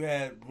long you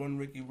had Run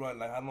Ricky Run?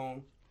 Like how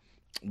long?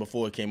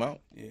 Before it came out?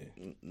 Yeah.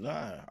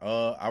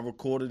 Nah. I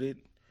recorded it.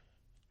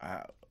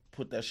 I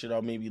put that shit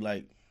out maybe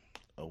like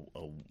a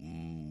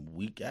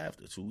week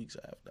after, 2 weeks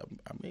after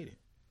I made it.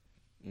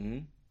 Mm-hmm.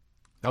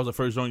 That was the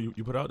first joint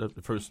you put out?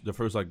 The first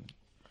like.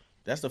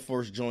 That's the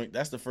first joint.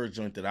 That's the first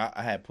joint that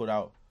I had put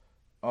out.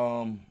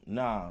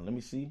 Let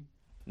me see.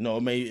 No,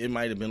 it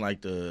might have been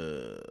like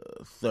the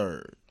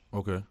third.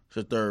 Okay. It's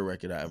the third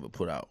record I ever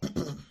put out.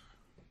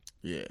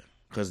 Yeah,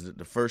 because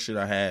the first shit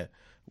I had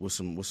was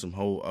some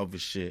whole other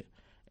shit,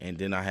 and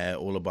then I had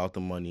All About the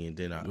Money, and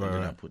then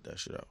I put that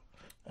shit out.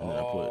 And then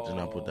I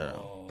put that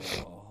out.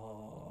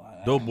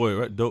 Dope Boy,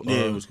 right?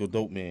 Yeah, it was called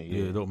Dope Man.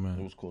 Yeah, Dope Man.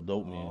 It was called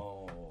Dope Man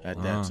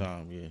at that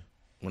time. Yeah,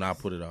 when I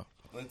put it out.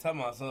 Tell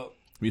me something.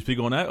 You speak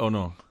on that or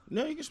no?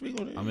 No, you can speak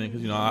on it. I mean,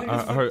 because, you know,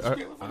 I heard,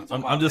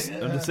 I'm just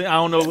saying, I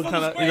don't know what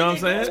kind of, you know what I'm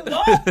saying?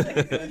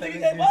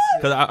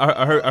 Because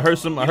I heard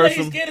some.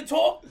 You scared to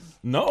talk?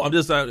 No, I'm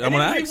just, I'm going to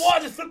ask.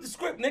 Just flip the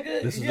script,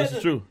 nigga. This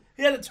is true.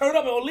 He had to turn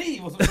up or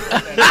leave or something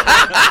like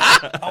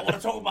that. I want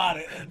to talk about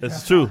it. This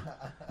is true.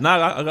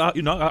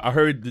 I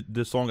heard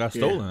the song got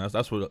stolen.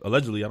 That's what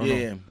allegedly. I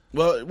don't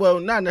know. Well,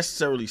 not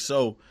necessarily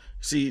so.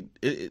 See,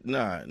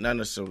 not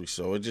necessarily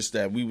so. It's just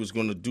that we was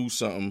gonna do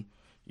something.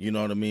 You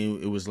know what I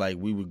mean? It was like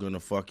we were gonna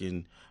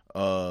fucking.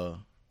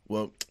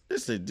 Well,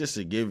 this a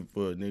give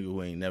for a nigga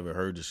who ain't never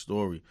heard the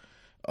story.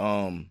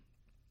 The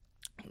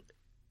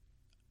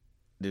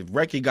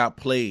record got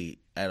played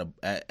at them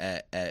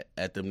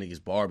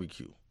niggas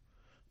barbecue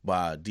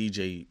by a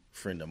DJ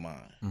friend of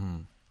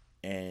mine,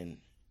 and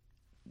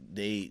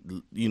they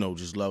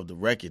just loved the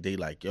record. They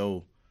like,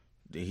 yo,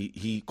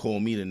 he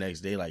called me the next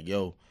day like,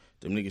 yo,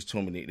 them niggas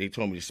told me they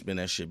told me to spin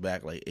that shit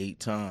back like 8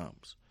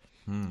 times.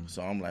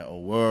 So I'm like, oh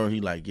word. He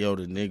like, yo,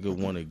 the nigga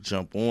want to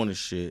jump on the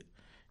shit,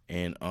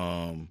 and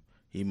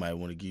he might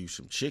want to give you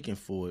some chicken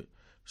for it.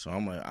 So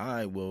I'm like, all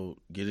right, well,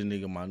 get a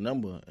nigga my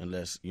number and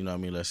let's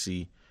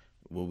see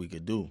what we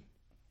could do.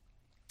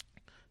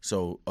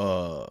 So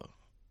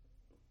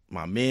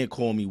my man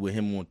called me with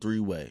him on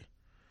 3-way.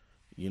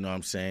 You know what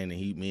I'm saying?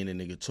 And me and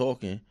the nigga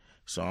talking.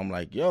 So I'm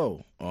like,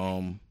 yo,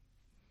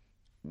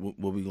 what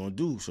we gonna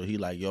do? So he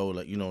like, yo,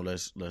 like,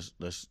 let's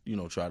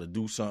try to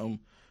do something.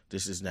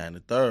 This is now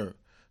the third.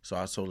 So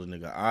I told the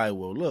nigga, all right,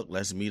 well, look,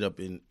 let's meet up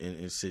and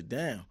sit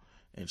down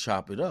and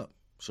chop it up.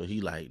 So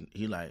he like,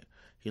 I'm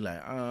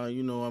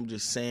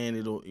just saying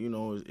it,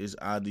 it's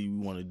either you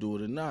want to do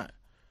it or not.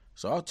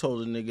 So I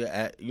told the nigga,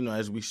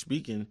 as we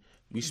speaking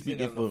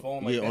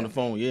on the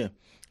phone, yeah.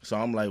 So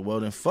I'm like,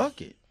 well, then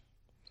fuck it.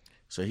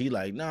 So he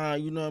like, nah,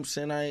 you know what I'm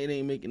saying? It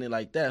ain't making it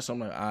like that. So I'm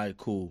like, all right,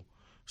 cool.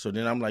 So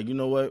then I'm like, you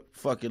know what?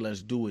 Fuck it,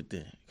 let's do it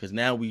then. Because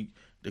now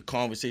the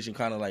conversation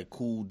kind of like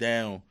cooled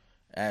down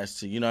as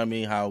to, you know what I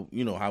mean, how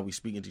we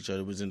speaking to each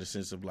other was in the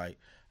sense of like,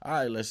 all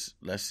right, let's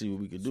see what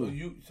we could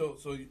do. So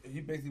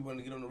he basically wanted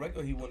to get on the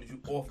record, or he wanted you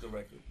off the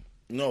record?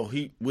 No,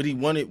 what he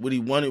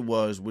wanted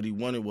was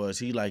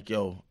he like,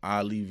 yo,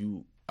 I'll leave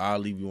you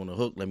on the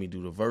hook. Let me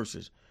do the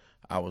verses.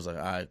 I was like,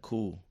 all right,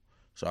 cool.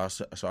 So I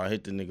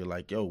hit the nigga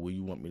like, yo, where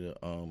you want me to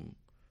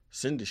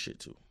send this shit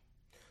to?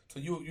 So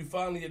you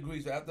finally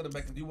agreed. So after the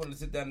back, you wanted to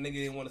sit down, nigga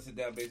didn't want to sit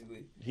down,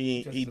 basically.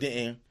 He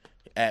didn't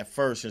at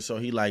first, and so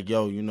he like,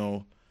 yo,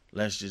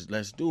 let's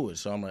do it.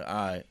 So I'm like, all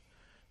right.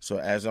 So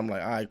as I'm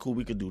like, all right, cool,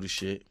 we could do this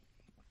shit.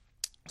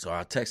 So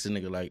I text the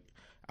nigga like,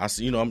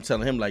 I'm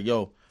telling him like,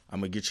 yo,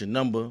 I'm gonna get your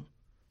number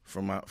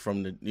from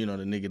the the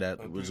nigga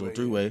that was on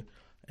 3-way,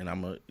 and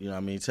I'm gonna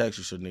text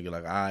you. So the nigga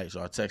like, all right.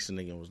 So I texted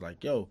the nigga and was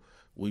like, yo,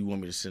 where you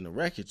want me to send the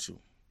record to?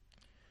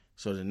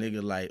 So the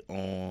nigga like,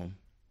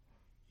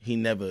 he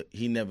never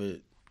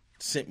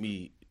sent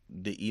me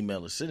the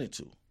email to send it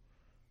to.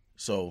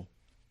 So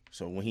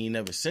when he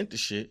never sent the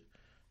shit,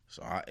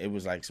 it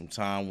was like some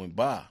time went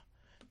by.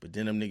 But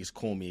then them niggas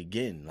called me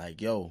again, like,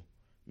 yo,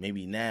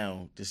 maybe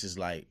now this is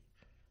like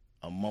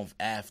a month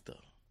after.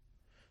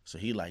 So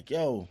he like,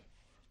 yo,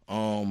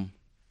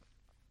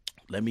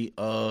 let me,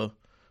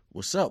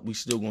 what's up? We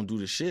still gonna do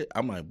the shit?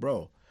 I'm like,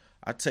 bro,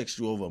 I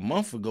texted you over a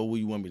month ago where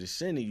you want me to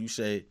send it. You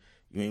said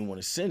you ain't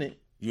want to send it.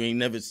 You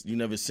never sent, you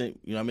know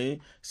what I mean?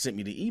 Sent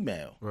me the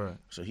email. Right.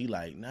 So he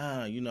like,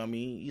 nah, you know what I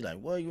mean? He like,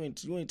 well, you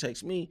ain't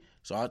text me.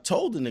 So I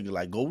told the nigga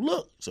like, go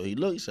look. So he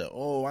looked, he said,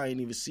 oh, I ain't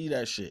even see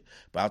that shit.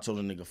 But I told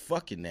the nigga,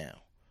 fuck it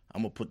now.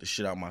 I'm gonna put the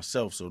shit out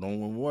myself, so don't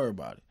even worry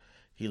about it.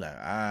 He like,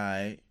 all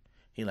right.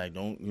 He like,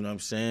 don't, you know what I'm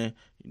saying?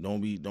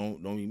 Don't be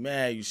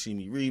mad. You see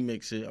me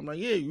remix it. I'm like,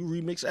 yeah, you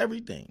remix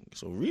everything.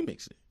 So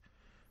remix it.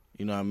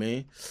 You know what I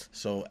mean?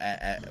 So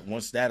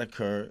once that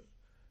occurred,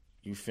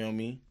 you feel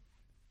me?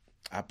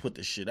 I put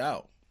the shit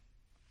out.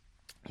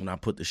 When I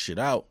put the shit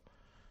out,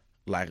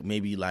 like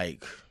maybe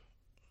like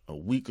a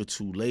week or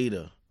two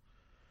later,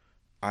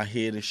 I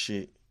hear the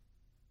shit.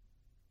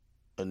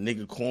 A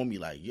nigga call me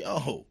like,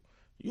 yo,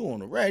 you on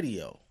the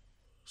radio.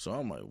 So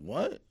I'm like,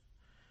 what?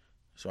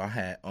 So I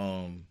had,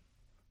 so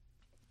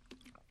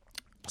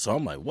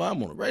I'm like, what?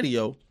 I'm on the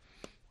radio.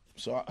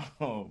 So I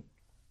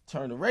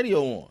turn the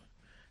radio on.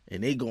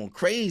 And they going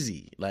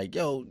crazy. Like,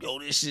 yo,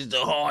 this is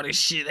the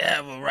hardest shit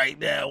ever right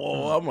now.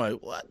 Whoa. I'm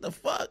like, what the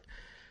fuck?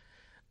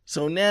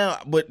 So now,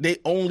 but they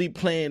only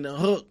playing the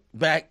hook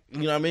back,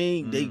 you know what I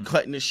mean? They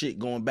cutting the shit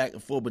going back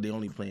and forth, but they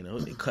only playing the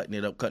hook. They cutting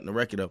it up, cutting the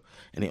record up,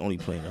 and they only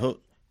playing the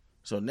hook.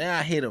 So now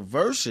I hear the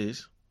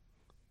verses,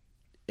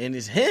 and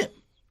it's him.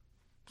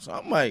 So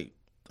I'm like,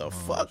 the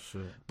fuck?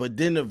 Shit. But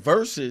then the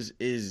verses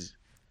is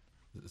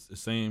it's the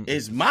same.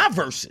 It's my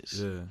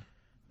verses. Yeah.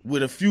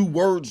 With a few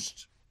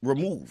words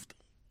removed.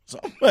 So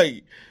I'm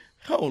like,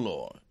 hold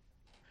on.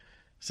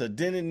 So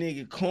then a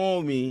nigga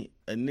called me,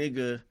 How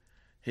did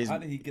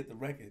he get the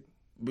record?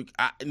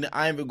 I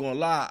ain't even gonna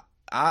lie.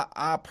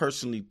 I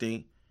personally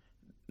think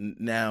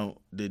now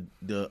the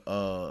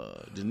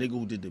nigga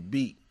who did the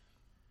beat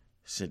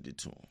sent it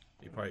to him.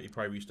 He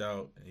probably reached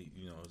out and he,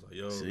 was like,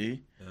 yo.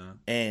 See? Yeah.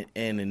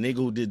 And the nigga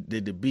who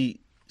did the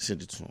beat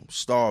sent it to him.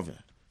 Starving.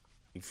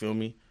 You feel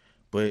me?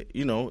 But,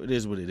 it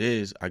is what it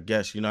is, I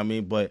guess, you know what I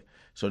mean? But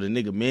so the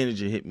nigga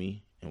manager hit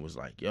me and was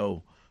like,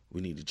 yo,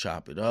 we need to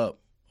chop it up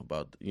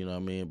about,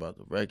 about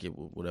the record,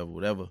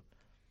 whatever.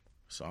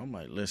 So I'm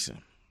like,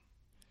 listen.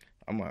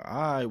 I'm like,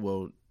 all right,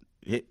 well,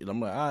 I'm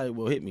like, all right,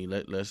 well, hit me.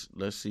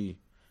 Let's see,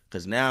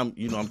 because now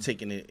I'm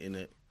taking it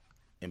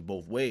in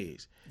both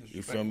ways.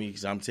 You feel me?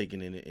 Because I'm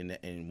taking it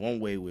in one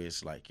way where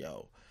it's like,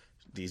 yo,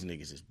 these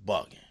niggas is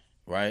bugging,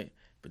 right?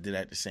 But then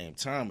at the same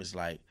time, it's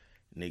like,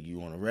 nigga,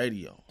 you on the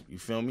radio. You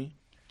feel me?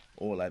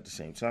 All at the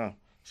same time.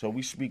 So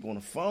we speak on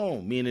the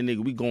phone. Me and the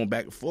nigga, we going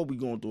back and forth. We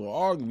going through an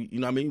argument. You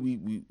know what I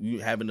mean? We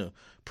having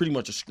pretty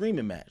much a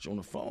screaming match on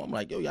the phone. I'm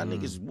like, yo, y'all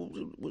niggas,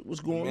 what's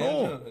going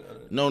on?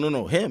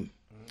 No, him.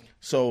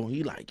 So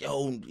he like,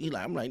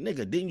 I'm like,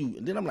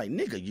 nigga, then I'm like,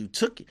 nigga, you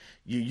took it.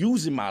 You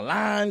using my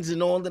lines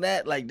and all of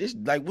that. Like, this,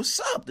 like, what's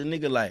up? The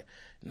nigga like,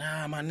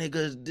 nah, my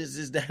nigga, this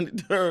is that and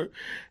the third.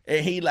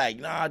 And he like,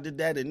 nah, I did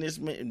that in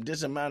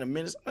this amount of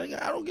minutes. I'm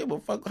like, I don't give a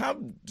fuck how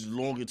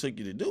long it took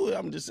you to do it.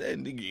 I'm just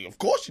saying, nigga, of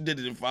course you did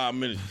it in 5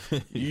 minutes.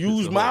 You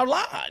used my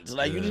lines.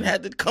 Like, you didn't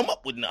have to come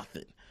up with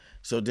nothing.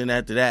 So then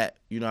after that,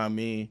 you know what I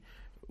mean,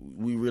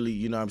 we really,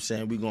 you know what I'm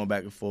saying, we going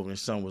back and forth. And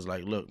son was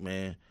like, look,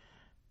 man,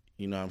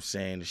 you know what I'm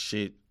saying, the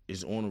shit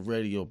is on the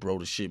radio, bro.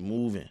 The shit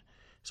moving.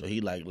 So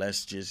he like,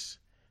 let's just,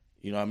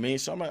 you know what I mean?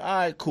 So I'm like, all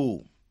right,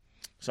 cool.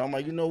 So I'm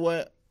like, you know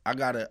what? I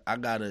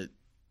gotta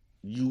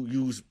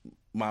use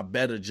my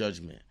better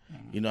judgment.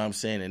 You know what I'm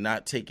saying? And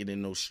not take it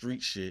in no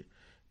street shit,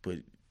 but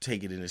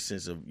take it in the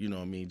sense of, you know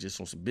what I mean,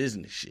 just on some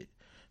business shit.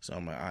 So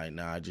I'm like, all right,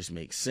 nah, it just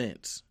makes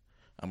sense.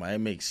 I'm like, it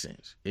makes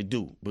sense. It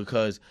do.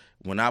 Because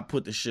when I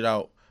put the shit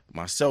out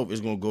myself,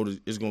 it's gonna go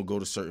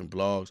to certain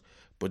blogs,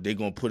 but they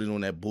gonna put it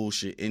on that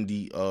bullshit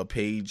indie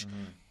page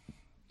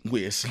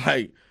where it's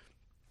like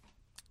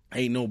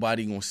ain't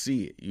nobody gonna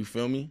see it. You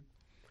feel me?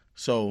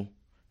 So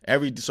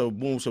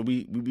boom, so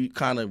we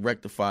kind of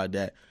rectified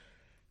that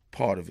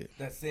part of it.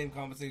 That same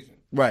conversation.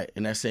 Right,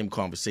 in that same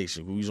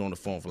conversation. We was on the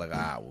phone for like an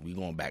hour. We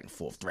going back and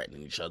forth,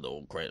 threatening each other,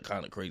 all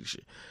kind of crazy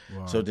shit.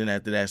 Wow. So then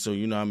after that, so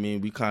you know what I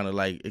mean, we kind of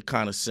like, it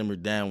kind of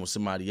simmered down when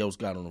somebody else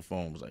got on the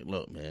phone. It was like,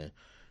 look, man,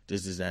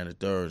 this is that and the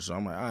third. So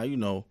I'm like, all right, you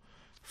know,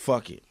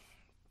 fuck it.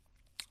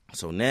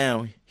 So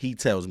now he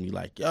tells me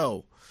like,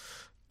 yo,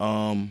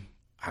 I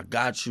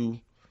got you,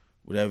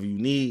 whatever you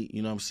need,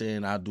 you know what I'm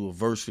saying? I'll do a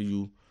verse for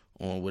you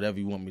on whatever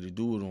you want me to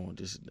do it on.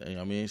 This, you know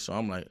what I mean? So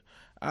I'm like,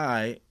 all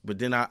right.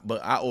 But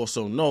I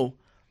also know,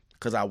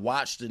 because I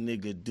watched the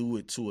nigga do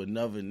it to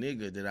another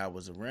nigga that I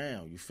was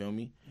around, you feel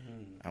me?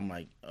 I'm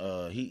like,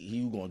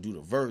 he gonna do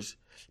the verse,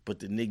 but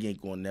the nigga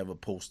ain't gonna never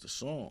post the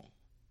song.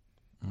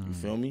 You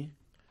feel me?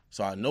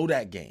 So I know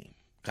that game,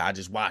 because I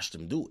just watched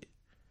him do it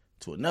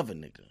to another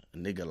nigga. A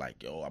nigga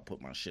like, yo, I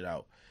put my shit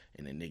out,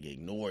 and the nigga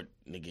ignored,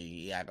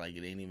 he act like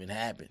it ain't even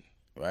happen,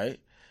 right?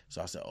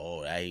 So I said,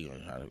 oh, he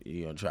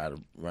gonna try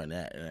to run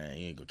that, and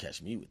he ain't gonna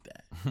catch me with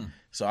that.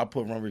 So I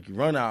put Run Ricky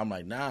Run out. I'm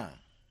like, nah.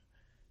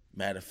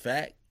 Matter of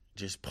fact,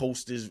 just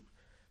post his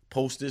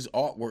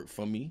artwork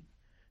for me,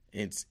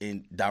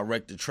 and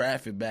direct the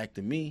traffic back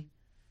to me,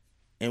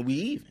 and we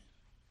even.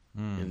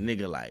 And the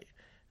nigga like,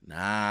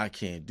 nah, I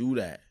can't do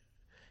that.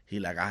 He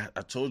like, I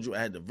told you I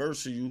had the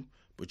verse of you,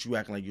 but you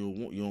acting like you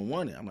don't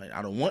want it. I'm like,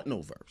 I don't want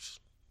no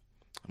verse.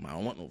 I'm like, I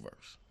don't want no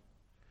verse.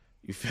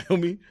 You feel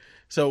me?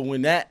 So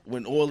when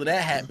all of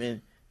that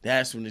happened,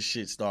 that's when the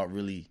shit start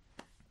really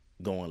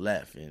going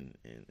left and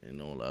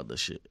all the other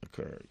shit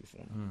occurred. You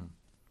feel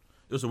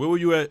me? So where were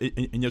you at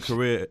in your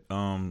career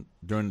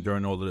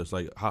during all of this?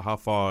 Like how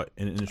far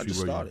in the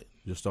industry were you?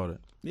 Just started.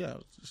 Yeah, I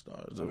just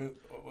started. So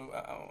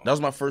that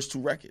was my first 2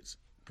 records,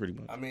 pretty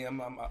much. I mean, I'm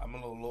a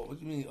little low. What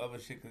do you mean other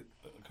shit could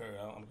occur?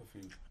 I'm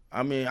confused.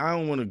 I mean, I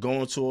don't want to go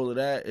into all of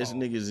that. It's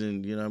niggas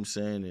in, you know what I'm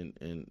saying,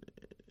 and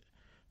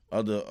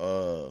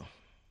other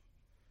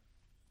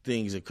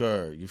things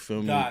occur. You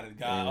feel me? Got it.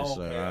 Okay.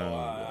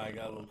 I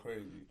got a little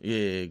crazy. Yeah,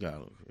 it got a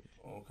little crazy.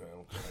 Okay.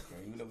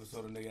 You never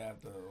saw the nigga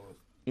after?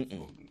 Okay.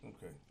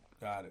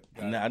 Got it.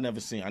 I never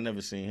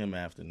seen him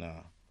after. Nah.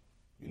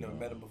 You never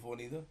met him before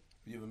neither?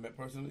 You ever met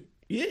personally?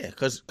 Yeah,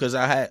 cause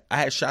I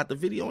had shot the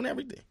video and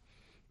everything.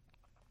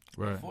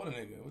 Right. Before the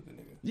nigga, with the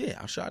nigga. Yeah,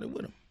 I shot it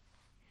with him.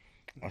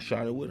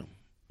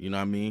 You know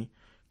what I mean?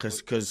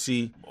 Cause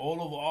see,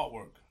 all over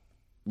artwork.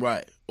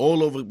 Right,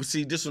 all over. But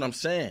see, this is what I'm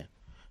saying.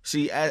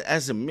 See,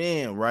 as a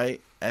man, right?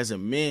 As a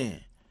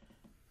man,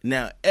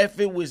 now if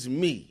it was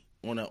me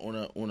on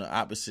the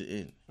opposite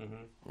end,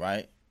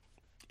 right,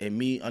 and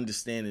me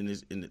understanding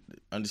this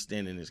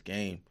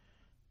game,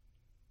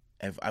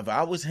 if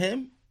I was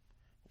him,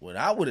 what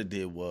I would have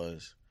did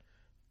was,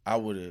 I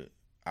would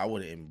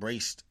have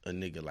embraced a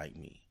nigga like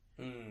me.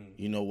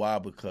 You know why?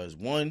 Because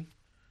one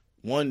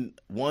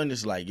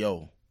is like,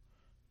 yo,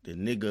 the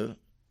nigga,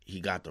 he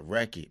got the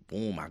record,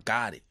 boom, I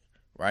got it,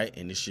 right,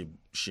 and this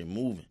shit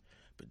moving.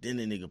 But then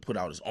the nigga put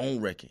out his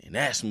own record, and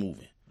that's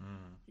moving.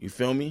 You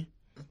feel me?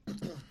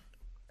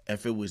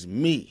 If it was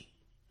me,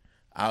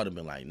 I would have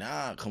been like,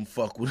 nah, come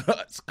fuck with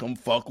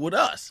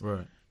us.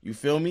 Right. You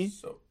feel me?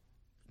 So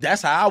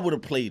that's how I would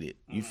have played it.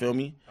 You feel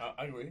me?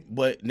 I agree.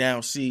 But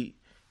now, see,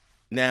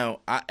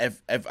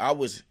 if I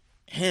was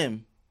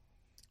him,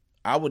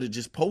 I would have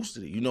just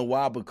posted it. You know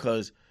why?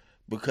 Because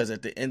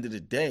at the end of the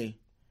day,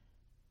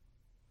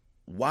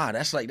 why?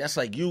 That's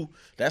like you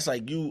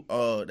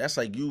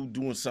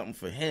doing something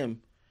for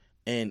him,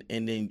 and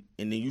then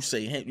you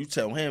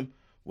tell him,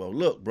 well,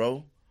 look,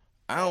 bro,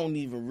 I don't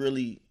even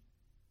really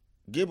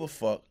give a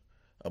fuck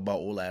about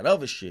all that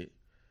other shit,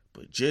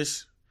 but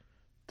just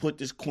put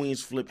this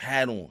Queen's Flip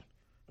hat on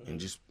and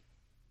just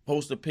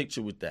post a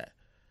picture with that.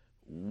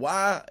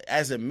 Why,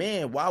 as a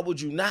man, why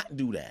would you not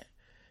do that?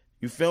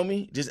 You feel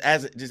me? Just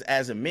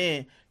as a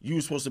man, you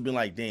was supposed to be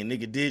like, damn,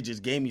 nigga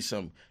just gave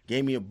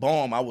me a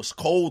bomb. I was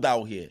cold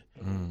out here.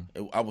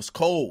 I was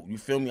cold. You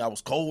feel me? I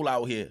was cold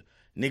out here.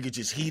 Nigga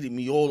just heated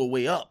me all the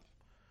way up.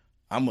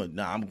 Let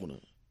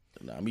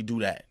me do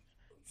that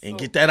and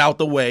get that out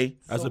the way.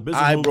 As a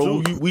business move,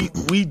 bro, too.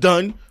 we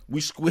done.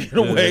 We squared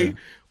away.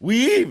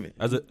 We even.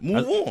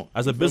 Move on.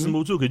 As a business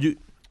move too, could you?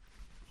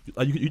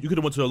 You could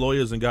have went to the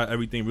lawyers and got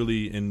everything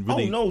really. Oh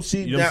no!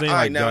 See, you know what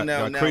I'm saying?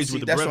 Got crazy see,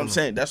 with the that's bread what I'm on.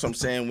 saying. That's what I'm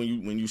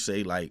saying when you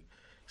say like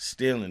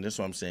stealing. That's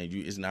what I'm saying.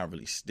 It's not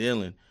really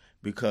stealing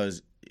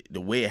because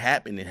the way it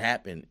happened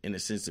in a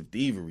sense of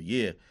thievery,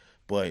 yeah.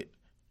 But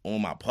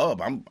on my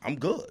pub, I'm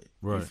good.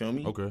 Right. You feel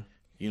me? Okay.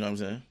 You know what I'm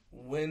saying?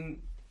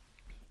 When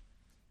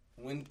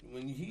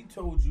he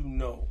told you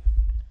no,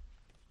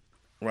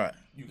 right?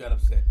 You got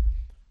upset.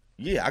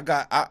 Yeah,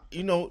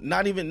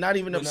 not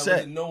even upset.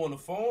 Was it no on the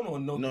phone or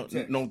no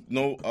through text?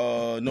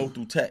 No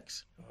through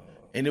text.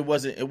 And it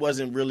wasn't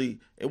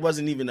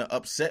even an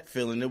upset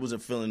feeling. It was a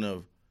feeling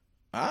of,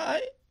 all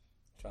right.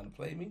 Trying to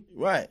play me?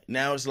 Right.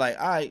 Now it's like,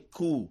 all right,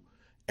 cool.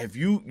 If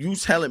you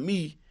telling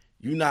me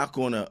you're not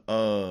gonna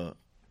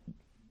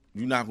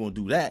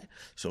do that,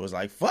 so it's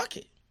like, fuck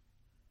it.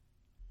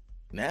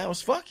 Now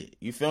it's fuck it.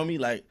 You feel me?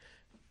 Like,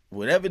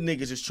 whatever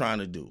niggas is trying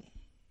to do,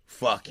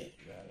 fuck it.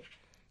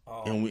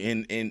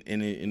 And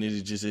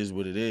it just is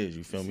what it is.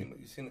 You feel me?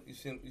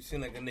 You seem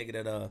like a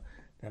nigga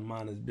that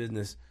mind his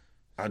business.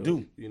 I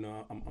do. You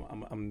know,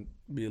 I'm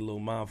be a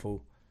little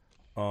mindful.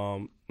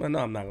 No, I'm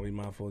not gonna be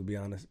mindful to be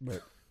honest,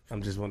 but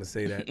I'm just want to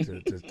say that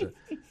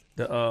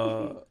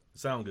to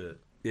sound good.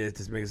 Yeah,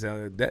 just make it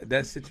sound good.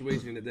 That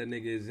situation that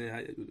nigga is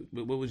in.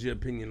 What was your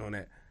opinion on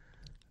that?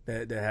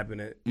 That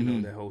happened at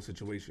that whole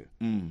situation.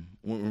 In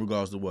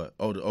regards to what?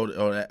 Oh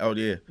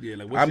yeah. Yeah,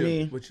 like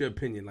what's your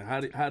opinion? Like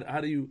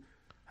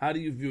how do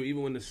you view,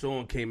 even when the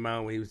song came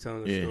out, when he was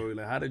telling the story,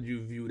 like how did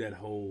you view that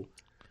whole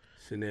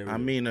scenario? I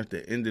mean, at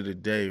the end of the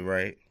day,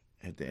 right?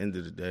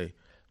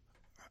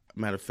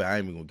 Matter of fact, I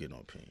ain't even gonna get no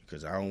opinion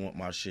because I don't want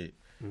my shit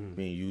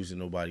being used in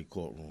nobody's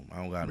courtroom. I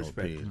don't got no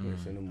opinion.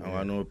 I don't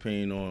got no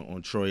opinion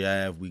on Troy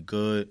Ave. We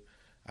good.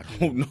 I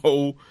don't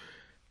know.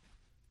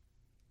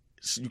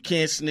 You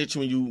can't snitch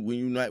when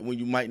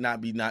you might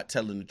not be not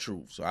telling the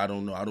truth. So I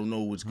don't know. I don't know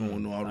what's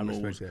going on. I don't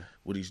know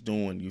what he's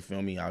doing. You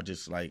feel me? I'll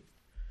just like.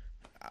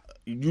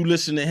 You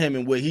listen to him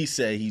and what he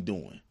said he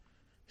doing.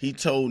 He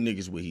told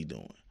niggas what he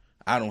doing.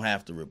 I don't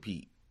have to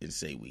repeat and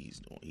say what he's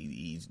doing.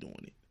 He's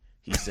doing it.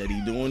 He said he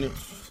doing it.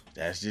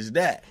 That's just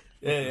that.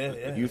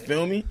 Yeah. You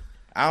feel me?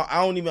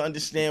 I don't even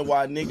understand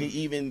why a nigga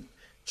even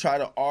try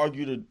to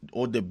argue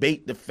or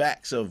debate the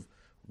facts of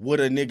what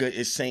a nigga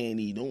is saying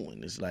he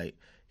doing. It's like,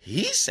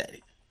 he said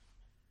it.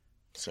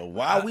 So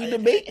why are we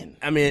debating?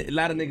 I mean, a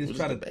lot of niggas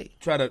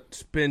try to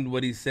spin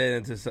what he said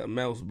into something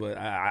else, but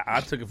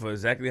I took it for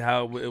exactly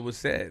how it was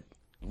said.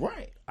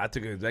 Right. I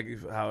took it exactly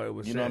for how it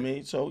was said. You know what I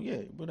mean? So, yeah,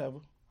 whatever.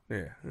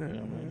 Yeah. You know what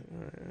I mean?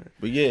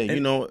 But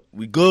yeah,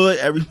 we good.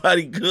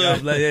 Everybody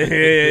good.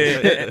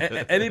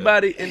 Yeah.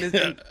 Anybody in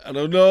this? I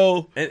don't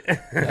know. I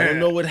don't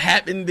know what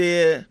happened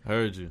there.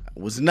 Heard you. I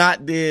was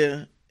not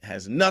there.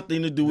 Has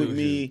nothing to do with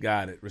me.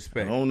 Got it.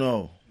 Respect. I don't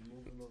know.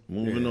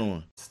 Moving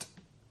on.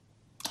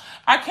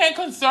 I can't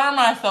concern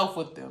myself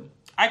with them.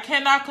 I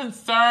cannot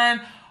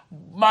concern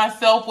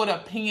myself with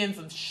opinions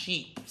of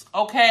sheep.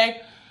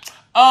 Okay?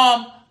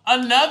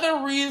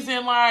 Another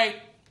reason, like,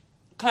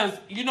 because,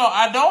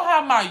 I don't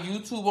have my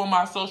YouTube on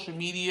my social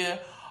media.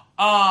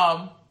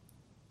 But,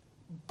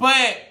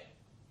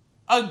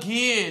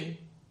 again,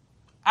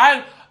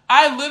 I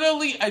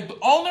literally, the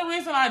only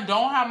reason I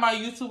don't have my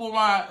YouTube on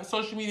my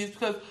social media is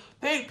because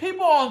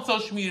people on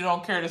social media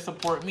don't care to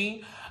support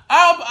me.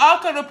 I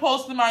could have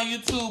posted my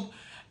YouTube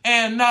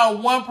and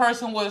not one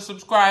person would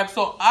subscribe.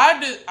 So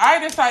I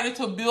decided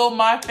to build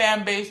my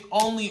fan base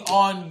only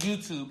on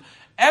YouTube.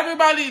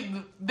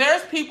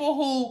 There's people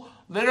who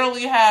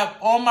literally have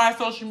on my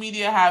social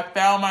media have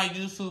found my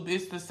YouTube.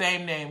 It's the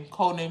same name,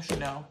 codename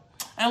Chanel.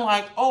 And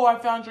like, oh, I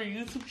found your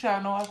YouTube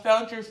channel. I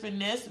found your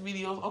finesse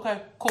videos.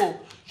 Okay, cool.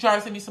 You trying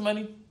to send me some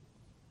money?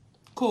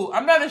 Cool.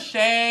 I'm not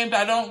ashamed.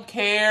 I don't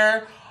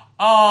care.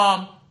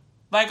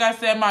 Like I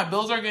said, my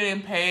bills are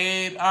getting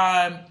paid.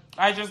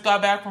 I just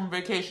got back from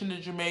vacation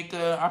to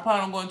Jamaica. I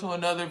plan on going to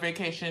another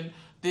vacation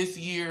this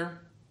year.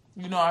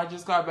 I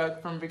just got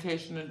back from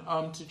vacation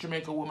to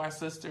Jamaica with my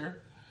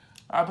sister.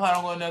 I plan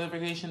on going another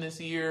vacation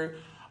this year.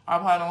 I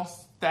plan on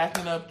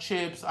stacking up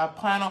chips. I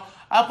plan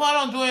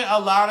on doing a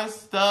lot of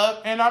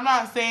stuff. And I'm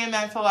not saying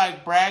that to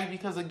like brag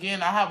because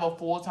again, I have a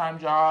full-time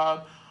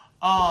job.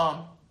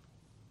 I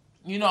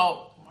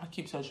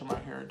keep touching my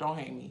hair. Don't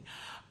hate me.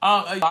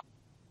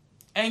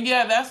 And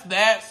yeah, that's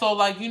that. So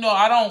like,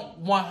 I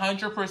don't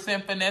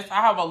 100% finesse.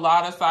 I have a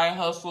lot of side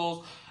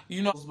hustles.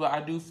 but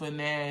I do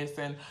finesse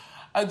and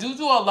I do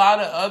a lot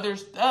of other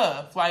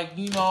stuff. Like,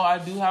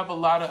 I do have a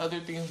lot of other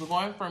things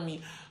going for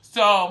me.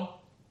 So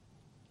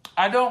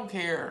I don't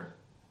care.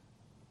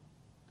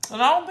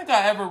 And I don't think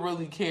I ever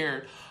really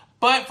cared.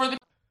 But for the...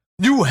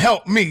 You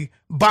helped me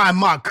buy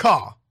my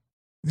car.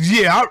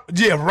 Yeah,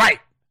 right.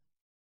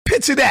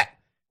 Picture that.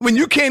 When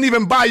you can't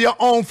even buy your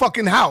own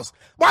fucking house.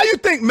 Why you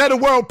think Meta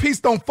World Peace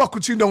don't fuck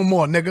with you no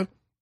more, nigga?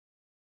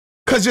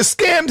 Cause you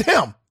scammed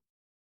him.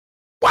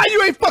 Why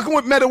you ain't fucking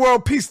with Meta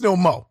World Peace no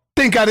more?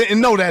 Think I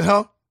didn't know that,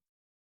 huh?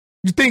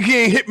 You think he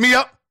ain't hit me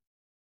up?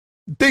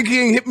 You think he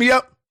ain't hit me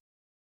up?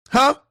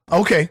 Huh?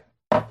 Okay.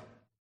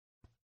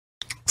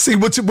 See,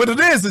 what it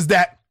is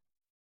that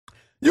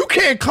you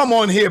can't come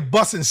on here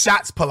busting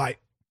shots polite.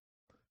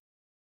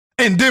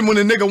 And then when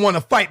the nigga want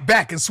to fight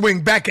back and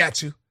swing back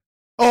at you,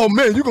 oh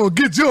man, you gonna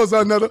get yours,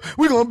 another.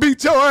 We gonna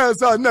beat your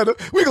ass, another.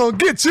 We gonna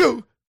get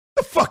you.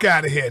 The fuck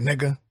out of here,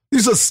 nigga.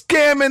 He's a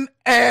scamming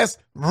ass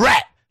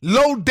rat.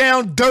 Low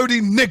down,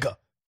 dirty nigga.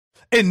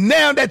 And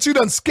now that you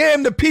done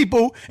scammed the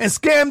people and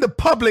scammed the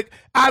public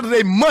out of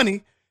their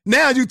money,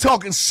 now you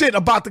talking shit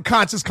about the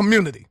conscious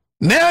community.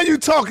 Now you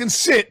talking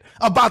shit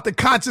about the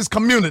conscious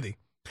community.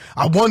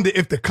 I wonder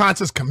if the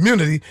conscious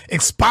community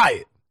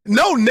expired.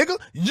 No, nigga,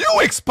 you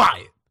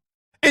expired.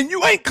 And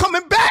you ain't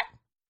coming back.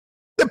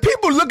 The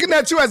people looking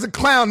at you as a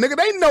clown, nigga,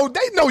 they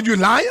know you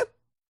lying.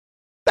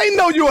 They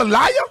know you a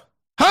liar,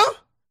 huh?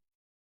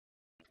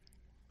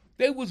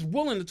 They was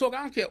willing to talk.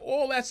 I don't care.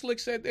 All that slick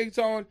said they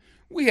on.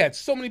 We had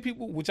so many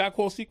people, which I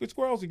call secret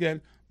squirrels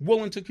again,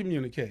 willing to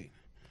communicate.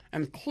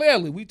 And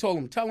clearly, we told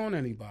them, tell on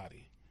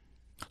anybody.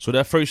 So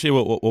that first year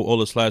with all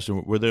the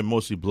slashing, were there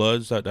mostly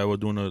Bloods that were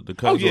doing the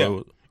cuts? Oh, yeah.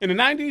 In the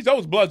 90s,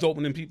 those Bloods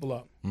opening people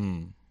up.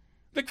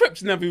 The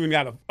Crips never even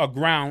got a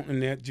ground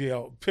in their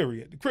jail,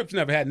 period. The Crips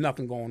never had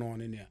nothing going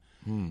on in there.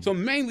 So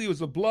mainly it was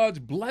the Bloods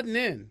blooding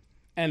in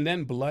and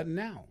then blooding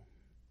out.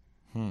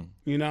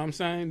 You know what I'm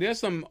saying? There's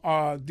some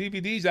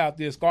DVDs out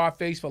there,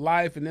 Scarface for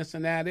Life and this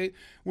and that,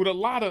 with a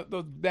lot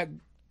of that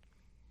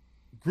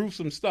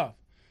gruesome stuff.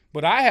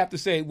 But I have to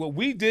say, what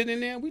we did in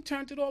there, we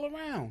turned it all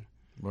around.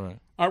 Right.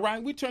 All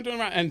right? We turned it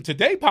around. And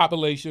today's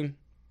population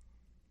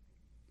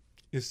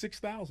is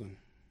 6,000.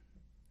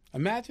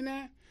 Imagine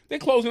that. They're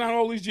closing out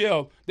all these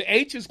jails. The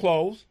H is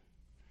closed.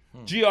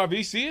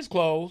 GRVC is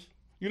closed.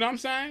 You know what I'm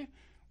saying?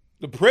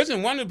 The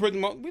prison, one of the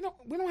prison, we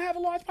don't have a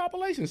large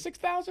population.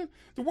 6,000.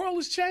 The world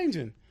is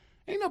changing.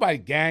 Ain't nobody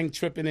gang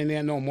tripping in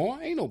there no more.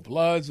 Ain't no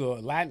Bloods or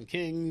Latin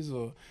Kings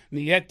or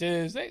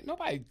Nietas. Ain't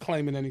nobody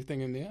claiming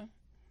anything in there.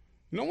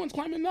 No one's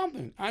claiming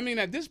nothing. I mean,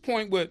 at this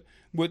point,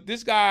 with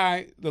this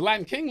guy, the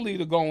Latin King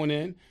leader going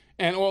in,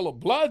 and all the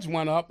Bloods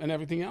went up and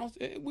everything else,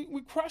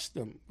 we crushed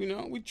them. You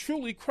know, we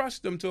truly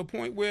crushed them to a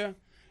point where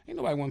ain't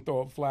nobody want to throw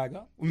a flag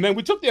up. And then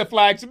we took their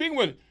flags to begin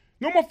with.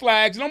 No more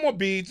flags, no more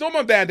beads, no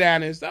more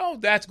bandanas. Oh,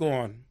 that's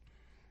gone.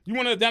 You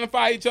want to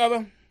identify each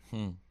other?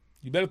 You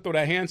better throw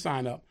that hand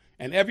sign up.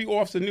 And every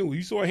officer knew.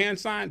 You saw a hand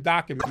sign,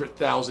 document.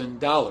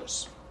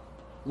 $100,000.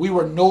 We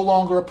were no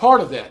longer a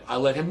part of that. I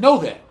let him know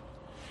that.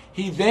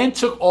 He then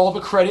took all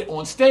the credit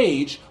on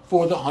stage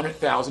for the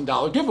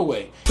 $100,000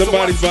 giveaway.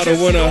 Somebody's about to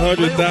win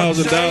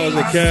 $100,000 in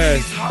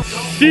cash.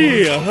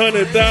 Shit,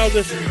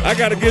 $100,000. I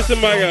gotta get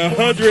somebody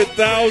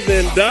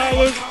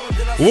 $100,000.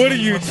 What are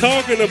you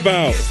talking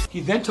about?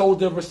 He then told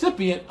the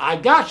recipient, I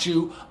got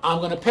you. I'm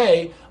going to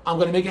pay. I'm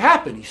going to make it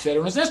happen. He said it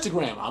on his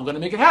Instagram. I'm going to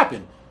make it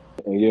happen.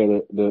 And yeah,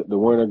 the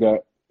winner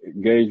got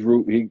Gage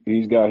Root.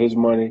 He's got his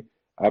money.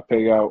 I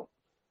pay out.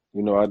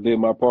 You know, I did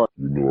my part.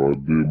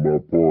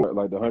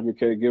 Like the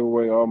 100K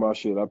giveaway, all my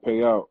shit, I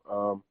pay out.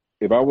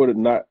 If I would have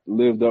not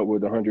lived up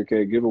with the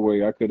 100K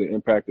giveaway, I could have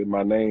impacted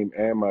my name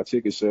and my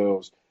ticket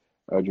sales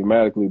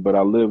dramatically. But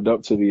I lived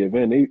up to the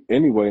event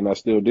anyway, and I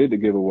still did the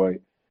giveaway.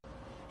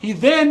 He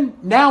then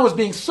now is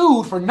being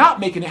sued for not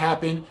making it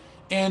happen,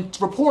 and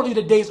reportedly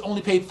today's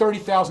only paid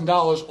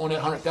 $30,000 on that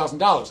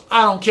 $100,000.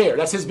 I don't care.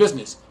 That's his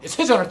business. It's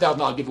his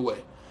 $100,000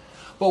 giveaway.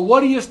 But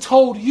what he has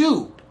told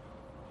you,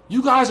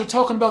 you guys are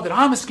talking about that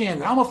I'm a scam,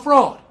 that I'm a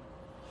fraud,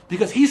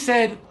 because he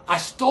said I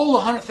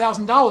stole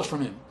 $100,000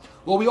 from him.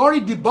 Well, we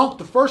already debunked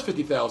the first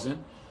 $50,000.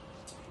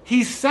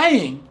 He's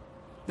saying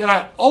that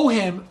I owe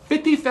him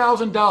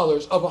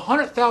 $50,000 of a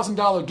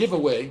 $100,000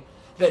 giveaway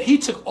that he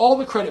took all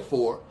the credit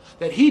for,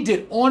 that he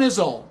did on his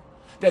own,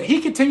 that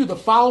he continued to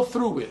follow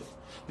through with,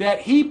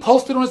 that he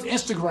posted on his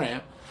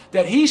Instagram,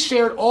 that he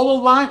shared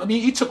all the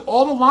he took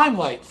all the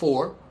limelight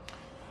for.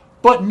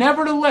 But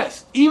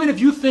nevertheless, even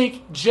if you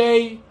think,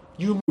 Jay,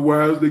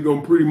 Wise, they're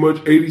going to pretty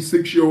much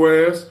 86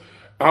 your ass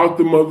out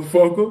the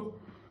motherfucker.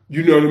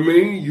 You know what I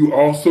mean? You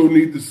also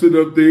need to sit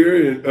up there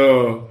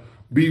and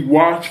be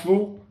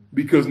watchful,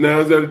 because 9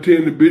 out of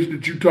 10, the bitch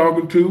that you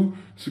talking to,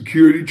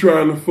 security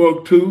trying to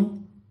fuck too.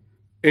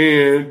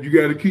 And you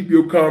got to keep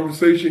your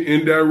conversation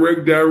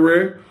indirect,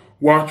 direct.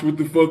 Watch what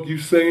the fuck you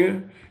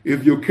saying.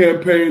 If your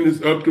campaign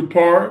is up to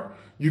par,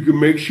 you can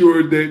make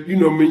sure that, you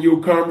know, your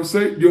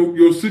conversation,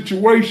 your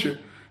situation,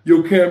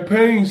 your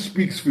campaign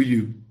speaks for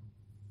you.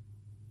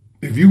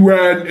 If you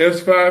ride an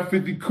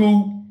S550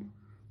 coupe,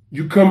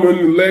 you come in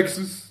the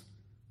Lexus,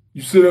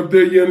 You sit up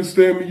there, you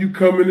understand me? You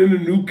coming in a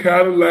new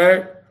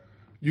Cadillac,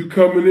 you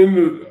coming in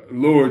the,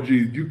 Lord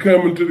Jesus, you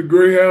coming to the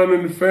Greyhound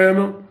and the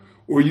Phantom,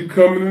 or you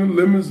coming in the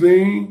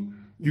limousine,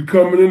 you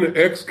coming in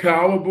the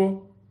Excalibur,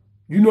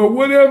 you know,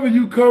 whatever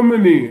you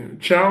coming in,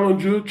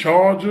 Challenger,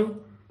 Charger,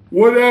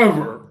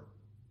 whatever.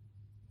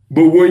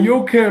 But when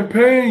your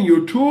campaign,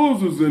 your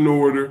tools is in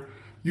order,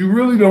 you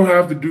really don't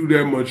have to do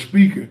that much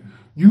speaking.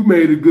 You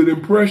made a good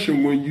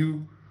impression when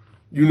you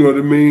know what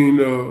I mean,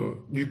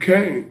 you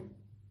came.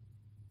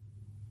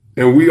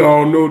 And we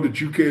all know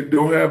that you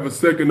don't have a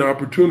second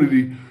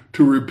opportunity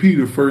to repeat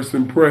a first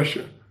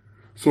impression.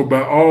 So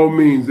by all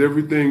means,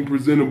 everything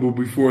presentable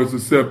before it's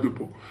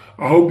acceptable.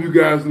 I hope you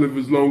guys live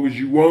as long as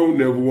you want,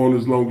 never want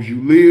as long as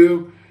you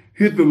live.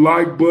 Hit the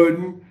like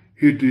button,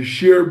 hit the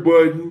share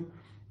button,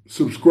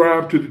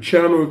 subscribe to the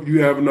channel if you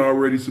haven't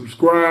already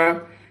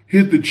subscribed.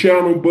 Hit the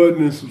channel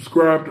button and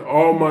subscribe to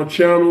all my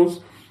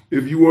channels.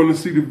 If you want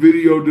to see the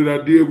video that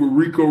I did with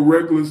Rico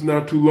Reckless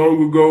not too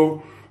long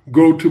ago,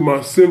 go to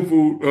my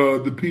Sinful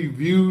the P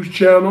Views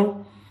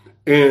channel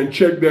and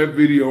check that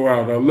video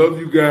out. I love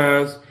you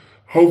guys.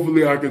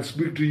 Hopefully I can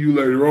speak to you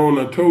later on.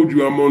 I told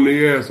you I'm on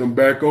their ass. I'm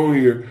back on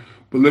here.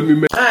 But let me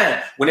make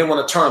when they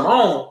want to turn them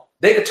on,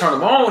 they can turn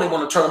them on. They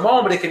want to turn them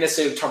on, but they can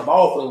necessarily turn them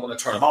off when they want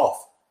to turn them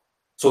off.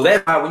 So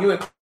that's why when you're in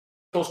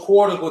close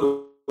quarters with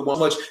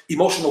much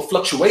emotional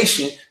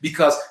fluctuation,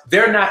 because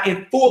they're not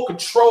in full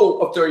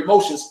control of their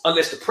emotions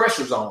unless the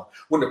pressure's on.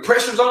 When the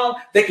pressure's on,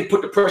 they can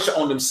put the pressure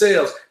on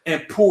themselves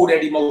and pull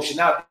that emotion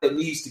out that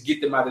needs to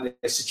get them out of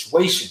that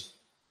situation.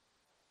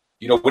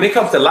 You know, when it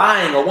comes to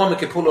lying, a woman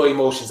can pull her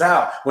emotions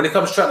out. When it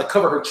comes to trying to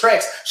cover her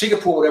tracks, she can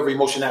pull whatever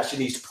emotion out she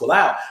needs to pull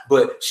out,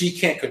 but she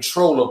can't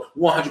control them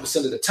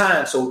 100% of the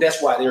time. So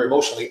that's why they're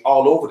emotionally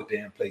all over the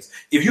damn place.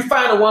 If you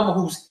find a woman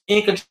who's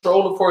in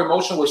control of her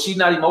emotion, where she's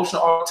not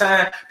emotional all the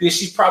time, then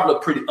she's probably a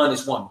pretty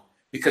honest woman,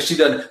 because she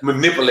doesn't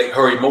manipulate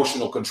her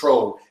emotional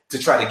control to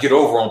try to get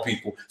over on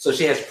people. So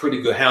she has a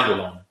pretty good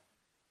handle on them.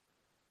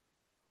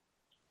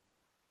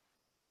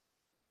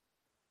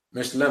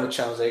 Mr. Lemon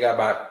Challenge, they got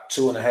about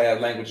 2.5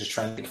 languages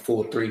trying to get the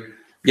full 3.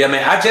 Yeah,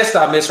 man, I just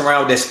started messing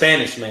around with that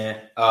Spanish, man.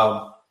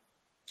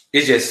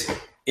 It's just,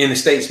 in the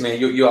States,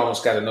 man, you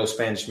almost got to know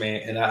Spanish,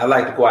 man. And I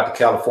like to go out to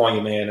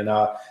California, man. And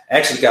I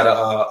actually got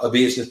a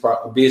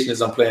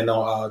business I'm planning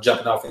on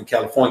jumping off in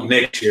California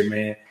next year,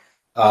 man.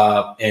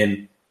 Well,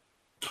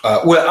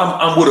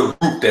 I'm with a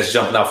group that's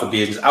jumping off for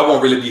business. I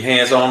won't really be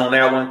hands-on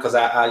that one, because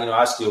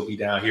I still be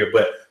down here.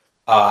 But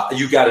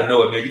you got to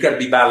know it, man. You got to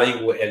be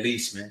bilingual at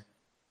least, man.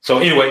 So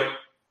anyway,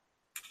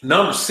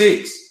 number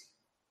 6,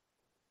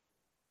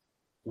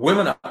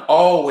 women are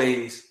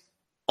always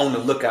on the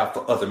lookout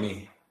for other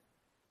men.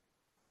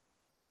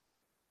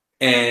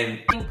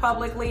 And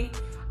publicly,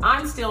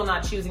 I'm still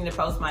not choosing to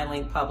post my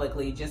link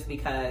publicly just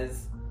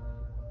because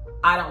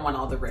I don't want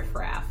all the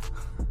riffraff.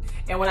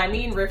 And when I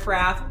mean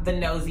riffraff, the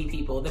nosy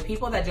people, the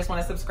people that just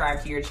want to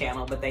subscribe to your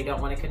channel, but they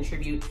don't want to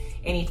contribute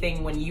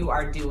anything when you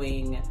are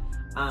doing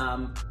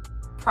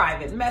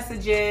private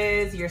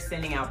messages, you're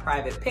sending out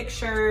private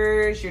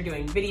pictures, you're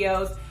doing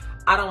videos.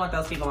 I don't want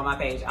those people on my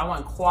page. I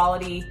want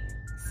quality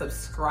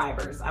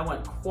subscribers. I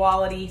want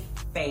quality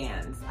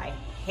fans. I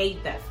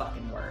hate that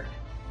fucking word.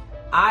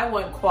 I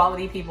want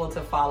quality people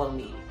to follow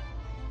me.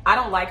 I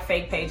don't like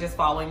fake pages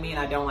following me, and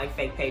I don't like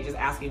fake pages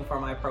asking for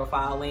my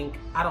profile link.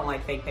 I don't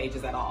like fake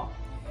pages at all.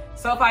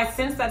 So if I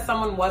sense that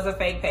someone was a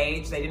fake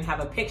page, they didn't have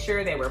a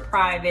picture, they were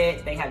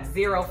private, they had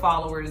 0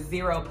 followers,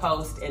 0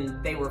 posts,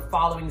 and they were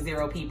following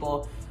 0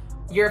 people,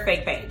 you're a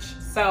fake page.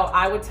 So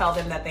I would tell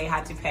them that they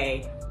had to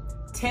pay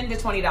 $10 to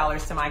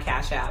 $20 to my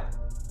Cash App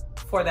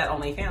for that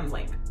OnlyFans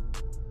link.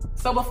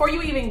 So before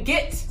you even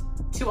get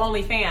to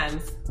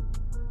OnlyFans,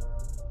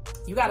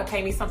 you gotta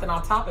pay me something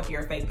on top if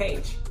you're a fake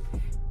page.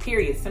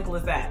 Period, simple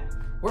as that.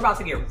 We're about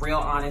to get real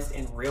honest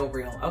and real,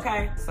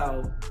 okay?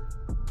 So,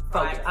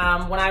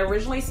 when I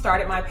originally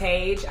started my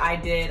page, I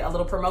did a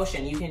little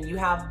promotion. You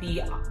have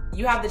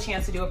the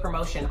chance to do a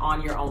promotion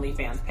on your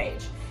OnlyFans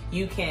page.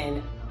 You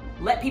can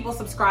let people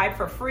subscribe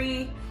for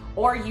free,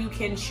 or you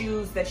can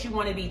choose that you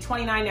want to be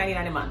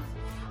 $29.99 a month.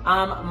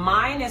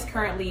 Mine is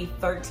currently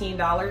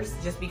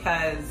 $13, just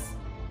because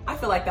I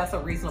feel like that's a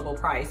reasonable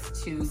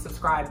price to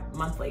subscribe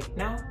monthly.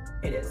 No,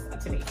 it is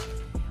to me.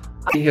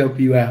 Let me help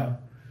you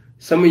out.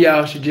 Some of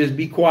y'all should just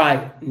be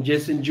quiet and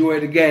just enjoy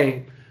the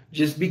game.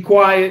 Just be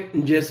quiet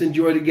and just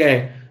enjoy the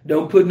game.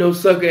 Don't put no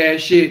sucker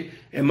ass shit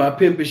in my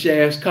pimpish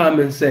ass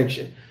comment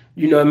section.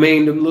 You know what I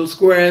mean? Them little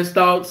square ass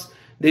thoughts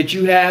that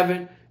you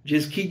having,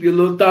 just keep your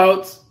little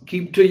thoughts,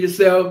 keep it to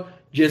yourself,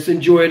 just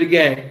enjoy the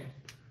game.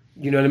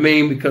 You know what I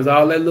mean? Because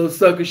all that little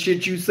sucker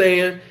shit you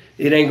saying,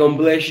 it ain't gonna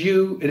bless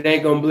you, it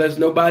ain't gonna bless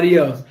nobody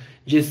else.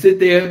 Just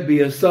sit there, be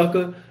a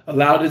sucker,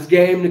 allow this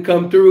game to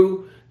come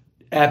through,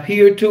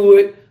 adhere to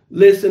it,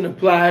 listen,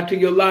 apply it to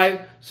your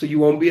life so you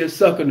won't be a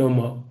sucker no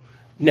more.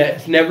 Now,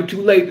 it's never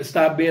too late to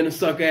stop being a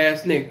sucker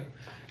ass nigga.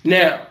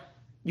 Now,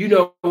 you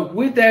know,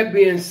 with that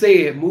being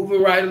said,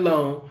 moving right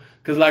along,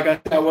 because like I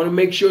said, I want to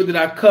make sure that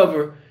I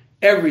cover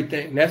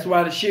everything. That's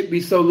why the shit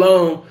be so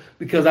long,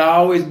 because I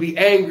always be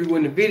angry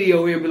when the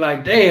video here be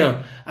like,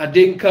 damn, I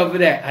didn't cover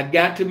that. I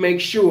got to make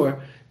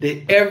sure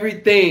that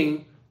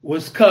everything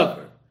was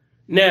covered.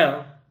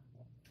 Now,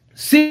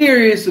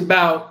 serious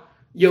about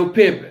your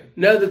pimping.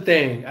 Another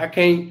thing, I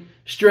can't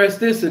stress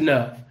this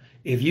enough.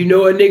 If you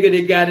know a nigga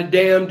that got a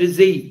damn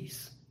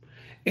disease,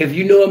 if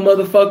you know a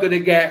motherfucker that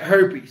got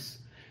herpes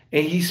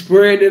and he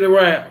spread it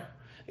around,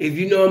 if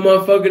you know a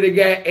motherfucker that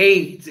got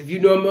AIDS, if you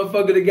know a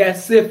motherfucker that got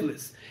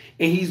syphilis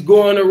and he's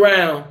going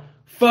around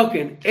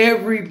fucking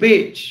every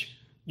bitch,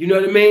 you know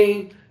what I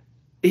mean?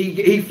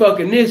 He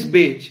fucking this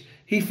bitch,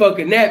 he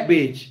fucking that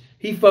bitch,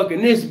 he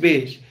fucking this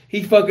bitch,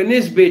 he fucking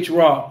this bitch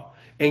raw,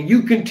 and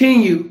you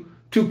continue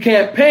to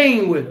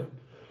campaign with him.